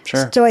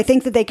 Sure. So I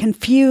think that they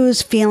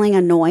confuse feeling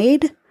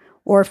annoyed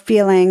or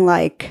feeling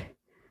like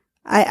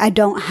I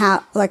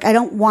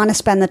don't want to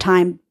spend the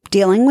time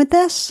dealing with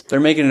this. They're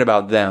making it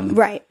about them.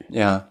 Right.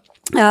 Yeah.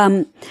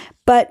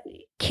 But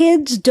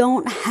kids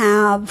don't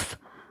have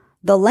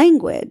the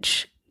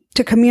language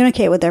to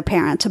communicate with their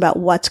parents about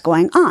what's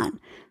going on.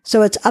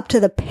 So it's up to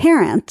the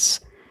parents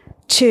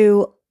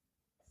to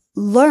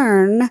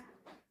learn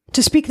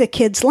to speak the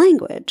kid's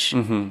language.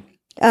 Mm-hmm.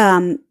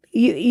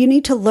 You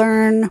need to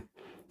learn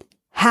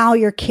how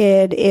your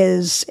kid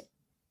is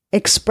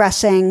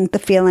expressing the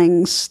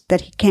feelings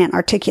that he can't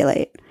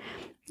articulate.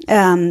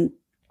 And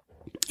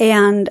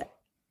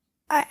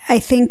I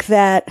think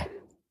that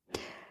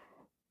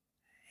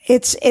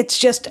it's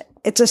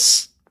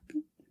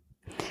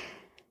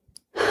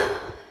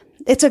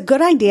a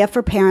good idea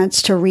for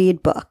parents to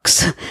read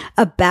books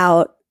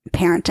about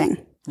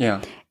parenting.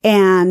 Yeah.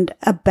 And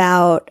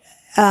about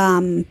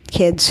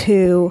kids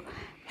who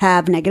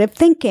have negative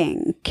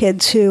thinking,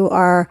 kids who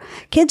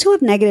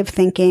have negative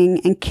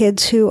thinking, and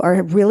kids who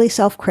are really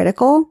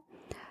self-critical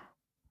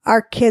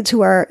are kids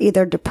who are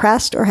either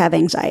depressed or have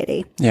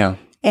anxiety. Yeah.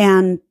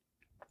 And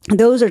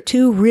those are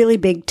two really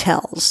big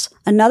tells.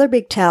 Another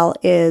big tell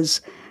is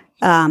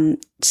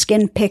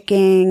skin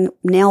picking,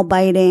 nail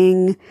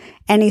biting,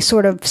 any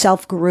sort of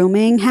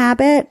self-grooming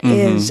habit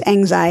is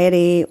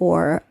anxiety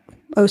or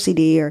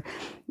OCD or,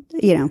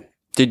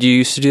 Did you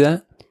used to do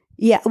that?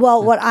 Yeah.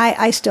 Well, what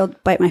I still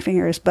bite my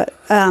fingers, but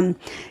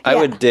I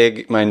would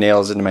dig my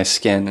nails into my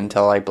skin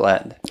until I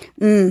bled.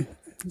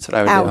 That's what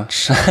I would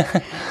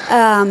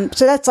do.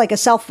 So that's like a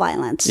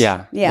self-violence.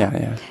 Yeah.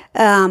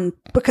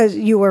 Because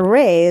you were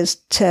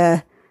raised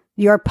to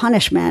your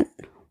punishment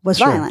was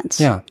violence.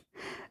 Yeah.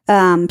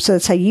 So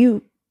that's how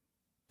you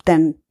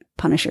then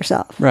punish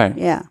yourself. Right.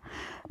 Yeah.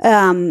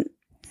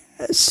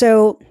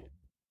 So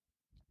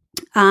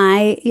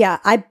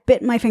I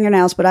bit my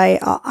fingernails, but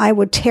I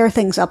would tear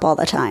things up all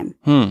the time.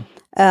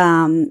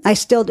 I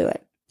still do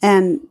it.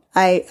 And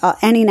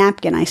any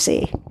napkin I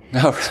see,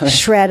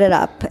 shred it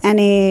up.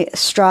 Any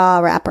straw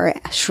wrapper,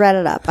 shred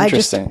it up.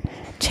 Interesting.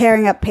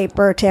 Tearing up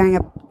paper, tearing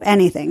up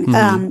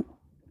anything.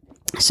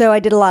 So I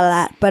did a lot of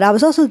that, but I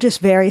was also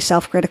just very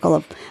self-critical.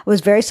 I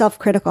was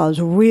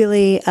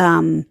really,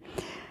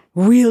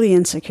 really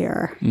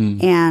insecure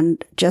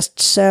and just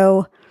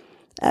so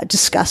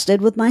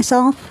disgusted with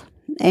myself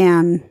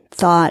and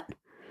thought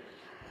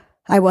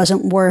I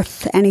wasn't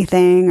worth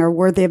anything or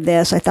worthy of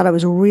this. I thought I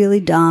was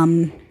really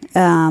dumb.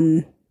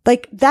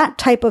 Like that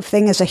type of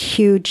thing is a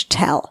huge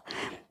tell.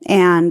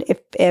 And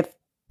if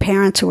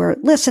parents who are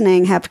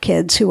listening have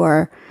kids who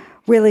are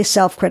really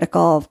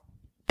self-critical,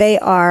 they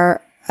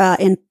are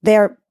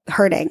they're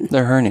hurting.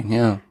 They're hurting,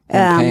 yeah.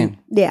 In pain.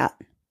 Yeah.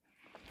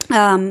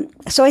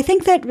 So I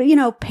think that,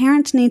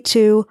 parents need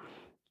to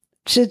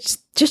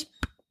just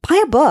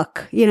buy a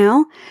book,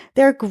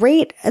 They're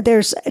great.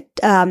 There's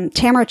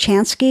Tamara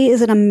Chansky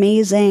is an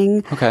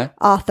amazing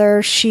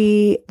author.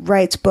 She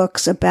writes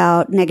books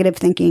about negative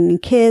thinking in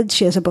kids.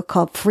 She has a book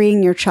called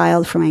Freeing Your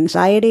Child from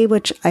Anxiety,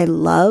 which I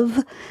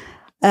love.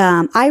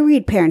 I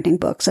read parenting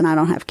books and I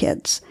don't have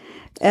kids.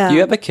 You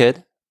have a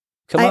kid?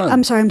 Come on.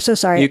 I'm sorry. I'm so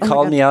sorry. You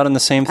called me out on the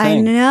same thing.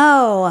 I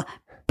know,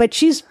 but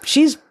she's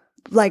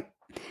like,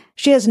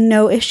 she has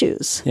no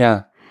issues.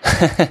 Yeah.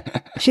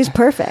 She's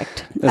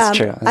perfect. That's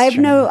true. I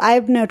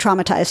have no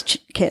traumatized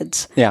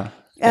kids. Yeah.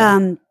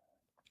 I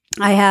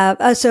have,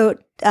 what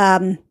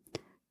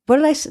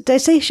did I say? Did I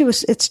say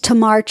it's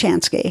Tamar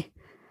Chansky.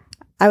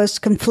 I was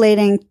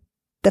conflating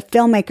the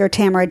filmmaker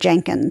Tamara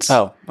Jenkins.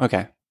 Oh,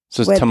 okay.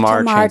 So it's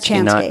Tamar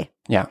Chansky.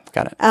 Yeah,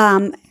 got it.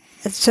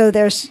 So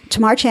there's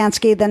Tamar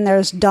Chansky, then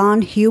there's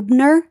Dawn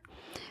Hubner,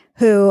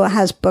 who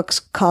has books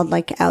called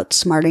like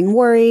Outsmarting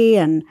Worry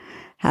and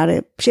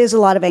she has a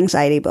lot of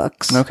anxiety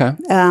books. Okay.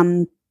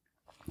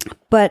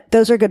 But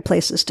those are good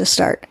places to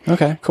start.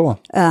 Okay,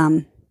 cool.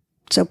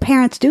 So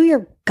parents, do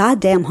your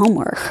goddamn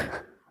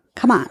homework.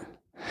 Come on.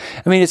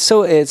 I mean, I'm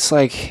sure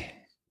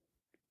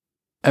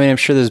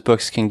those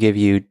books can give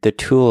you the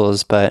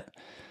tools, but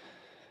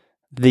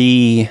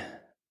the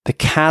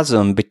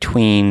chasm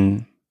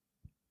between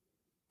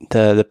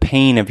the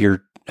pain of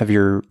your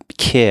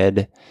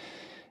kid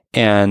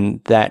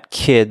and that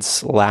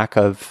kid's lack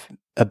of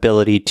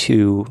ability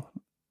to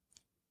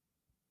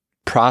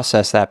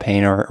process that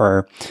pain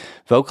or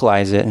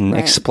vocalize it and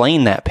Right.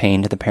 explain that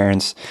pain to the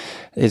parents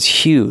is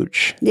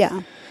huge.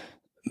 Yeah.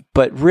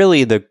 But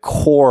really the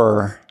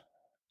core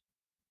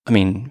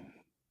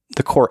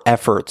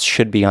efforts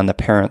should be on the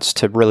parents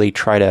to really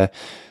try to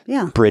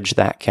Yeah. bridge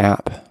that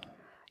gap.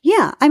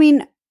 Yeah. I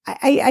mean,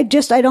 I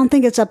don't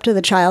think it's up to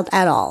the child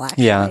at all,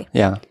 actually. Yeah.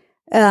 Yeah.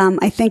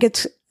 I think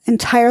it's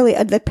entirely,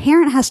 the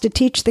parent has to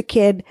teach the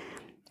kid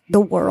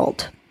the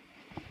world,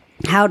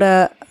 how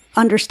to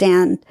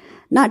understand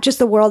not just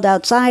the world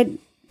outside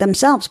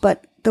themselves,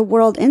 but the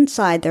world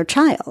inside their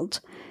child.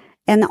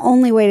 And the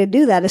only way to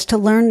do that is to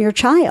learn your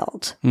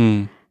child.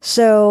 Mm.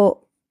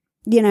 So,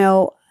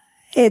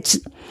 it's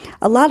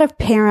a lot of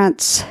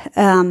parents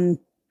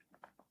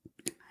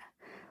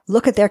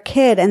look at their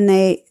kid and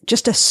they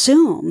just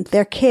assume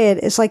their kid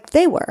is like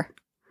they were,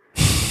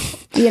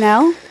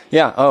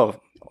 Yeah. Oh,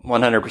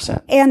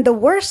 100%. And the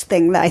worst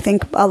thing that I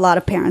think a lot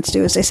of parents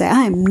do is they say,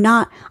 I am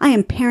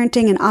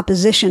parenting in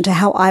opposition to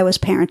how I was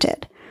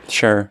parented.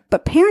 Sure.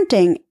 But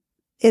parenting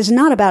is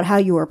not about how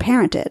you were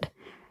parented.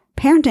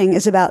 Parenting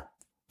is about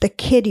the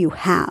kid you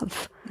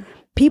have.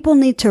 People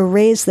need to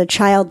raise the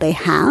child they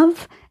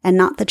have and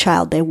not the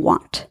child they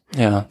want.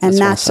 Yeah. And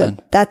well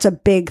said. that's a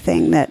big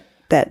thing that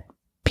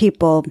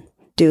people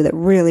do that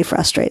really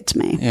frustrates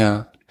me.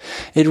 Yeah.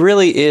 It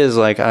really is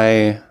like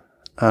I'm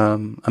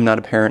not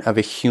a parent of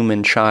a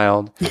human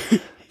child,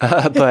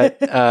 but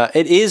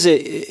it is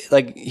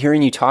like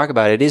hearing you talk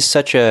about it is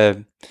such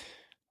a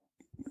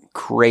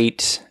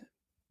great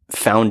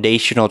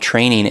foundational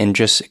training in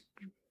just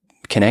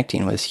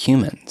connecting with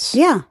humans.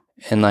 Yeah.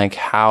 And like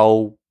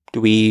how do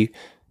we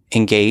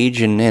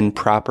engage and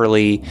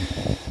properly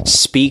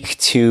speak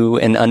to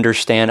and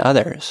understand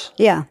others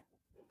Yeah.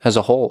 as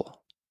a whole.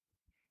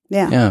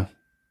 Yeah. Yeah.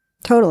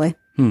 Totally.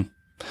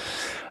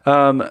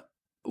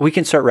 We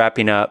can start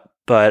wrapping up,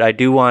 but I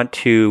do want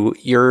to,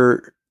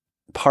 you're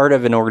part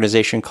of an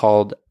organization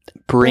called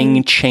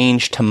Bring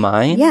Change to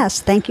Mind.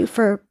 Yes. Thank you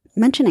for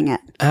mentioning it.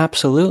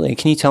 Absolutely.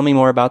 Can you tell me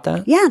more about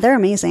that? Yeah, they're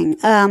amazing.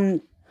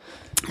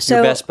 So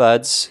Your best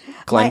buds,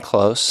 Glenn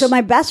Close. So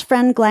my best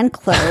friend, Glenn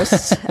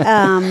Close,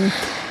 and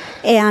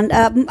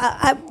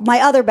my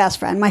other best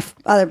friend,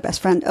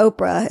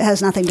 Oprah, it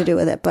has nothing to do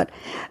with it. But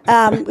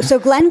so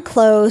Glenn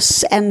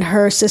Close and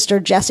her sister,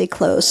 Jessie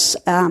Close,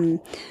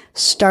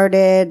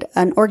 started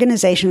an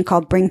organization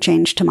called Bring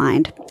Change to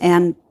Mind.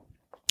 And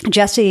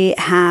Jessie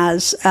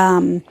is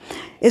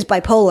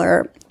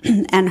bipolar,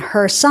 and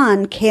her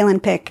son,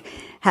 Kalen Pick,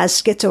 has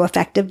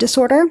schizoaffective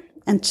disorder.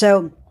 And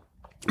so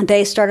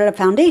they started a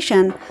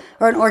foundation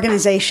or an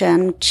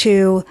organization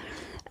to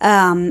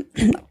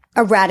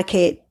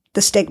eradicate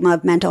the stigma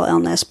of mental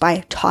illness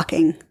by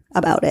talking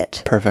about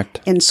it.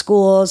 Perfect. In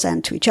schools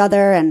and to each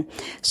other. And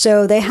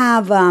so they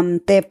have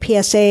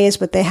PSAs,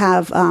 but they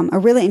have a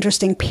really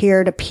interesting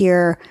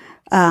peer-to-peer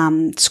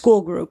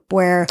school group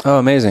where... Oh,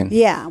 amazing.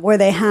 Yeah, where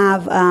they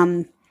have...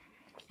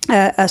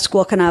 a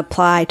school can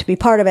apply to be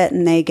part of it,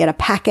 and they get a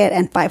packet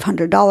and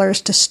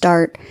 $500 to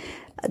start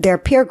their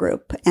peer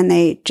group. And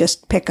they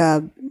just pick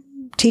a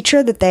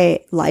teacher that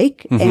they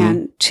like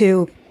and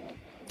to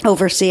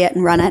oversee it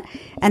and run it.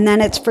 And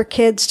then it's for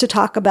kids to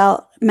talk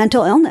about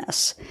mental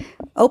illness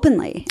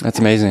openly. That's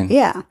amazing.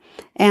 Yeah.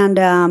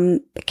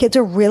 And kids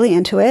are really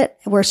into it.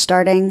 We're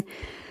starting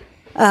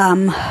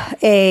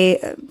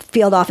a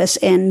field office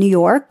in New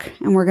York,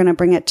 and we're going to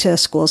bring it to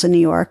schools in New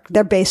York.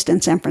 They're based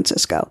in San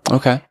Francisco.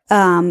 Okay.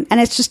 And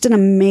it's just an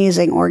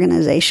amazing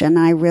organization.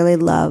 I'm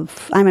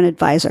an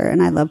advisor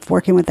and I love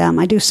working with them.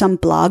 I do some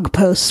blog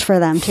posts for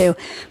them too,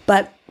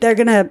 but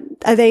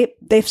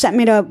they've sent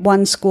me to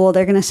one school.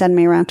 They're going to send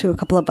me around to a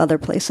couple of other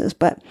places,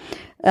 but,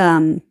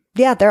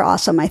 yeah, they're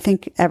awesome. I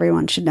think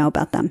everyone should know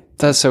about them.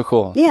 That's so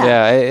cool. Yeah.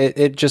 Yeah.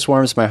 It just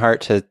warms my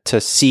heart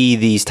to see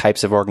these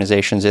types of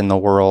organizations in the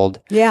world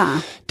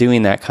Yeah.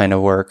 doing that kind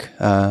of work.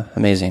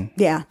 Amazing.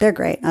 Yeah, they're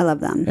great. I love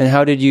them. And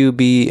how did you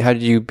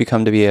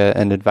become to be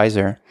an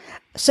advisor?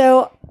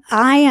 So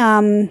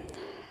I'm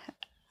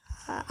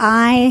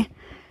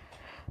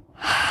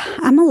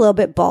a little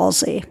bit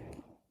ballsy,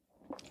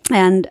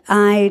 and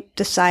I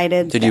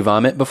decided. Did you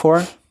vomit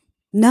before?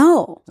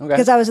 No, Okay.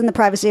 because I was in the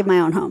privacy of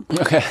my own home.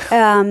 Okay.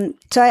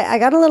 So I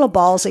got a little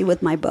ballsy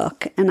with my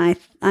book, and I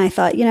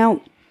thought,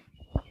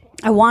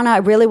 I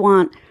really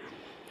want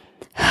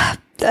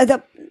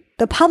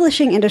the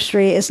publishing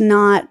industry is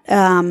not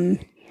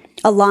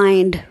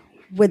aligned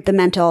with the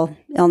mental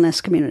illness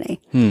community,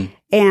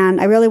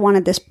 and I really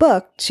wanted this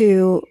book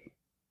to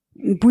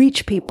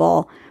reach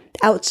people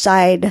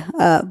outside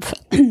of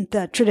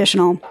the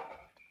traditional.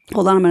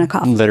 Hold on, I'm going to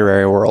cough.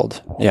 Literary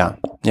world. Yeah.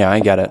 Yeah, I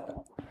get it.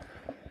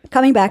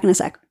 Coming back in a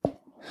sec.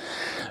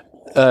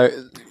 Yeah,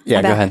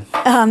 go ahead.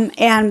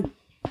 And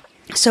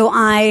so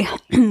I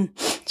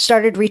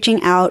started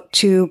reaching out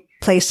to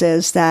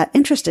places that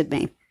interested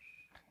me.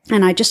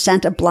 And I just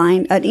sent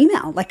an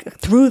email, like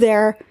through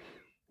their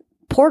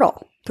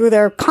portal, through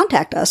their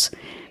contact us,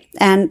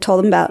 and told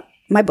them about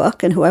my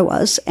book and who I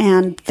was,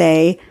 and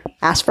they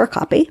asked for a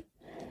copy,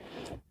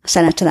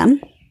 sent it to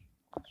them.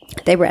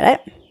 They read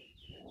it.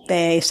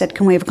 They said,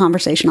 can we have a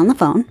conversation on the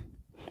phone?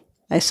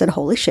 I said,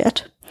 holy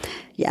shit.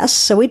 Yes,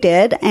 so we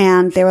did.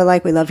 And they were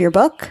like, we love your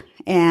book,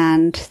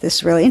 and this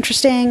is really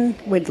interesting.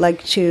 We'd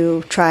like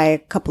to try a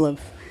couple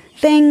of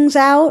things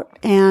out.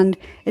 And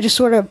it just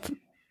sort of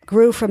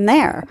grew from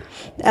there.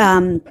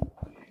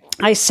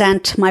 I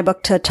sent my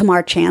book to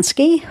Tamar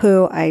Chansky,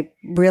 who I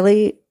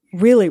really,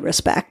 really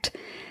respect.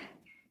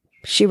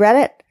 She read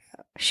it.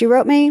 She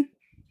wrote me.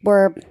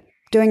 We're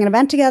doing an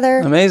event together.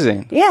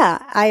 Amazing.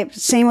 Yeah.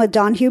 Same with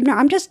Don Huebner.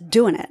 I'm just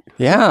doing it.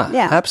 Yeah.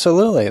 Yeah.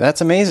 Absolutely.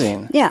 That's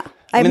amazing. Yeah.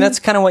 I mean, that's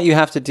kind of what you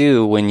have to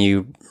do when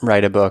you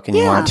write a book and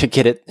you want to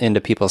get it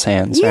into people's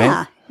hands, yeah,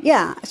 right?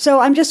 Yeah. So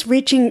I'm just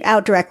reaching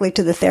out directly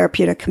to the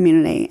therapeutic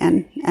community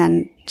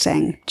and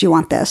saying, do you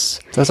want this?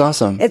 That's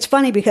awesome. It's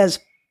funny because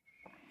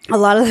a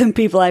lot of the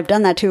people I've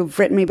done that to have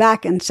written me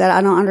back and said,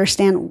 I don't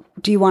understand.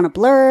 Do you want a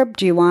blurb?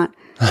 Do you want,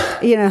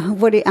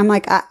 I'm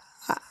like,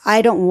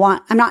 I don't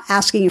want, I'm not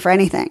asking you for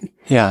anything.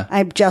 Yeah.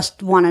 I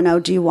just want to know,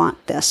 do you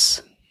want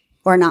this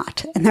or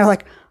not? And they're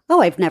like,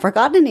 oh, I've never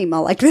gotten an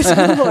email like this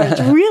before. It's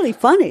really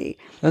funny.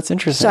 That's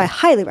interesting. So I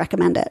highly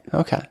recommend it.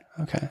 Okay.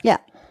 Yeah.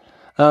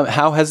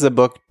 How has the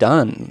book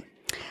done?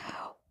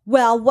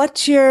 Well,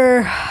 what's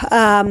your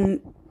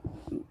done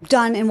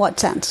in what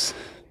sense?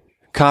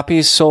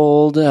 Copies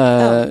sold,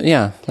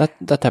 yeah,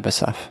 that type of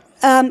stuff.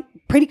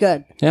 Pretty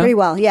good. Yeah? Pretty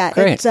well. Yeah.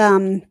 Great.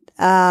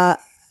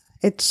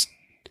 It's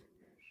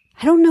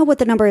I don't know what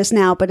the number is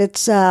now, but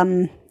it's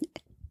getting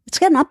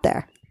up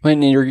there. When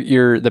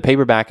the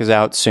paperback is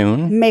out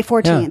soon. May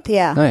 14th.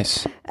 Yeah.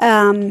 Nice.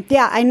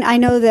 Yeah, I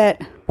know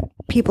that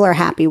people are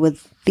happy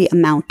with the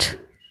amount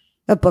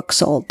of books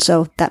sold,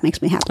 so that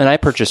makes me happy. And I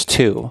purchased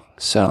 2,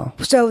 so.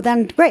 So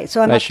then, great.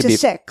 So I'm up to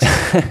 6.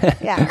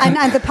 Yeah,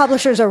 and the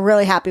publishers are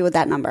really happy with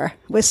that number,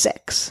 with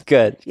 6.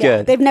 Good.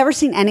 They've never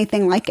seen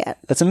anything like it.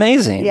 That's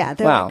amazing. Yeah.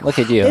 Wow, Like, look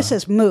at you. This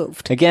has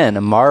moved. Again,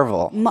 a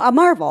marvel. A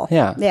marvel.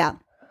 Yeah. Yeah.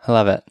 I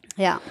love it.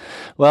 Yeah.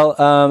 Well,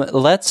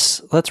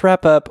 let's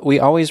wrap up. We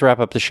always wrap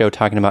up the show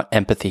talking about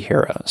empathy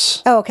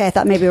heroes. Oh, okay. I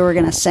thought maybe we were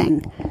going to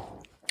sing.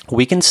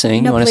 We can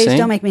sing. No, you want to please sing?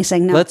 don't make me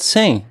sing. No. Let's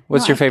sing.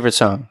 What's your favorite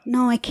song?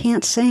 No, I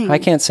can't sing. I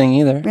can't sing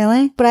either.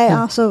 Really? But I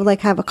also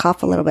have a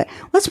cough a little bit.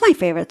 What's my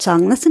favorite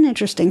song? That's an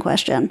interesting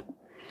question.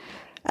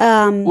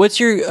 What's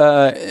your,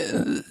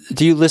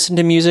 do you listen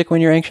to music when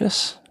you're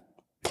anxious?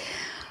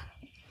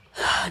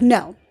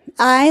 No.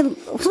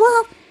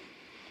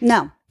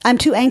 No. I'm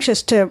too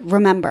anxious to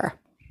remember.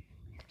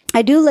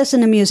 I do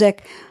listen to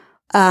music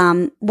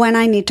when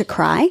I need to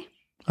cry.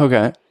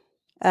 Okay.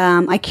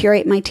 I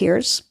curate my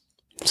tears.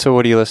 So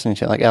what are you listening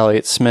to? Like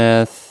Elliott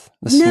Smith,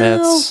 the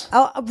Smiths?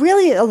 Oh,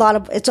 really a lot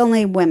of, it's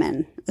only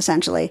women,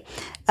 essentially.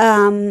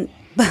 But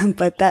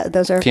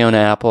those are... Fiona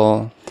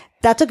Apple.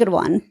 That's a good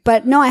one.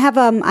 But no, I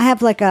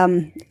have like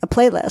a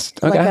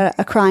playlist, Okay. like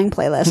a crying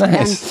playlist.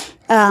 Nice.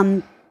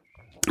 And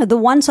the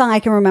one song I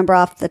can remember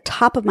off the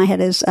top of my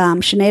head is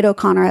Sinead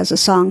O'Connor has a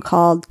song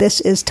called "This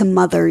Is to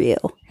Mother You,"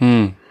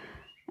 and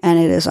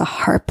it is a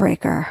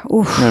heartbreaker.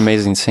 Oof. What an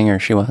amazing singer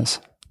she was.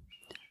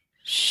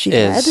 She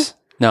Is. dead?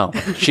 No,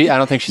 I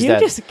don't think she's You dead.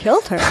 just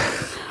killed her.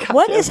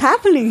 What is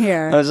happening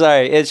here? I'm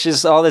sorry. It's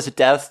just all this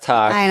death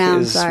talk I know.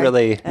 I'm is sorry.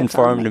 really That's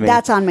informative to me.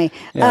 That's on me.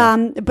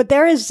 Yeah. But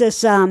there is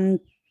this.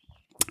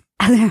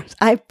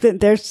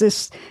 There's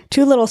this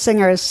 2 little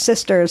singers,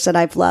 sisters that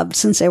I've loved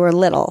since they were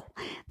little.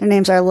 Their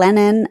names are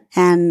Lennon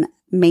and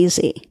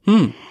Maisie.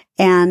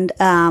 And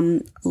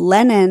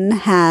Lennon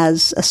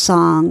has a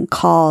song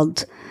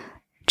called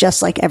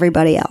 "Just Like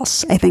Everybody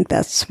Else." I think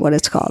that's what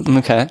it's called.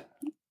 Okay.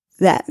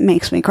 That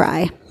makes me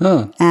cry,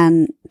 Oh,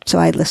 and so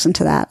I listen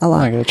to that a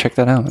lot. I gotta check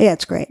that out. Yeah,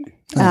 it's great.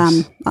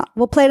 Nice.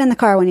 We'll play it in the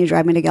car when you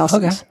drive me to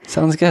Gelson's. Okay,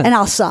 sounds good. And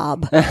I'll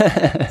sob.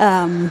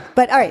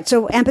 But all right,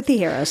 so empathy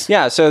heroes.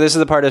 Yeah, so this is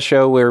the part of the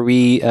show where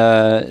we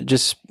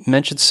just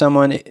mention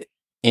someone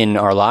in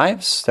our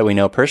lives that we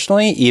know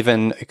personally.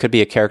 Even it could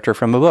be a character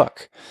from a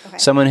book. Okay.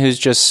 Someone who's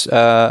just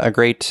a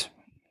great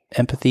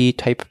empathy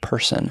type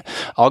person.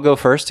 I'll go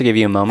first to give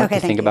you a moment to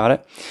think about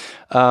it.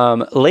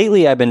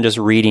 Lately, I've been just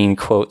reading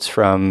quotes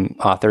from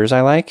authors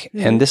I like,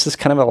 and this is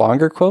kind of a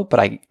longer quote, but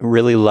I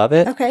really love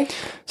it. Okay.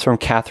 It's from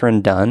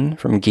Catherine Dunn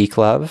from Geek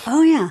Love.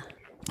 Oh, yeah.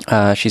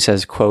 She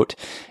says, quote,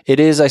 "It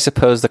is, I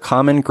suppose, the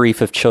common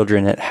grief of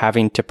children at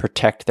having to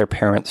protect their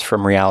parents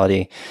from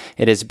reality.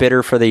 It is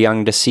bitter for the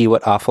young to see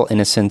what awful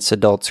innocence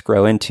adults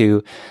grow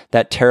into,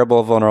 that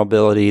terrible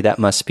vulnerability that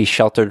must be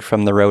sheltered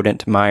from the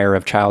rodent mire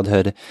of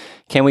childhood.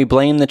 Can we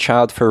blame the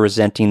child for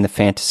resenting the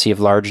fantasy of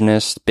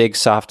largeness, big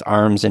soft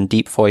arms and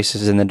deep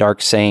voices in the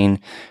dark saying,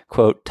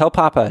 quote, 'Tell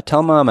Papa,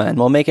 tell Mama, and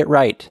we'll make it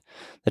right.'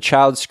 The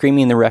child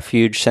screaming in the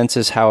refuge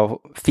senses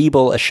how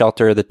feeble a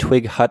shelter the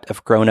twig hut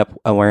of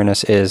grown-up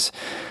awareness is.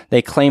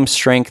 They claim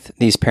strength,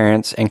 these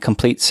parents, and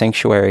complete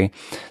sanctuary.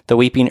 The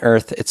weeping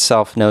earth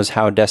itself knows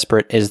how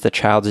desperate is the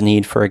child's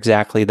need for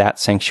exactly that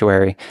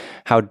sanctuary,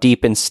 how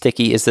deep and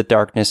sticky is the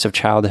darkness of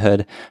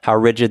childhood, how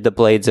rigid the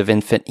blades of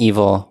infant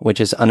evil, which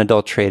is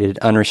unadulterated,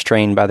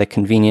 unrestrained by the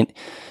convenient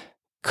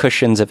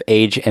cushions of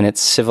age and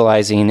its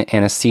civilizing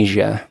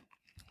anesthesia.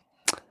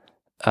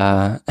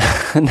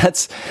 And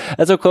that's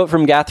a quote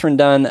from Catherine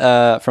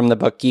Dunn from the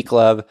book Geek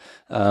Love.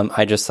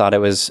 I just thought it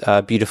was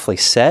beautifully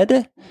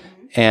said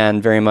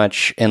and very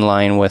much in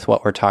line with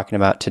what we're talking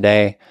about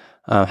today.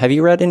 Have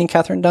you read any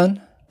Catherine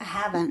Dunn? I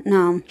haven't,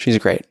 no. She's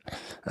great.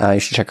 You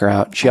should check her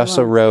out. She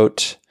also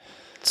wrote...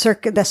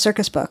 the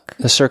circus book.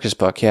 The circus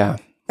book, yeah.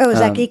 Oh, is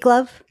that Geek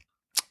Love?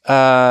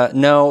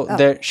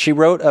 No. She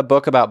wrote a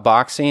book about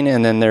boxing,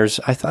 and then there's...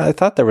 I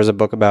thought there was a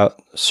book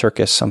about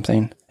circus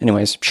something.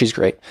 Anyways, she's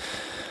great.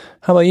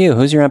 How about you?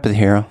 Who's your empathy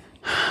hero?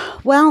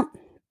 Well,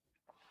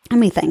 let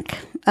me think.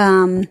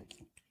 I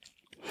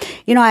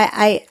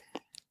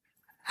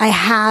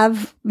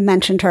have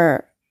mentioned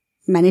her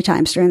many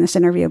times during this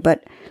interview,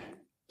 but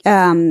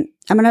I'm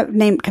going to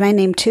name... Can I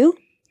name two?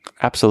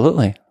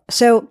 Absolutely.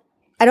 So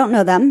I don't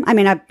know them. I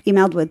mean, I've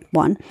emailed with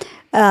one.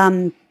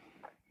 But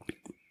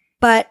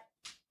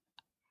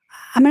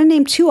I'm going to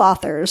name two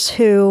authors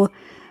who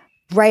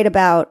write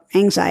about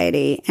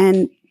anxiety,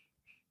 and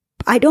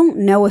I don't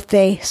know if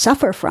they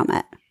suffer from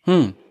it.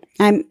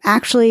 I'm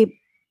actually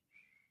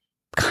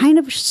kind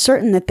of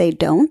certain that they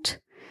don't.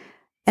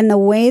 And the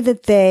way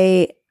that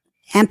they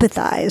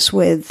empathize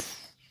with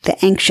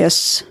the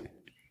anxious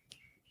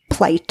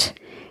plight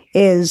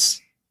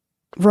is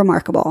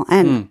remarkable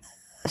and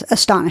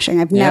astonishing.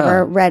 I've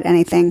never read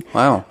anything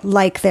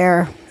like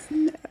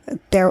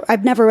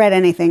I've never read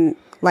anything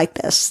like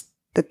this,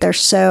 that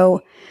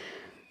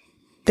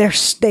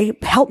they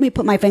help me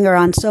put my finger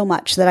on so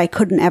much that I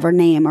couldn't ever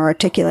name or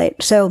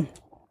articulate. So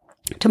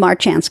Tamar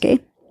Chansky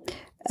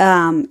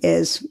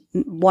is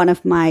one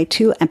of my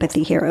two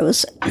empathy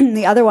heroes.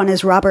 The other one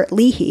is Robert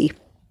Leahy,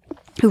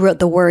 who wrote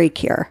The Worry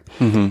Cure.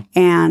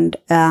 And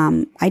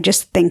I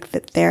just think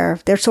that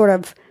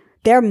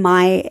they're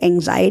my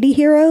anxiety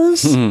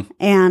heroes.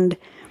 And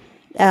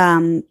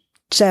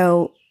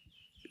so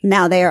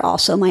now they are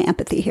also my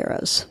empathy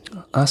heroes.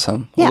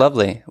 Awesome. Yeah.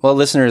 Lovely. Well,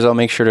 listeners, I'll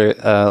make sure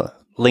to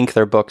link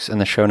their books in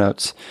the show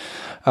notes.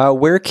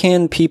 Where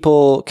can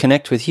people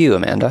connect with you,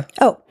 Amanda?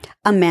 Oh,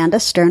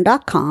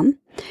 amandastern.com.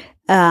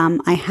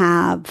 I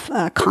have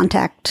a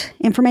contact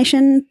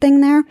information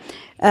thing there,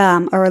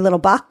 or a little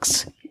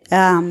box.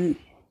 And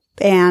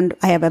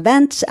I have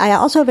events. I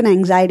also have an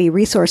anxiety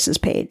resources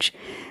page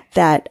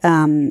that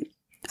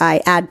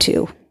I add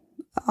to.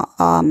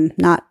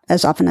 Not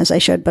as often as I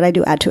should, but I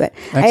do add to it.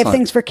 Excellent. I have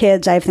things for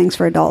kids. I have things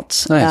for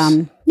adults.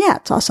 Nice. Yeah,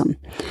 it's awesome.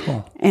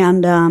 Cool.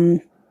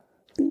 And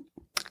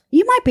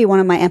you might be one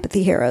of my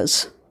empathy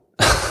heroes.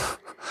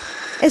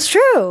 It's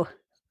true.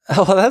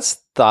 Oh, well,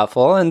 that's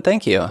thoughtful, and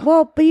thank you.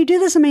 Well, but you do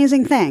this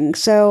amazing thing.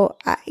 So,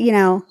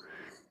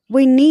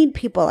 we need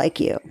people like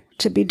you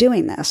to be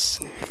doing this.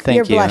 Thank you.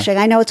 You're blushing.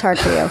 I know it's hard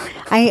for you.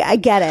 I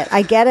get it.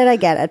 I get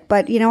it.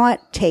 But you know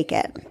what? Take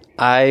it.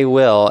 I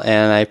will,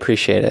 and I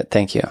appreciate it.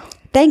 Thank you.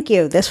 Thank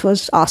you. This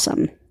was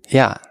awesome.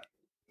 Yeah.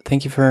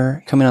 Thank you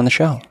for coming on the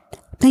show.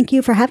 Thank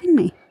you for having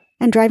me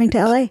and driving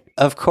to LA.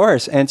 Of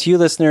course. And to you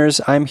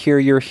listeners, I'm here,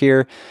 you're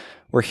here.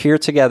 We're here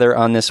together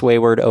on this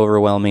wayward,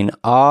 overwhelming,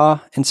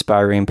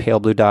 awe-inspiring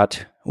pale blue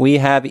dot. We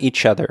have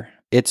each other.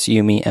 It's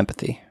you, me,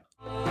 empathy.